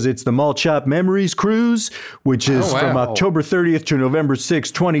now because it's the Malt Shop Memories Cruise, which is from October 30th to November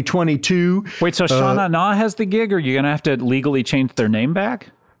 6th, 2022. Wait, so Shana Na has the gig, or are you going to have to legally change their name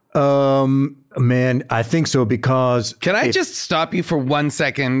back? Man, I think so because... Can I just stop you for 1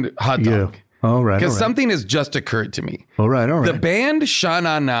 second, Hot Dog? Yeah. All right. Because something has just occurred to me. All right. The band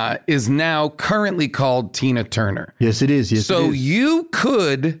Shana Na is now currently called Tina Turner. Yes, it is. So it is. you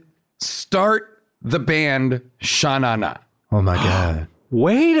could start the band Shana Na. Oh, my God.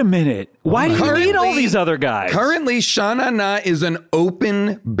 Wait a minute. Why do you need all these other guys? Currently, Shana Na is an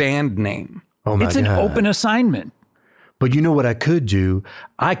open band name. Oh, my God. It's an open assignment. But you know what I could do?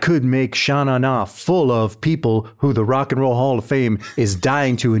 I could make Shana Na full of people who the Rock and Roll Hall of Fame is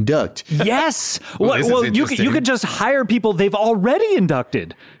dying to induct. Yes. Well, this is you could just hire people they've already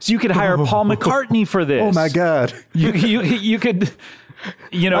inducted. So you could hire Paul McCartney for this. Oh, my God. You could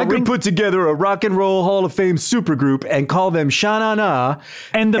I could put together a Rock and Roll Hall of Fame supergroup and call them Sha-Na-Na.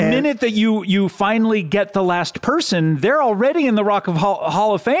 And the minute that you finally get the last person, they're already in the Rock of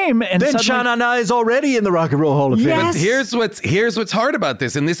Hall of Fame. And then Sha-Na-Na is already in the Rock and Roll Hall of Fame. Yes. But here's what's hard about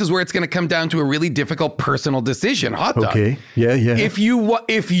this, and this is where it's going to come down to a really difficult personal decision. Hot dog. Okay. Yeah. If you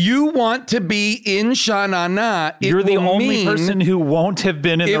want to be in Sha-Na-Na, you're the only person who won't have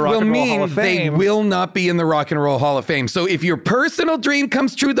been in the Rock and Roll Hall of Fame. They will not be in the Rock and Roll Hall of Fame. So if your personal dream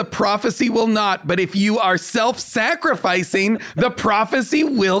comes true, the prophecy will not. But if you are self-sacrificing, the prophecy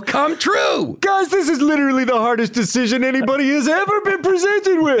will come true. Guys, this is literally the hardest decision anybody has ever been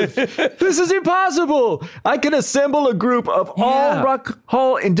presented with. This is impossible. I can assemble a group of all Rock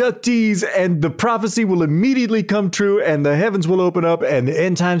Hall inductees, and the prophecy will immediately come true, and the heavens will open up, and the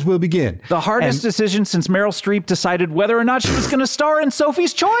end times will begin. The hardest decision since Meryl Streep decided whether or not she was going to star in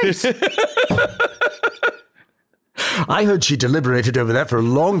Sophie's Choice. I heard she deliberated over that for a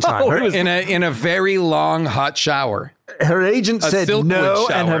long time. In a very long hot shower. Her agent said no,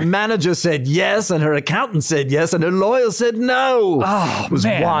 shower. and her manager said yes, and her accountant said yes, and her lawyer said no. Oh, it was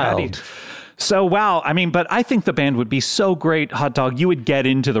wild. So, wow. I mean, but I think the band would be so great, Hot Dog. You would get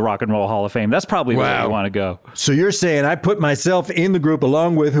into the Rock and Roll Hall of Fame. That's probably where you want to go. So you're saying I put myself in the group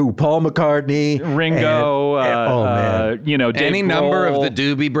along with who? Paul McCartney, Ringo, Dave any Grohl. number of the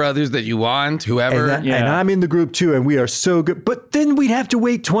Doobie Brothers that you want, whoever. And I'm in the group too, and we are so good. But then we'd have to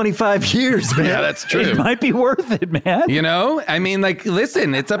wait 25 years, man. Yeah, that's true. It might be worth it, man. You know? I mean,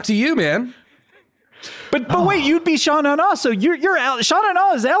 listen, it's up to you, man. But wait, you'd be Sha-Na-Na, so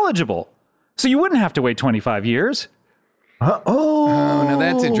Sha-Na-Na is eligible. So you wouldn't have to wait 25 years. Now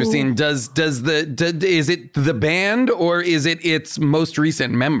that's interesting. Is it the band or is it its most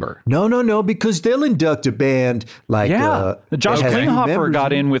recent member? No, because they'll induct a band like Josh Klinghoffer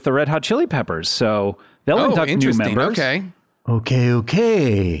got in with the Red Hot Chili Peppers, so they'll induct new members.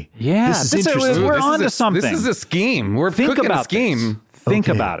 Okay. Yeah, this is interesting. We're on to something. This is a scheme. We're cooking a scheme. Think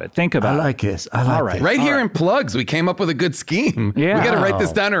about it. I like this. All right. Right here in plugs, we came up with a good scheme. Yeah. We got to write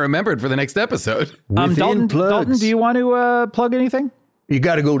this down and remember it for the next episode. Dalton, do you want to plug anything? You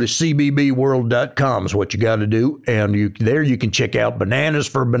got to go to cbbworld.com is what you got to do. And you can check out Bananas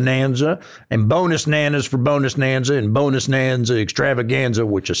for Bonanza and Bonus Nanas for Bonus Nanza and Bonus Nanza Extravaganza,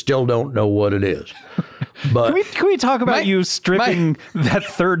 which I still don't know what it is. But can we talk about you stripping that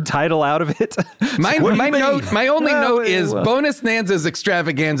third title out of it? My only note is Bonus Nanza's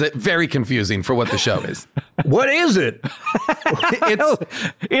Extravaganza, very confusing for what the show is. What is it? That's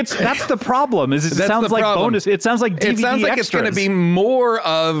the problem. It sounds like bonus. It sounds like DVD It sounds like extras. it's going to be more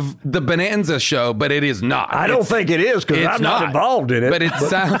of the Bonanza show, but it is not. I don't think it is because I'm not involved in it. But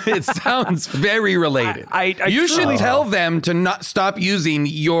it sounds very related. You should tell them to not stop using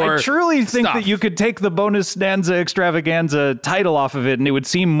your. I truly think stuff. that you could take the Bonus Nanza Extravaganza title off of it, and it would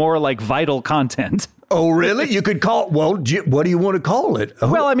seem more like vital content. Oh, really? You could call it, what do you want to call it? Oh.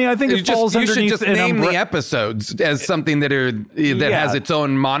 Well, I mean, I think it falls underneath. You should just name the episodes as something that has its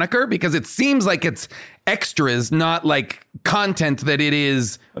own moniker, because it seems like it's extras, not like content that it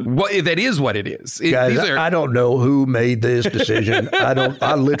is. What it is. Guys, I don't know who made this decision.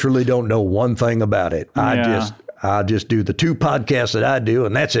 I literally don't know one thing about it. I just do the two podcasts that I do,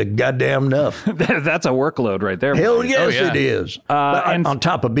 and that's a goddamn enough. That's a workload right there. Hell yes, it is. And on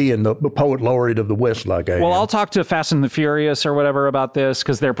top of being the poet laureate of the West, like I am. Well, I'll talk to Fast and the Furious or whatever about this,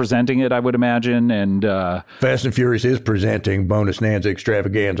 because they're presenting it, I would imagine. And Fast and Furious is presenting Bonus Nanza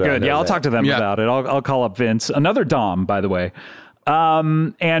Extravaganza. Good. Yeah, I'll talk to them about it. I'll call up Vince. Another Dom, by the way.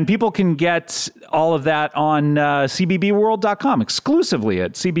 And people can get all of that on cbbworld.com, exclusively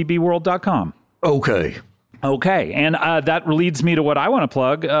at cbbworld.com. Okay, and that leads me to what I want to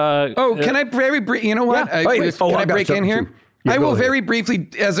plug. Can I very briefly? You know what? Yeah. Can I break in here? Yeah, I will go ahead. very briefly,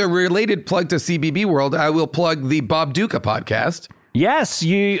 as a related plug to CBB World, I will plug the Bob Duca podcast. Yes,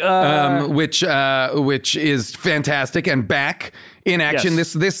 which is fantastic and back in action.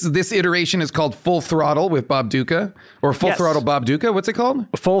 Yes. This iteration is called Full Throttle with Bob Duca, or Full Throttle Bob Duca. What's it called?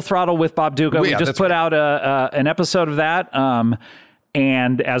 Full Throttle with Bob Duca. We just put out an episode of that.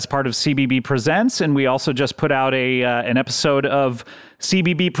 And as part of CBB Presents, and we also just put out an episode of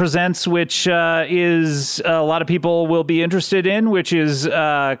CBB Presents, which is a lot of people will be interested in, which is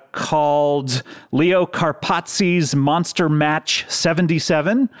called Leo Carpazzi's Monster Match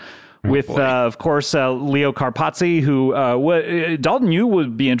 77. With, of course, Leo Carpazzi, who Dalton, you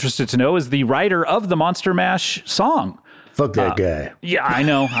would be interested to know, is the writer of the Monster Mash song. Fuck that guy. Yeah, I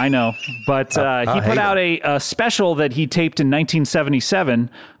know. But he put out a special that he taped in 1977,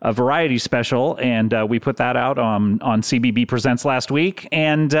 a variety special, and we put that out on CBB Presents last week.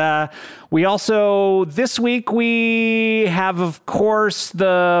 And we also, this week, we have, of course,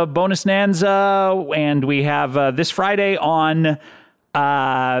 the bonus Nanza, and we have this Friday on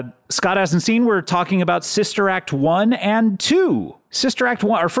Scott Hasn't Seen, we're talking about Sister Act 1 and 2. Sister Act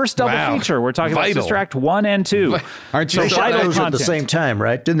 1, our first double feature. We're talking about Sister Act 1 and 2. Aren't you They so shot those content. at the same time,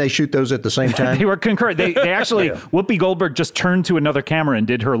 right? Didn't they shoot those at the same time? They were concurrent. They actually, Whoopi Goldberg just turned to another camera and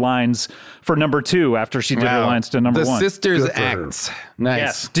did her lines for number 2 after she did her lines to number 1. The Sisters Good for her. Acts. Nice.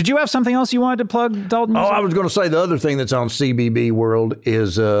 Yes. Did you have something else you wanted to plug, Dalton? Oh, I was going to say the other thing that's on CBB World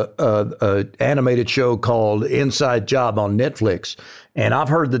is a animated show called Inside Job on Netflix. And I've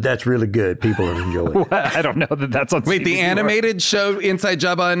heard that that's really good. People have enjoyed it. I don't know that that's on Wait, the CBB animated show Inside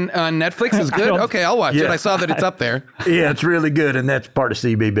Job on Netflix is good? Okay, I'll watch it. I saw that it's up there. Yeah, it's really good, and that's part of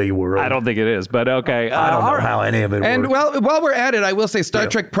CBB World. I don't think it is, but okay. I don't know how any of it And works. while we're at it, I will say Star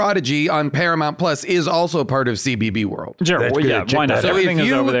Trek Prodigy on Paramount Plus is also part of CBB World. Sure, That's well, good. yeah, Check why not? that out. Everything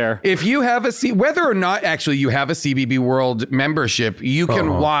is over there. If you have whether or not actually you have a CBB World membership, you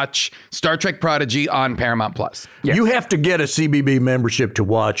can watch Star Trek Prodigy on Paramount Plus. Yes. You have to get a CBB membership to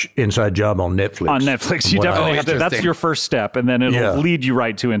watch Inside Job on Netflix. On Netflix, you Wow. definitely have to. That's Interesting. your first step, and then it'll lead you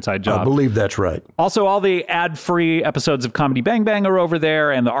right to Inside Job. I believe that's right. Also, all the ad-free episodes of Comedy Bang Bang are over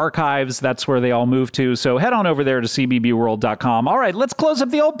there, and the archives, that's where they all move to. So head on over there to cbbworld.com. All right, let's close up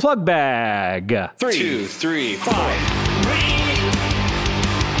the old plug bag. 3, 2, 3, 5.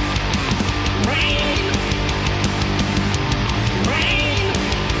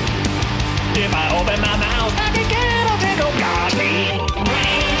 If I open my mouth, I can get a tickle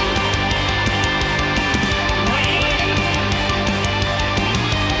Godly.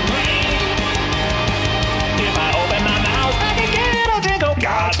 If I open my mouth, I can get a tickle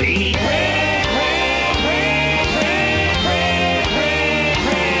Godly.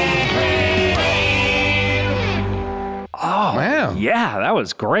 Oh, Wow. yeah, that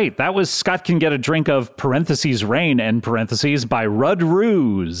was great. That was Scott Can Get a Drink of parentheses Rain end parentheses by Rudd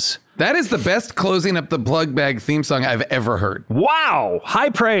Ruse. That is the best closing up the plug bag theme song I've ever heard. Wow,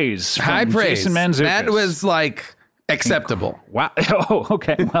 high praise from High praise. Jason Mantzoukas. That was like acceptable. Wow. Oh,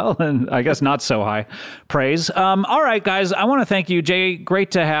 okay. Well, then I guess not so high praise. All right, guys. I want to thank you, Jay.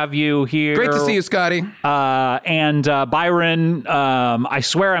 Great to have you here. Great to see you, Scotty. And Byron, I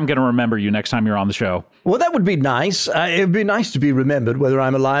swear I'm going to remember you next time you're on the show. Well, that would be nice. It'd be nice to be remembered whether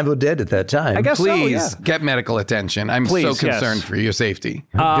I'm alive or dead at that time. I guess Please so, yeah. get medical attention. I'm Please, so concerned yes. for your safety.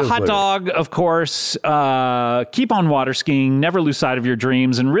 Hot dog, of course. Keep on water skiing. Never lose sight of your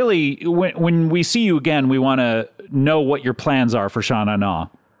dreams. And really, when we see you again, we want to know what your plans are for Shana Na.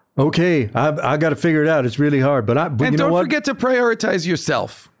 Okay, I got to figure it out. It's really hard, but And you know don't what? forget to prioritize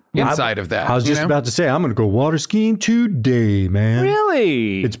yourself inside of that. I was just about to say I'm going to go water skiing today, man.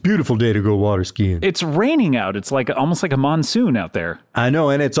 Really? It's a beautiful day to go water skiing. It's raining out. It's like almost like a monsoon out there. I know,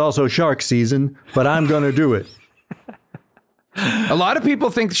 and it's also shark season, but I'm going to do it. A lot of people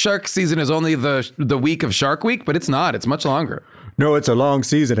think shark season is only the week of Shark Week, but it's not. It's much longer. No, it's a long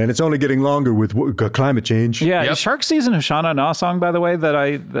season, and it's only getting longer with climate change. Yeah, Yep. is Shark Season a Shana Na song, by the way,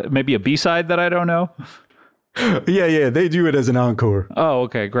 that maybe a B-side that I don't know? Yeah, they do it as an encore. Oh,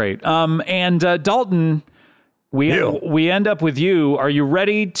 okay, great. And Dalton, we end up with you. Are you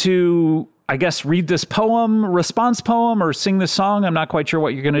ready to, I guess, read this response poem, or sing this song? I'm not quite sure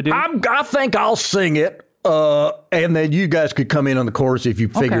what you're going to do. I think I'll sing it. And then you guys could come in on the chorus if you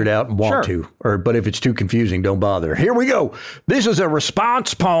figure it out and want to. But if it's too confusing, don't bother. Here we go. This is a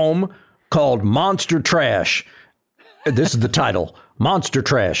response poem called Monster Trash. This is the title, Monster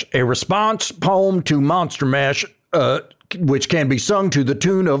Trash, a response poem to Monster Mash, which can be sung to the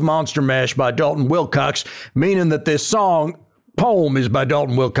tune of Monster Mash by Dalton Wilcox, meaning that this poem is by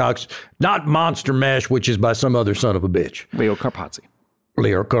Dalton Wilcox, not Monster Mash, which is by some other son of a bitch. Leo Carpazzi.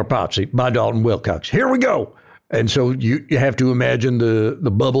 Leo Carpazzi by Dalton Wilcox. Here we go. And so you have to imagine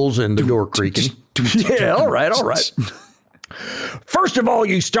the bubbles and the door creaking. Yeah, all right. First of all,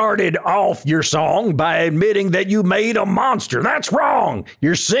 you started off your song by admitting that you made a monster. That's wrong.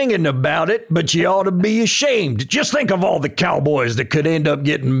 You're singing about it, but you ought to be ashamed. Just think of all the cowboys that could end up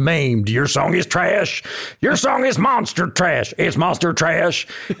getting maimed. Your song is trash. Your song is monster trash. It's monster trash,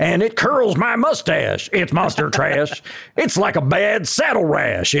 and it curls my mustache. It's monster trash. It's like a bad saddle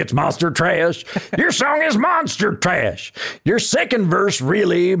rash. It's monster trash. Your song is monster trash. Your second verse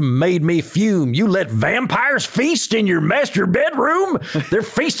really made me fume. You let vampires feast in your master your bedroom? They're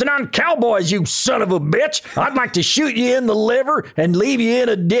feasting on cowboys, you son of a bitch. I'd like to shoot you in the liver and leave you in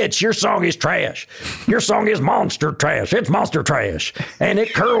a ditch. Your song is trash. Your song is monster trash. It's monster trash. And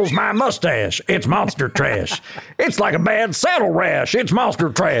it curls my mustache. It's monster trash. It's like a bad saddle rash. It's monster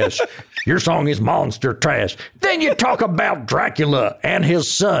trash. Your song is monster trash. Then you talk about Dracula and his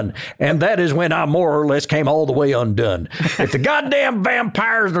son, and that is when I more or less came all the way undone. If the goddamn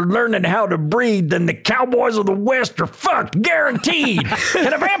vampires are learning how to breed, then the cowboys of the West are fucked, guaranteed.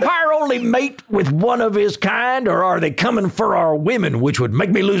 Can a vampire only mate with one of his kind, or are they coming for our women, which would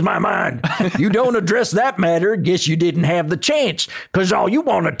make me lose my mind? You don't address that matter, guess you didn't have the chance, because all you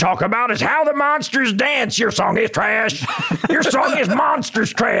want to talk about is how the monsters dance. Your song is trash. Your song is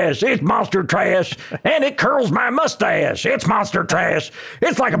monsters trash. It's monster trash, and it curls my mustache. It's monster trash.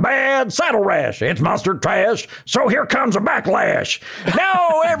 It's like a bad saddle rash. It's monster trash. So here comes a backlash.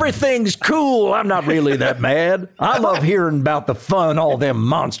 No, everything's cool. I'm not really that mad. I love hearing about the fun all them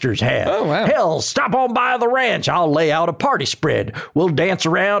monsters have. Oh, wow. Hell, stop on by the ranch. I'll lay out a party spread. We'll dance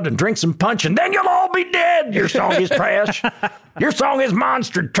around and drink some punch, and then you'll all be dead. Your song is trash. Your song is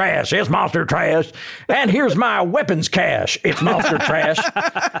monster trash. It's monster trash. And here's my weapons cache. It's monster trash.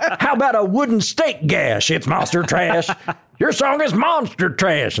 How about a wooden stake gash? It's monster trash. Your song is monster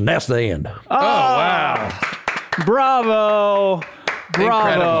trash. And that's the end. Oh, wow. Bravo.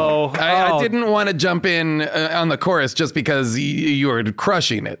 Bravo. Incredible. I didn't want to jump in on the chorus just because you were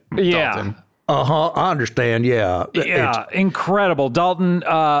crushing it, Yeah. Dalton. I understand. Yeah. Yeah, incredible. Dalton,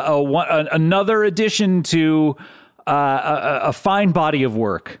 another addition to a fine body of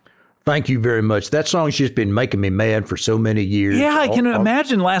work. Thank you very much. That song's just been making me mad for so many years. Yeah, I can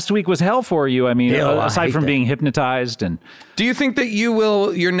imagine last week was hell for you. I mean, aside from being hypnotized. And Do you think that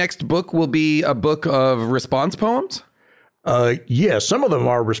your next book will be a book of response poems? Yeah, some of them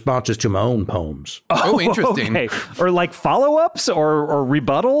are responses to my own poems. Oh, interesting. Okay. Or like follow-ups or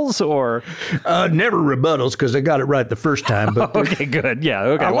rebuttals or... Never rebuttals because I got it right the first time. But Okay, good. Yeah,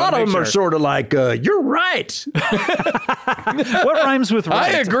 okay. a lot of them are sort of like, you're right. What rhymes with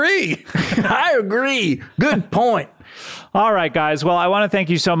right? I agree. I agree. Good point. All right, guys. Well, I want to thank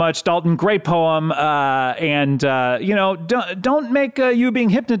you so much, Dalton. Great poem. And don't make you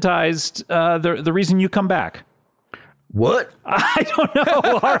being hypnotized the reason you come back. What? I don't know.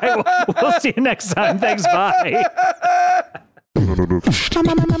 All right. We'll see you next time. Thanks. Bye.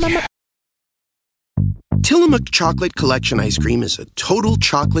 Tillamook Chocolate Collection Ice Cream is a total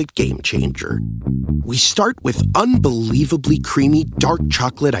chocolate game changer. We start with unbelievably creamy dark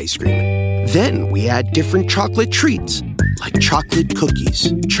chocolate ice cream. Then we add different chocolate treats, like chocolate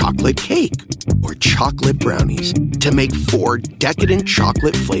cookies, chocolate cake, or chocolate brownies, to make 4 decadent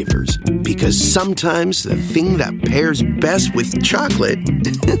chocolate flavors. Because sometimes the thing that pairs best with chocolate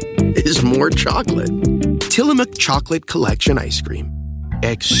is more chocolate. Tillamook Chocolate Collection Ice Cream.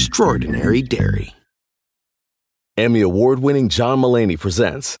 Extraordinary dairy. Emmy award-winning John Mulaney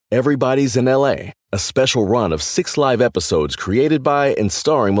presents Everybody's in L.A., a special run of 6 live episodes created by and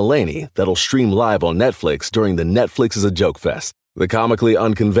starring Mulaney that'll stream live on Netflix during the Netflix is a Joke Fest. The comically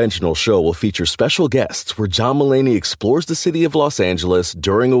unconventional show will feature special guests where John Mulaney explores the city of Los Angeles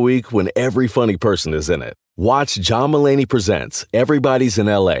during a week when every funny person is in it. Watch John Mulaney Presents Everybody's in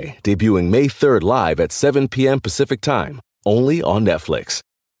L.A., debuting May 3rd live at 7 p.m. Pacific Time, only on Netflix.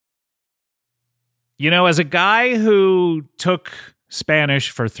 You know, as a guy who took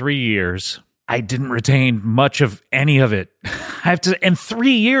Spanish for 3 years, I didn't retain much of any of it. And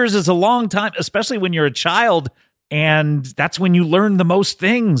 3 years is a long time, especially when you're a child. And that's when you learn the most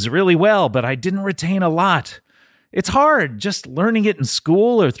things really well. But I didn't retain a lot. It's hard just learning it in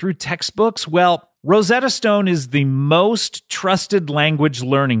school or through textbooks. Well, Rosetta Stone is the most trusted language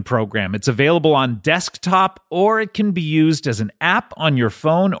learning program. It's available on desktop, or it can be used as an app on your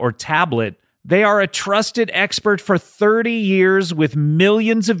phone or tablet. They are a trusted expert for 30 years with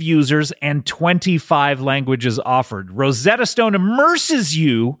millions of users and 25 languages offered. Rosetta Stone immerses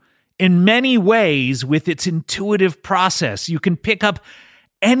you in many ways with its intuitive process. You can pick up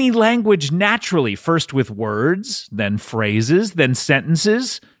any language naturally, first with words, then phrases, then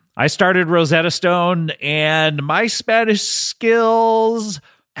sentences. I started Rosetta Stone, and my Spanish skills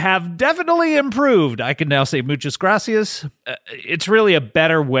have definitely improved. I can now say muchas gracias. It's really a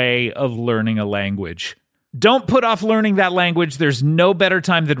better way of learning a language. Don't put off learning that language. There's no better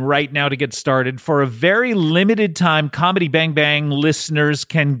time than right now to get started. For a very limited time, Comedy Bang Bang listeners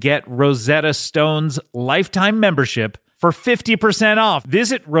can get Rosetta Stone's lifetime membership for 50% off.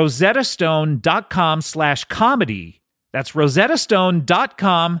 Visit rosettastone.com/comedy. That's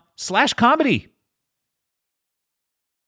rosettastone.com/comedy.